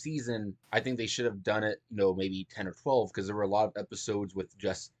 episodes a season, I think they should have done it, maybe 10 or 12, because there were a lot of episodes with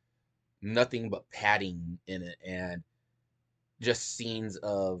just nothing but padding in it and just scenes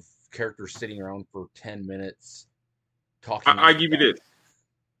of characters sitting around for 10 minutes talking. I give you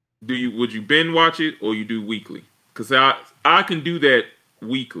this. Would you binge watch it or you do weekly? Because I can do that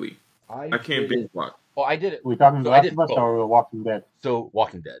weekly. I can't binge watch. Oh, I did it. We're talking about Last of Us or Walking Dead? So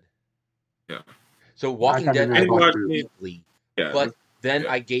Walking Dead. Yeah. So Walking Dead I watched weekly. Yeah. But then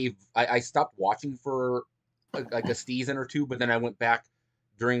I stopped watching for like a season or two, but then I went back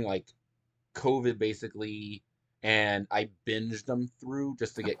during like COVID basically, and I binged them through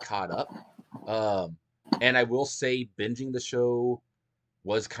just to get caught up. And I will say, binging the show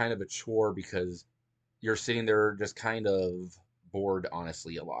was kind of a chore because you're sitting there just kind of bored,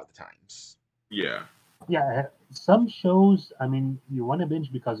 honestly, a lot of the times. Yeah. Yeah, some shows, I mean, you want to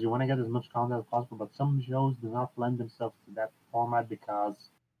binge because you want to get as much content as possible, but some shows do not lend themselves to that format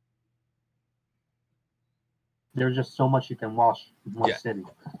because there's just so much you can watch in one city.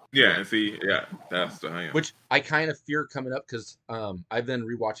 Yeah, and see, that's the thing. Which I kind of fear coming up because I've been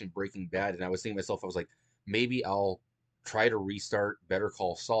rewatching Breaking Bad, and I was thinking to myself, I was like, maybe I'll try to restart Better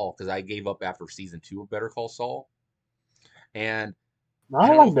Call Saul because I gave up after season 2 of Better Call Saul. And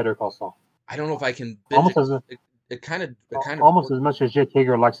I like Better Call Saul. I don't know if I can almost as much as Jake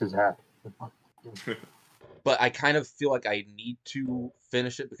Hager likes his hat. But I kind of feel like I need to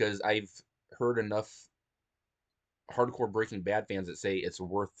finish it because I've heard enough hardcore Breaking Bad fans that say it's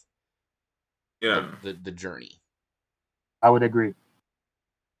worth the journey. I would agree.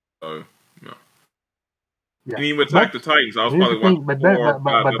 Oh no. Yeah. I mean, with Attack the Titans, I was probably watching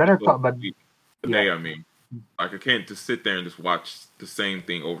today. I mean, like I can't just sit there and just watch the same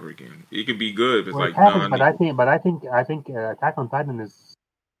thing over again. It can be good, but it's I think Attack on Titan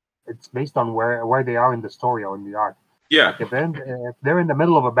it's based on where they are in the story or in the arc. Yeah. Like if they're in the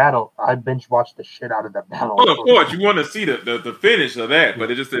middle of a battle, I'd binge watch the shit out of that battle. Oh, of course, you want to see the finish of that, but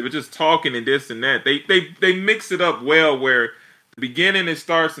it was just talking and this and that. They mix it up well, where the beginning it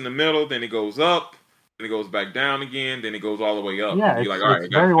starts in the middle, then it goes up, then it goes back down again, then it goes all the way up. Yeah,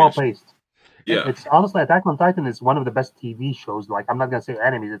 it's very well paced. Yeah, it's honestly Attack on Titan is one of the best TV shows. Like I'm not gonna say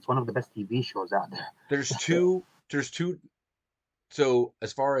enemies, it's one of the best TV shows out there. There's two. So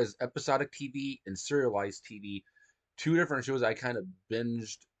as far as episodic TV and serialized TV, two different shows I kind of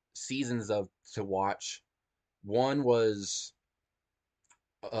binged seasons of to watch. One was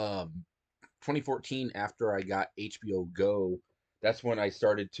 2014 after I got HBO Go. That's when I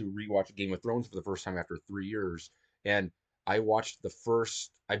started to rewatch Game of Thrones for the first time after 3 years. And I binged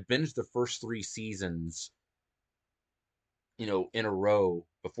the first 3 seasons, in a row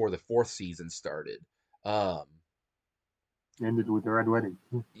before the 4th season started. Ended with the Red Wedding.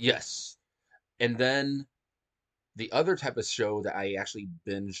 Yes. And then the other type of show that I actually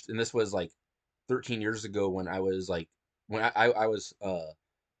binged, and this was like 13 years ago when I was like, when I was,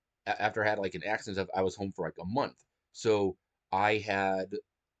 after I had like an accident, I was home for like a month. So I had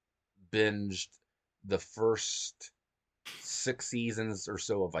binged the first 6 seasons or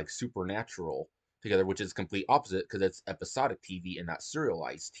so of like Supernatural together, which is complete opposite because it's episodic TV and not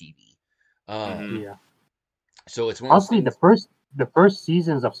serialized TV. Yeah. So it's one honestly the first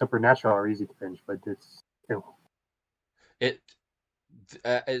seasons of Supernatural are easy to binge, but it's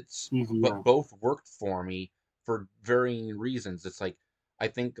easy, but both worked for me for varying reasons. It's like I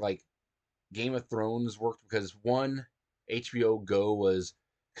think like Game of Thrones worked because one, HBO Go was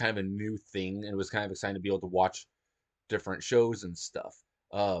kind of a new thing and it was kind of exciting to be able to watch different shows and stuff.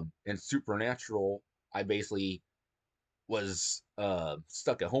 And Supernatural, I basically was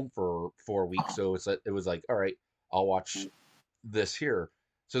stuck at home for 4 weeks, so it was like, all right, I'll watch this here.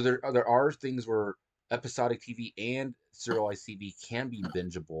 So there are things where episodic TV and serialized TV can be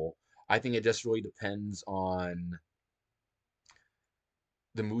bingeable. I think it just really depends on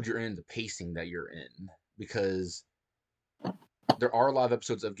the mood you're in, the pacing that you're in, because there are a lot of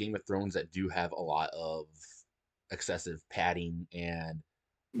episodes of Game of Thrones that do have a lot of excessive padding and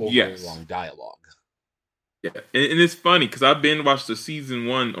long dialogue. Yeah, and it's funny because I've been watched the season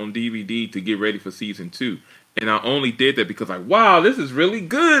 1 on DVD to get ready for season 2, and I only did that because like, wow, this is really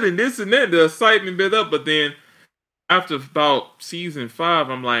good and this and that. The excitement built up, but then after about season 5,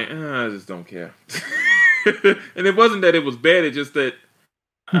 I'm like, I just don't care. And it wasn't that it was bad; it's just that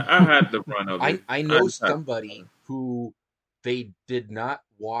I had the run of it. I know somebody who they did not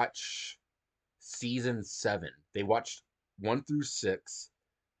watch season 7. They watched 1 through 6.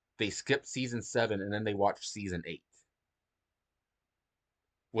 They skipped season 7 and then they watched season 8.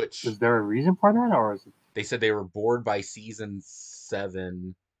 Which is there a reason for that, or is it? They said they were bored by season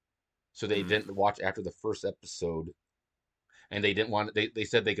 7, so they didn't watch after the first episode, and they didn't want. They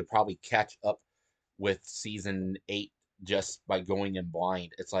said they could probably catch up with season 8 just by going in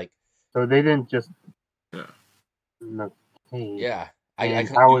blind. It's like so they didn't just. Yeah.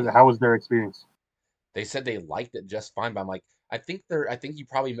 How was their experience? They said they liked it just fine, but I'm like, I think you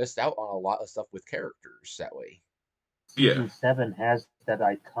probably missed out on a lot of stuff with characters that way. Season 7 has that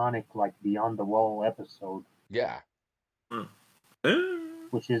iconic like Beyond the Wall episode. Yeah.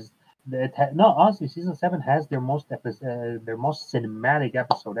 Which is honestly, season 7 has their most cinematic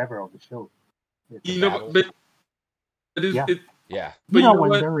episode ever of the show. But Yeah. But you know when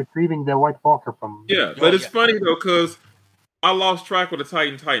what? they're retrieving the White Walker from. Yeah, but it's funny though because I lost track of the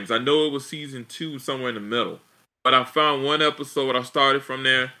Titans. I know it was season 2 somewhere in the middle, but I found one episode. I started from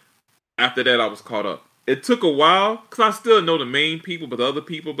there. After that, I was caught up. It took a while because I still know the main people, but the other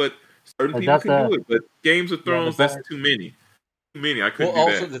people, but certain people That's can do it. But Games of Yeah, Thrones, that's too many. Too many. I couldn't Well,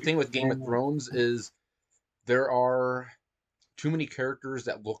 do also that. the thing with Game of Thrones is there are too many characters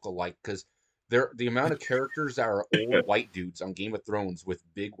that look alike because the amount of characters that are old white dudes on Game of Thrones with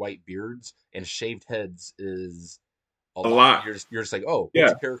big white beards and shaved heads is a lot. You're just like, oh, Yeah.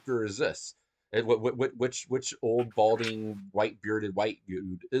 which character is this? Which old balding white bearded white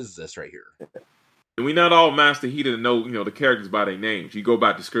dude is this right here? And we not all master heated to know the characters by their names. You go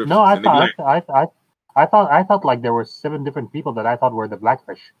by descriptions. No, I and they be thought I thought like there were 7 different people that I thought were the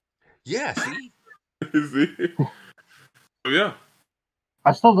Blackfish. Yeah, see? Yeah.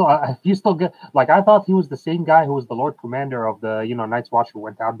 I still don't. You still get like I thought he was the same guy who was the Lord Commander of the Night's Watch who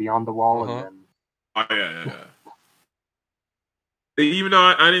went out beyond the wall and then. Oh, yeah. Even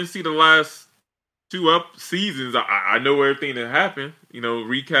though I didn't see the last 2 seasons, I know everything that happened.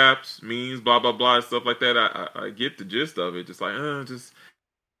 Recaps, memes, blah blah blah, stuff like that. I get the gist of it. Just like, I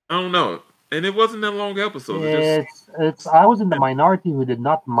don't know. And it wasn't that long episode. It's. I was in the minority who did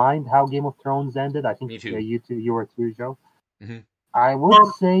not mind how Game of Thrones ended. I think Me too. You were too, Joe. Mm-hmm. I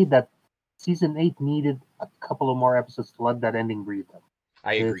would say that season 8 needed a couple of more episodes to let that ending breathe.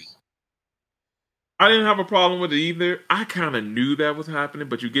 I agree. I didn't have a problem with it either. I kind of knew that was happening,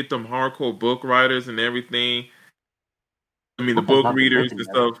 but you get them hardcore book writers and everything. I mean, the book readers and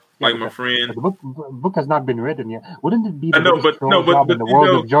stuff, like my friend. The book has not been written yet. Wouldn't it be the biggest job in the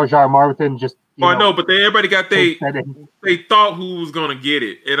world if George R. R. Martin just? I know, but everybody got they thought who was gonna get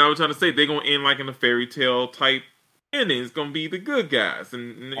it, and I was trying to say they're gonna end like in a fairy tale type ending. It's gonna be the good guys,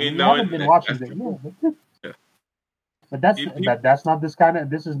 and I haven't been watching it. Yeah. But that's not this kind of.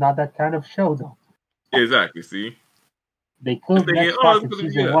 This is not that kind of show, though. Exactly. See, they killed Ned Stark in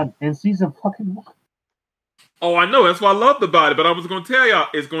season 1. In season fucking 1. Oh, I know. That's what I loved about it. But I was going to tell y'all,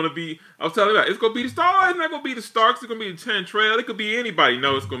 it's going to be. I was telling you, it's going to be the Starks. It's not going to be the Starks. It's going to be the Chantrell. It could be anybody.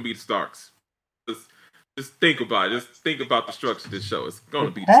 No, it's going to be the Starks. Just think about it. Just think about the structure of this show. It's going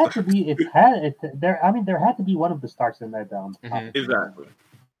to be the Starks. There had to be one of the Starks in that down. Exactly.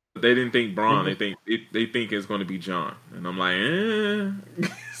 But they didn't think Bronn. They think it's going to be Jon. And I'm like,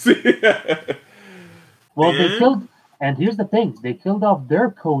 Well, they killed. And here's the thing: they killed off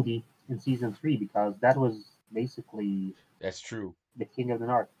their Cody in season 3 because that was basically that's true. The King of the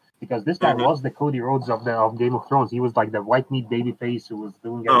North, because this guy was the Cody Rhodes of Game of Thrones. He was like the white meat baby face who was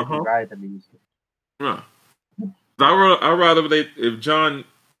doing everything right, and he was. I'd rather if Jon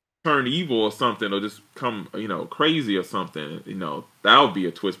turned evil or something, or just come crazy or something. That would be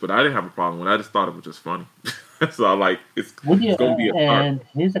a twist. But I didn't have a problem with it. I just thought it was just funny. So I like it's going to be a and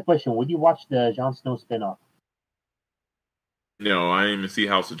here's the question: would you watch the Jon Snow spinoff? No, I didn't even see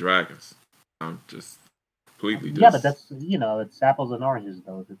House of Dragons. I'm just completely. Yeah, but that's it's apples and oranges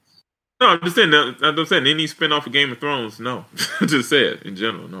though. No, I'm just saying. Any spinoff of Game of Thrones? No, I just said in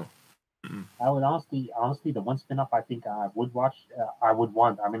general, no. Mm-hmm. I would honestly, the one spinoff I think I would watch, I would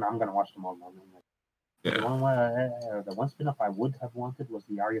want. I mean, I'm gonna watch them all. Yeah. The one spinoff I would have wanted was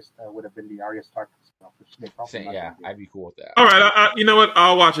the Arya. Would have been the Arya Stark spinoff, which they probably I'd be cool with that. All right, you know what?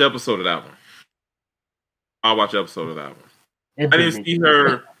 I'll watch an episode of that one. I didn't see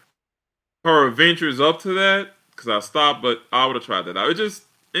her adventures up to that because I stopped, but I would have tried that out. It just,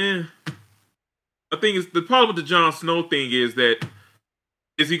 I think the problem with the Jon Snow thing is that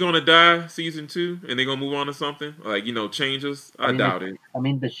is he going to die season 2 and they're going to move on to something like changes? I doubt it. I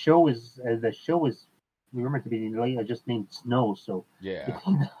mean, the show is remember to be just named Snow, so yeah,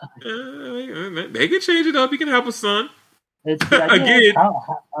 they can change it up. You can have a son. It's the idea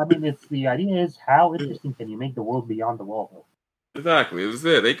it's the idea is how interesting can you make the world beyond the wall? Though? Exactly. As I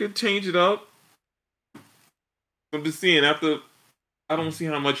said, they could change it up. I'm just seeing I don't see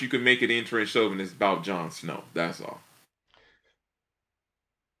how much you could make it interesting show when it's about Jon Snow. That's all.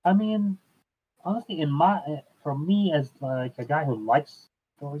 I mean, honestly, for me as like a guy who likes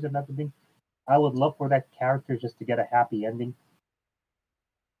stories and everything, I would love for that character just to get a happy ending,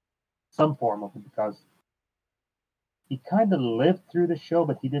 some form of it, because he kind of lived through the show,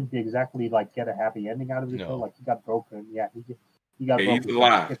 but he didn't exactly like get a happy ending out of the show. Like he got broken. Yeah, he got broken. He's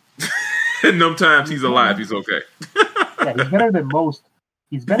alive. Sometimes he's alive. He's okay. Yeah, he's better than most.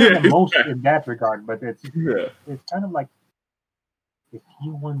 He's better than most in that regard. But it's kind of like if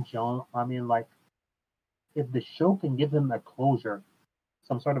you want Jon, I mean, like if the show can give him a closure,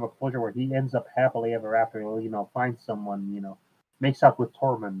 some sort of a closure where he ends up happily ever after, finds someone, makes out with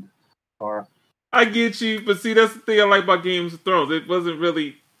Tormund, or I get you, but see, that's the thing I like about Games of Thrones. It wasn't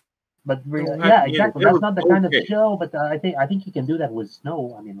really. But Yeah, yeah, exactly. That's not the kind of okay. show. But I think you can do that with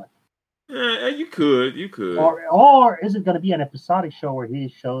Snow. I mean, like, Yeah, you could. or is it going to be an episodic show where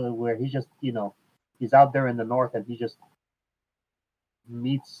he's just he's out there in the north and he just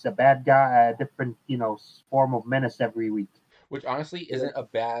meets a bad guy, a different form of menace every week. Which honestly isn't a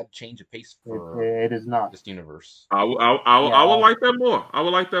bad change of pace for It is not. this universe. I would like that more. I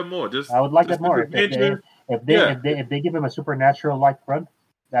would like that more. Just I would like that more if they give him a supernatural like front.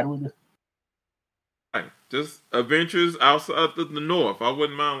 That would just adventures outside of the north. I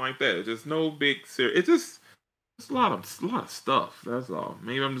wouldn't mind like that. Just no big series. It's a lot of stuff. That's all.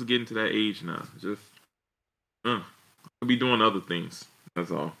 Maybe I'm just getting to that age now. Just I'll be doing other things.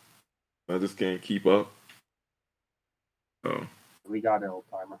 That's all. I just can't keep up. So we got an old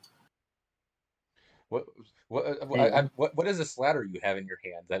timer. What is this ladder you have in your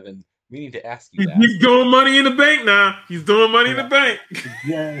hands? I've been meaning to ask you that. He's doing Money in the Bank now. He's doing Money in the Bank.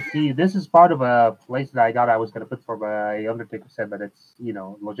 Yeah, see, this is part of a place that I was going to put for my Undertaker set, but it's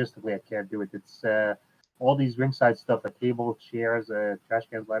logistically I can't do it. It's all these ringside stuff, the table, chairs, trash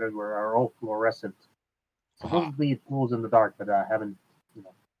cans, ladders are all fluorescent. Supposedly it glows in the dark, but I haven't.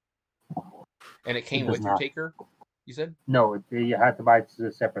 And it came with your taker, you said? No, you had to buy it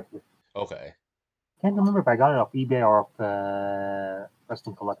separately. Okay. Can't remember if I got it off eBay or off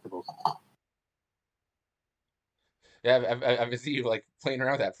Western Collectibles. Yeah, I've been seeing you like playing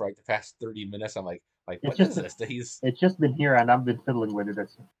around with that for like the past 30 minutes. I'm like, what is this? It's just been here and I've been fiddling with it.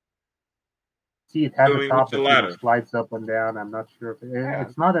 See, it has a top that slides up and down. I'm not sure if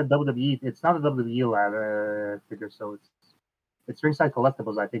it's not a WWE. It's not a WWE ladder figure, so it's Ringside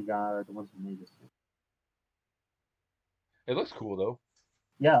Collectibles. I think are the ones who made it. It looks cool though.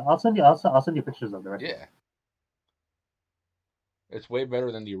 Yeah, I'll send you pictures of the rest. Yeah, it's way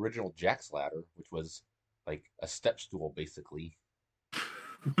better than the original Jack's ladder, which was like a step stool basically,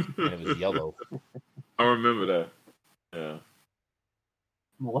 and it was yellow. I remember that. Yeah.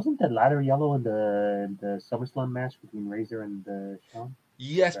 Wasn't the ladder yellow in the SummerSlam match between Razor and Shawn?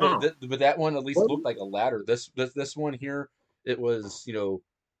 Yes, but that one at least looked like a ladder. This one here, it was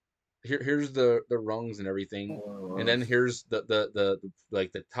here's the rungs and everything, and then here's the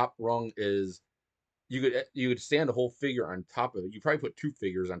like the top rung is you could stand a whole figure on top of it. You probably put two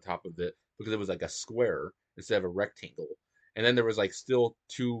figures on top of it because it was like a square instead of a rectangle, and then there was like still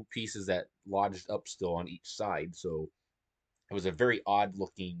two pieces that lodged up still on each side, so. It was a very odd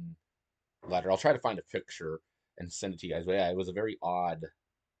looking ladder. I'll try to find a picture and send it to you guys. But yeah, it was a very odd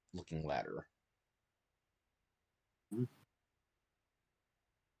looking ladder.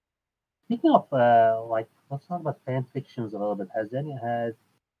 Speaking of let's talk about fan fictions a little bit.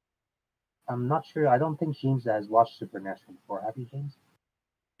 I'm not sure. I don't think James has watched Supernatural before. Have you, James?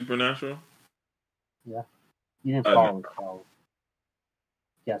 Supernatural? Yeah. You didn't follow it, so.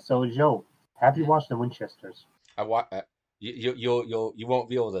 Yeah. So Joe, have you watched The Winchesters? I watched. You won't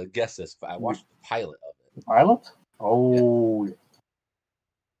be able to guess this, but I watched the pilot of it. The pilot? Oh. Yeah.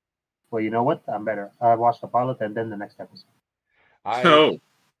 Well, you know what? I'm better. I watched the pilot and then the next episode.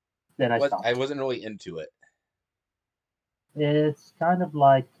 Then I stopped. I wasn't really into it. It's kind of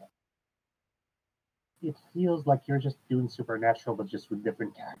like it feels like you're just doing Supernatural, but just with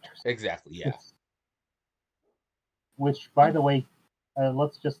different characters. Exactly. Yeah. Which, by the way,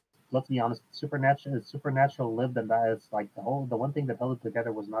 let's be honest. Supernatural lived, and that is like the one thing that held it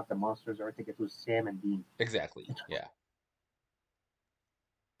together was not the monsters or anything. It was Sam and Dean. Exactly. Yeah.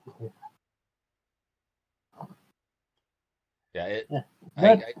 Yeah. It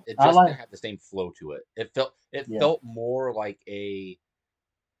just didn't have the same flow to it. It felt more like a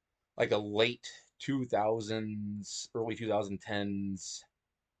late 2000s, early 2010s,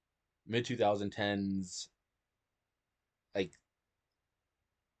 mid 2010s, like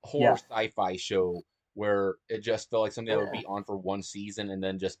horror sci-fi show where it just felt like something that would be on for one season and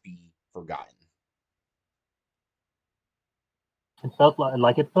then just be forgotten. It felt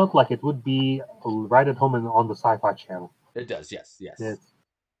like it would be right at home on the Sci-Fi Channel. It does, yes.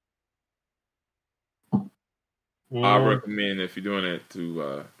 I recommend if you're doing it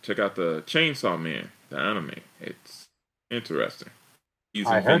to check out the Chainsaw Man, the anime. It's interesting.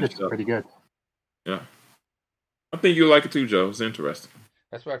 I heard it's pretty good. Yeah, I think you'll like it too, Joe. It's interesting.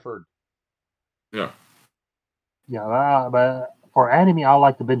 That's what I've heard. Yeah. Yeah, but for anime, I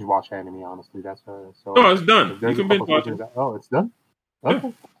like to binge watch anime. Honestly, that's so. No, it's done. You can binge watch it. It's done. Okay.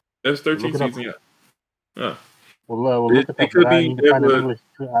 Yeah. There's 13 seasons yet. Yeah. We'll look at that.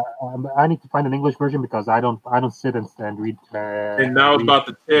 I need to find an English version because I don't sit and read. And now I was about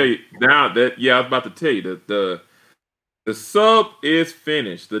to tell you that The sub is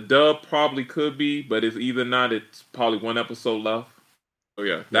finished. The dub probably could be, but it's either not. It's probably one episode left. Oh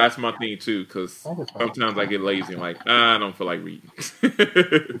yeah, that's my thing too. Because sometimes I get lazy and like I don't feel like reading.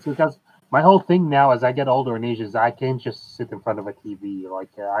 It's because my whole thing now, as I get older in age, is I can't just sit in front of a TV. Like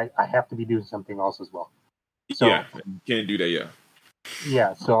I have to be doing something else as well. So, yeah, you can't do that. Yeah.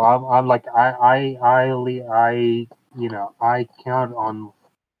 Yeah, so I'm like I count on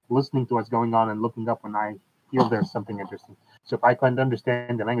listening to what's going on and looking up when I feel there's something interesting. So if I can't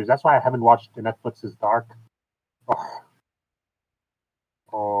understand the language, that's why I haven't watched the Netflix's Dark,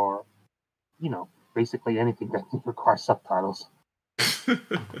 or basically anything that requires subtitles.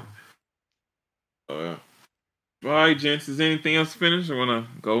 Oh yeah. All right, gents. Is anything else finished? I want to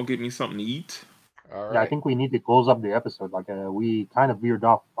go get me something to eat. All right. Yeah, I think we need to close up the episode. Like we kind of veered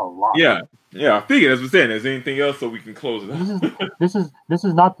off a lot. Yeah. I figured as we're saying. Is there anything else so we can close it up? This is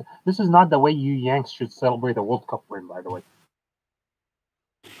not the way you Yanks should celebrate a World Cup win. By the way.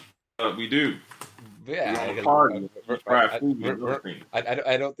 We do. Yeah,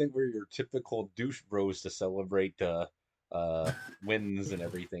 I don't think we're your typical douche bros to celebrate wins and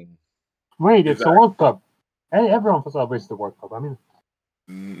everything. Wait, it's the World Cup. Hey, everyone celebrates the World Cup. I mean,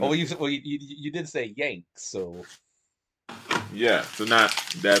 you did say Yanks, so yeah. So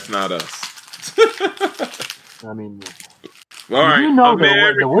that's not us. I mean, all right. You know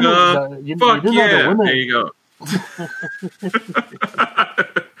America, the women. Fuck you yeah! The women, there you go.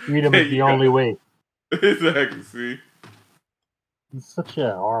 Freedom is the only way. Exactly. See, it's such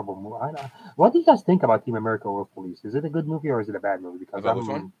a horrible movie. What do you guys think about Team America: World Police? Is it a good movie or is it a bad movie? Because which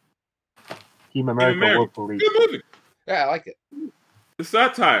one? Team America: World Police. Good movie. Yeah, I like it. The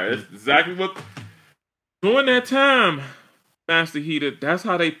satire. It's exactly what during that time, Master Heater. That's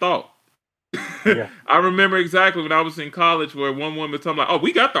how they thought. Yeah. I remember exactly when I was in college where one woman told me, like, "Oh,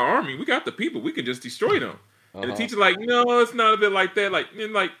 we got the army, we got the people, we can just destroy them." And the teacher's like, "No, it's not a bit like that." Like,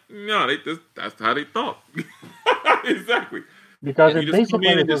 no, that's how they thought. Exactly. Because and it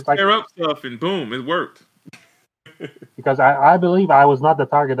basically just tear up stuff, and boom, it worked. Because I believe I was not the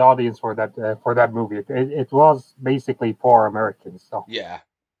target audience for that movie. It was basically for Americans. So yeah,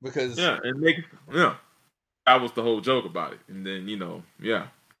 because that was the whole joke about it. And then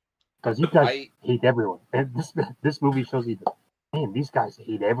because you guys hate everyone. And this movie shows you that, man, these guys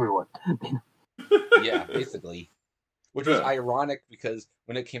hate everyone. Yeah, basically, which was ironic because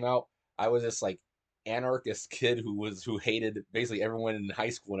when it came out, I was this like anarchist kid who hated basically everyone in high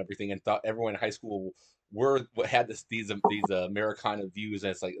school and everything, and thought everyone in high school had these Americana views,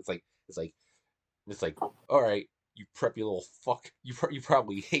 and it's like all right, you preppy little fuck, you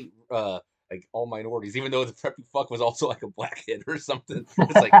probably hate like all minorities, even though the preppy fuck was also like a black kid or something.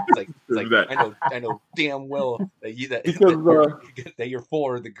 It's like I know damn well that you're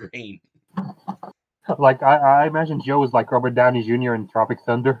for the grain. Like I imagine Joe is like Robert Downey Jr. in Tropic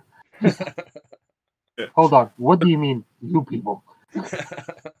Thunder. Hold on, what do you mean, you people?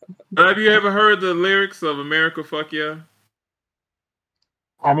 Have you ever heard the lyrics of America Fuck Yeah?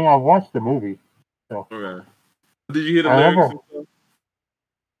 I mean, I watched the movie. So. Okay. Did you hear the lyrics?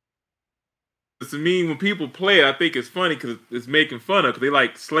 To me, when people play it, I think it's funny because it's making fun of, because they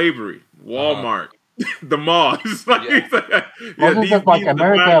like slavery, Walmart, the mall. It's like, wasn't it like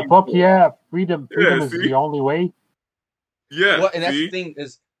America Fuck Yeah, freedom is the only way? Yeah. Well, and that's the thing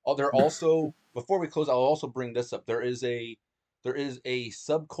is, they're also, before we close, I'll also bring this up. There is a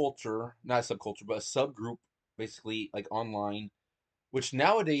subculture, not a subculture, but a subgroup, basically like online, which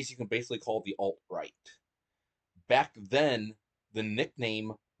nowadays you can basically call the alt-right. Back then, the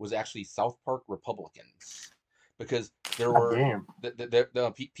nickname was actually South Park Republicans, because there were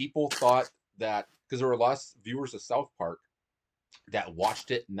the people thought that, because there were a lot of viewers of South Park that watched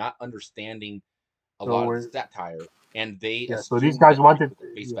it not understanding a lot of satire, and they so these guys wanted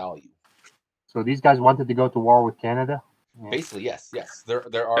face value. So these guys wanted to go to war with Canada. Basically, yes.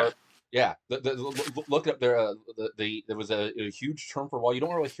 There are. Yeah, look up there. There was a huge term for a while. You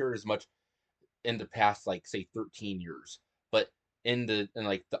don't really hear it as much in the past, like say 13 years, but in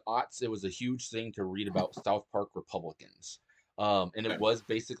like the aughts, it was a huge thing to read about South Park Republicans, and it was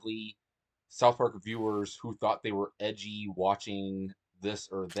basically South Park viewers who thought they were edgy watching this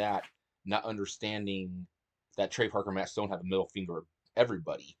or that, not understanding that Trey Parker and Matt Stone have a middle finger of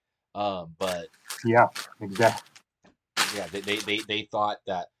everybody. But yeah, exactly. Yeah, they thought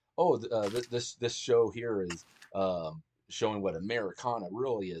that this show here is showing what Americana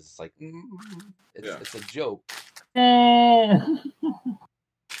really is. It's like it's a joke. And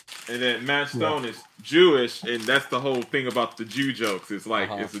then Matt Stone is Jewish, and that's the whole thing about the Jew jokes. It's like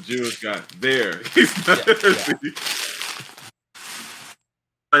it's a Jewish guy there.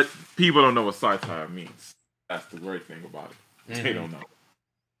 But people don't know what satire means. That's the great thing about it. Mhm. They don't know.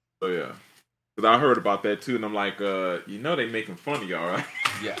 So yeah, because I heard about that too, and I'm like, you know, they making fun of y'all, right?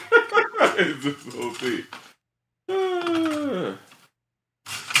 Yeah. It's just the whole thing. Ah.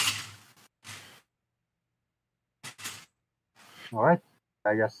 All right,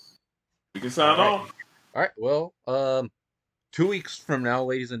 I guess. We can sign All right. off. All right. Well, 2 weeks from now,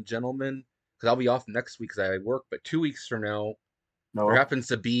 ladies and gentlemen, because I'll be off next week because I work. But 2 weeks from now, No. there happens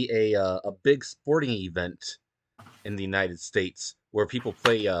to be a big sporting event in the United States where people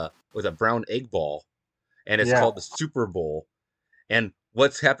play with a brown egg ball, and it's Yeah. called the Super Bowl. And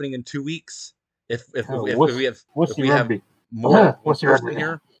what's happening in 2 weeks? If Oh, we have Wussy have rugby. more one Wussy person rugby.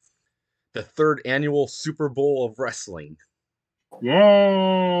 here, the 3rd annual Super Bowl of wrestling.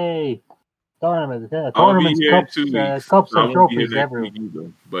 Yay! Tournaments, I'll be tournaments, here cups, in 2 weeks. cups I and won't be here trophies next everywhere. week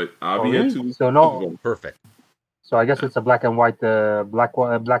either, but I'll Oh, be here really? 2 weeks. So no. Perfect. So I guess it's a black and white thing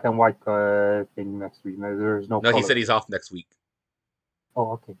next week. There's no. No, he color. said he's off next week.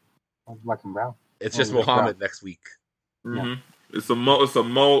 Oh, okay. Black and brown. It's Oh, just it's Muhammad next week. Mm-hmm. It's a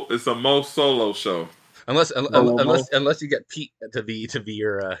Mo solo show. Unless you get Pete to be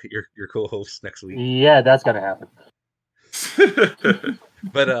your co-host next week. Yeah, that's gonna happen.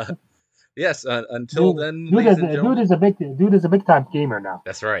 But yes. Until then, dude ladies and gentlemen, dude is a big time gamer now.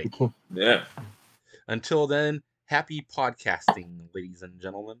 that's right. Yeah. Until then, happy podcasting, ladies and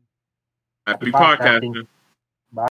gentlemen. Happy podcasting. podcasting.